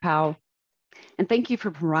 Dr. Powell. And thank you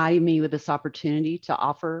for providing me with this opportunity to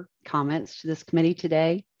offer comments to this committee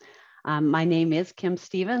today. My name is Kim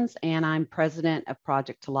Stevens, and I'm president of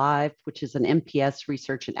Project Alive, which is an MPS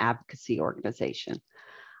research and advocacy organization.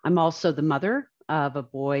 I'm also the mother of a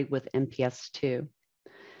boy with MPS II.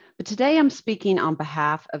 But today I'm speaking on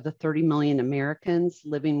behalf of the 30 million Americans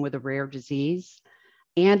living with a rare disease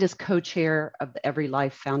and as co-chair of the Every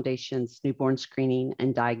Life Foundation's Newborn Screening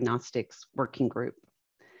and Diagnostics Working Group.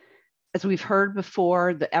 As we've heard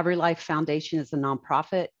before, the Every Life Foundation is a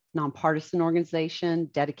nonprofit, nonpartisan organization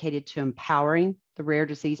dedicated to empowering the rare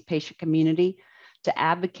disease patient community to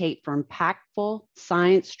advocate for impactful,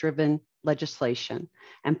 science-driven legislation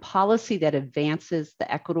and policy that advances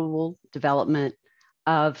the equitable development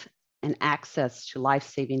of and access to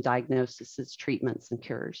life-saving diagnoses, treatments, and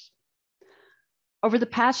cures. Over the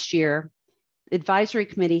past year, the advisory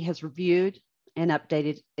committee has reviewed and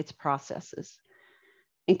updated its processes,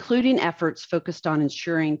 including efforts focused on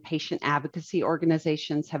ensuring patient advocacy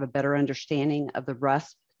organizations have a better understanding of the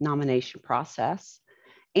RUSP nomination process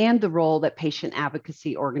and the role that patient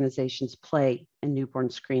advocacy organizations play in newborn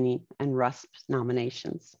screening and RUSP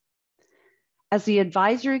nominations. As the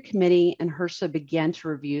advisory committee and HRSA began to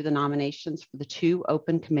review the nominations for the 2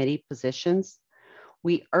 open committee positions,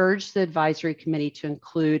 we urged the advisory committee to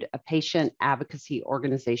include a patient advocacy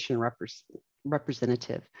organization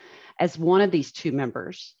representative as one of these 2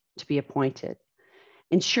 members to be appointed,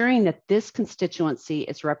 ensuring that this constituency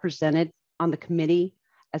is represented on the committee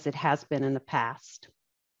as it has been in the past.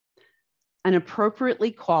 An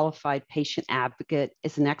appropriately qualified patient advocate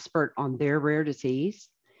is an expert on their rare disease,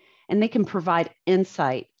 and they can provide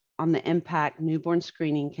insight on the impact newborn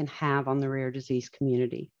screening can have on the rare disease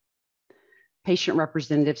community. Patient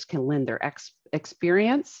representatives can lend their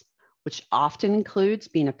experience, which often includes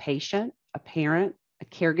being a patient, a parent, a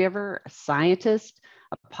caregiver, a scientist,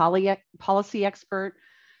 a policy expert,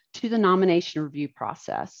 to the nomination review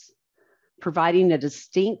process, providing a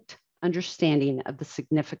distinct understanding of the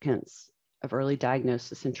significance of early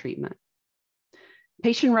diagnosis and treatment.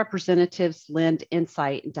 Patient representatives lend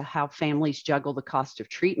insight into how families juggle the cost of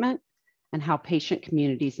treatment and how patient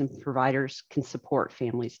communities and providers can support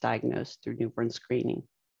families diagnosed through newborn screening.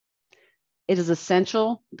 It is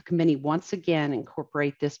essential the committee once again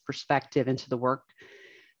incorporate this perspective into the work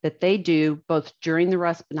that they do both during the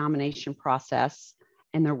RUSP nomination process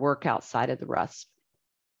and their work outside of the RUSP.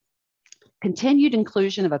 Continued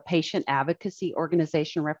inclusion of a patient advocacy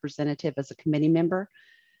organization representative as a committee member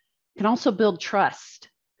can also build trust,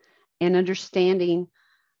 and understanding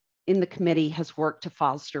in the committee has worked to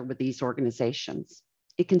foster with these organizations.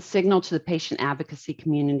 It can signal to the patient advocacy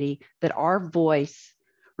community that our voice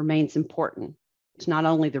remains important to not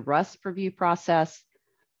only the RUSP review process,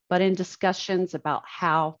 but in discussions about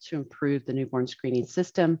how to improve the newborn screening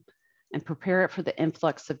system and prepare it for the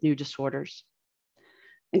influx of new disorders.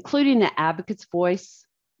 Including the advocate's voice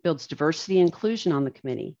builds diversity and inclusion on the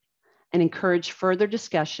committee and encourage further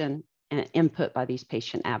discussion and input by these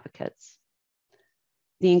patient advocates.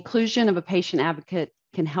 The inclusion of a patient advocate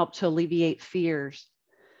can help to alleviate fears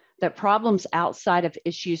that problems outside of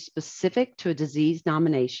issues specific to a disease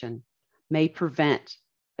nomination may prevent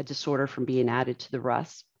a disorder from being added to the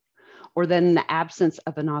RUSP, or that in the absence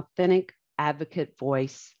of an authentic advocate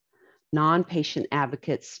voice, non-patient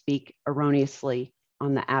advocates speak erroneously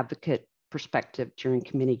on the advocate perspective during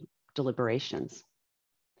committee deliberations.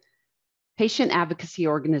 Patient advocacy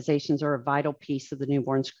organizations are a vital piece of the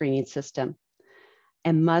newborn screening system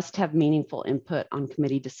and must have meaningful input on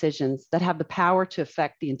committee decisions that have the power to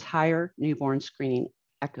affect the entire newborn screening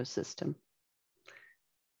ecosystem.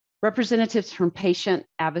 Representatives from patient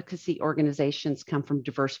advocacy organizations come from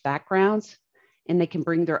diverse backgrounds, and they can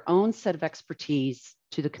bring their own set of expertise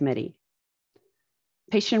to the committee.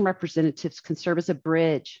 Patient representatives can serve as a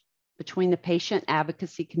bridge between the patient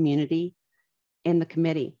advocacy community and the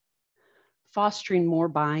committee, fostering more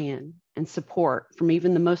buy-in and support from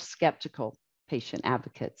even the most skeptical patient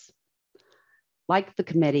advocates. Like the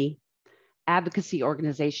committee, advocacy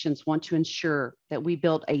organizations want to ensure that we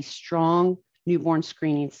build a strong newborn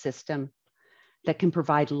screening system that can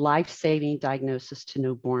provide life-saving diagnosis to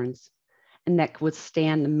newborns and that can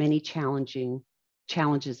withstand the many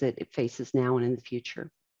challenges that it faces now and in the future.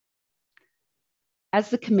 As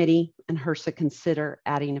the committee and HRSA consider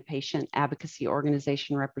adding a patient advocacy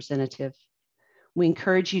organization representative, we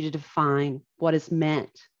encourage you to define what is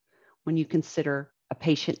meant when you consider a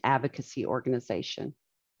patient advocacy organization.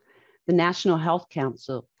 The National Health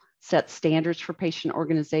Council sets standards for patient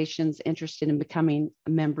organizations interested in becoming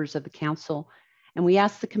members of the council, and we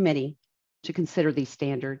ask the committee to consider these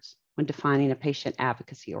standards when defining a patient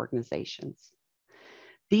advocacy organizations.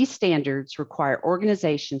 These standards require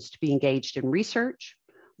organizations to be engaged in research,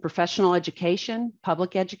 professional education,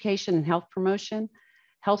 public education and health promotion,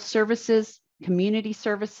 health services, community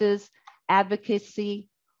services, advocacy,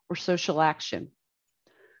 or social action.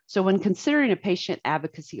 So when considering a patient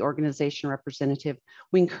advocacy organization representative,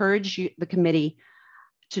 we encourage the committee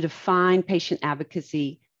to define patient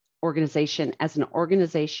advocacy organization as an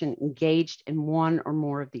organization engaged in one or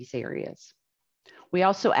more of these areas. We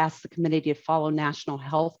also ask the committee to follow National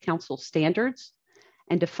Health Council standards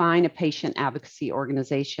and define a patient advocacy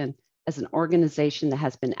organization as an organization that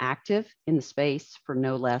has been active in the space for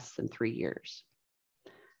no less than 3 years.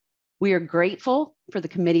 We are grateful for the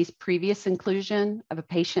committee's previous inclusion of a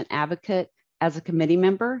patient advocate as a committee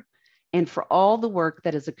member and for all the work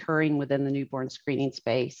that is occurring within the newborn screening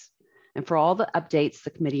space and for all the updates the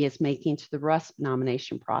committee is making to the RUSP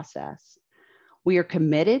nomination process. We are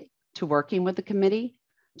committed to working with the committee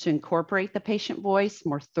to incorporate the patient voice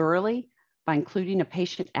more thoroughly by including a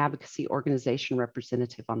patient advocacy organization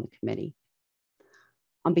representative on the committee.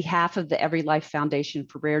 On behalf of the Every Life Foundation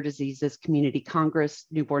for Rare Diseases Community Congress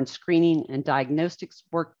Newborn Screening and Diagnostics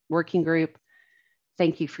Working Group,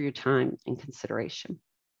 thank you for your time and consideration.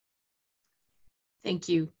 Thank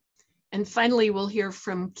you. And finally, we'll hear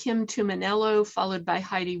from Kim Tuminello, followed by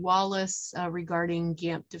Heidi Wallace regarding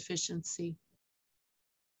GAMP deficiency.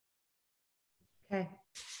 Okay,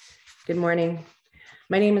 good morning.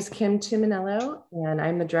 My name is Kim Tuminello, and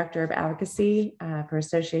I'm the Director of Advocacy for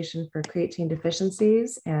Association for Creatine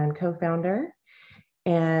Deficiencies and co-founder.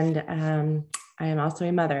 And I am also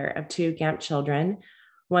a mother of 2 GAMP children,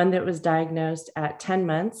 one that was diagnosed at 10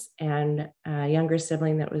 months and a younger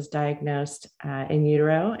sibling that was diagnosed in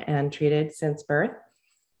utero and treated since birth.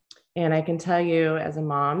 And I can tell you as a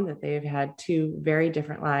mom that they've had 2 very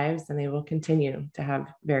different lives, and they will continue to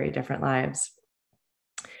have very different lives.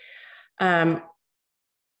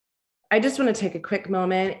 I just want to take a quick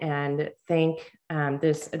moment and thank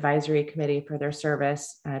this advisory committee for their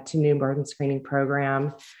service to newborn screening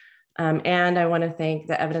program. And I want to thank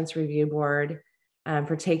the Evidence Review Board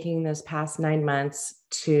for taking this past 9 months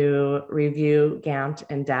to review GAMT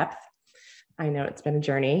in depth. I know it's been a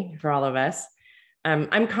journey for all of us.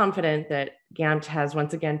 I'm confident that GAMT has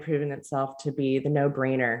once again proven itself to be the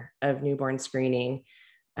no-brainer of newborn screening.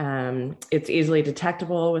 It's easily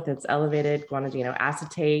detectable with its elevated guanidino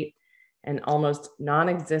acetate and almost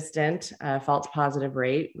non-existent false positive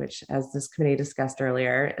rate, which, as this committee discussed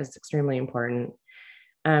earlier, is extremely important.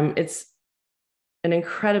 It's an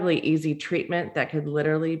incredibly easy treatment that could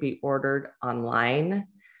literally be ordered online,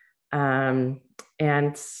 and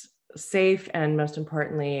safe, and most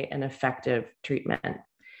importantly, an effective treatment.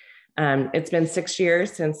 It's been 6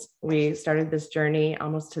 years since we started this journey,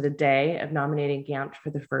 almost to the day of nominating GAMT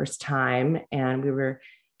for the first time. And we were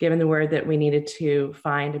given the word that we needed to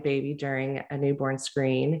find a baby during a newborn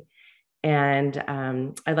screen. And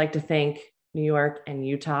I'd like to thank New York and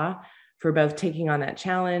Utah for both taking on that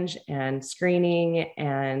challenge and screening.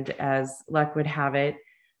 And as luck would have it,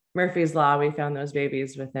 Murphy's Law, we found those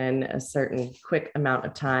babies within a certain quick amount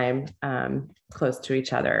of time close to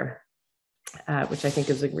each other, which I think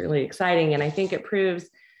is really exciting. And I think it proves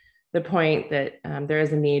the point that there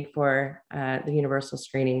is a need for the universal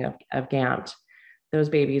screening of GAMT. Those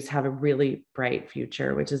babies have a really bright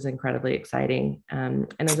future, which is incredibly exciting.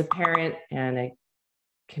 And as a parent and a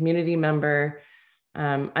community member,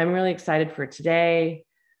 I'm really excited for today.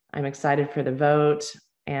 I'm excited for the vote.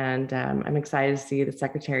 And I'm excited to see the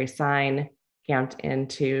Secretary sign GAMT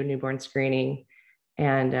into newborn screening.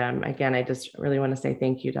 And again, I just really want to say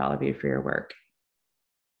thank you to all of you for your work.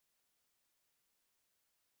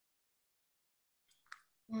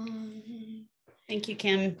 Thank you,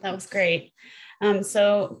 Kim. That was great.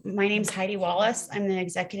 So my name's Heidi Wallace. I'm the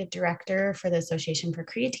Executive Director for the Association for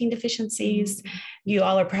Creatine Deficiencies. You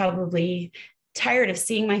all are probably tired of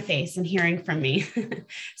seeing my face and hearing from me.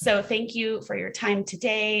 So thank you for your time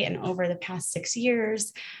today and over the past 6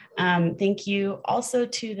 years. Thank you also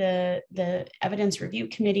to the Evidence Review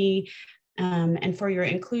Committee and for your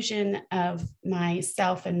inclusion of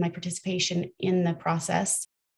myself and my participation in the process.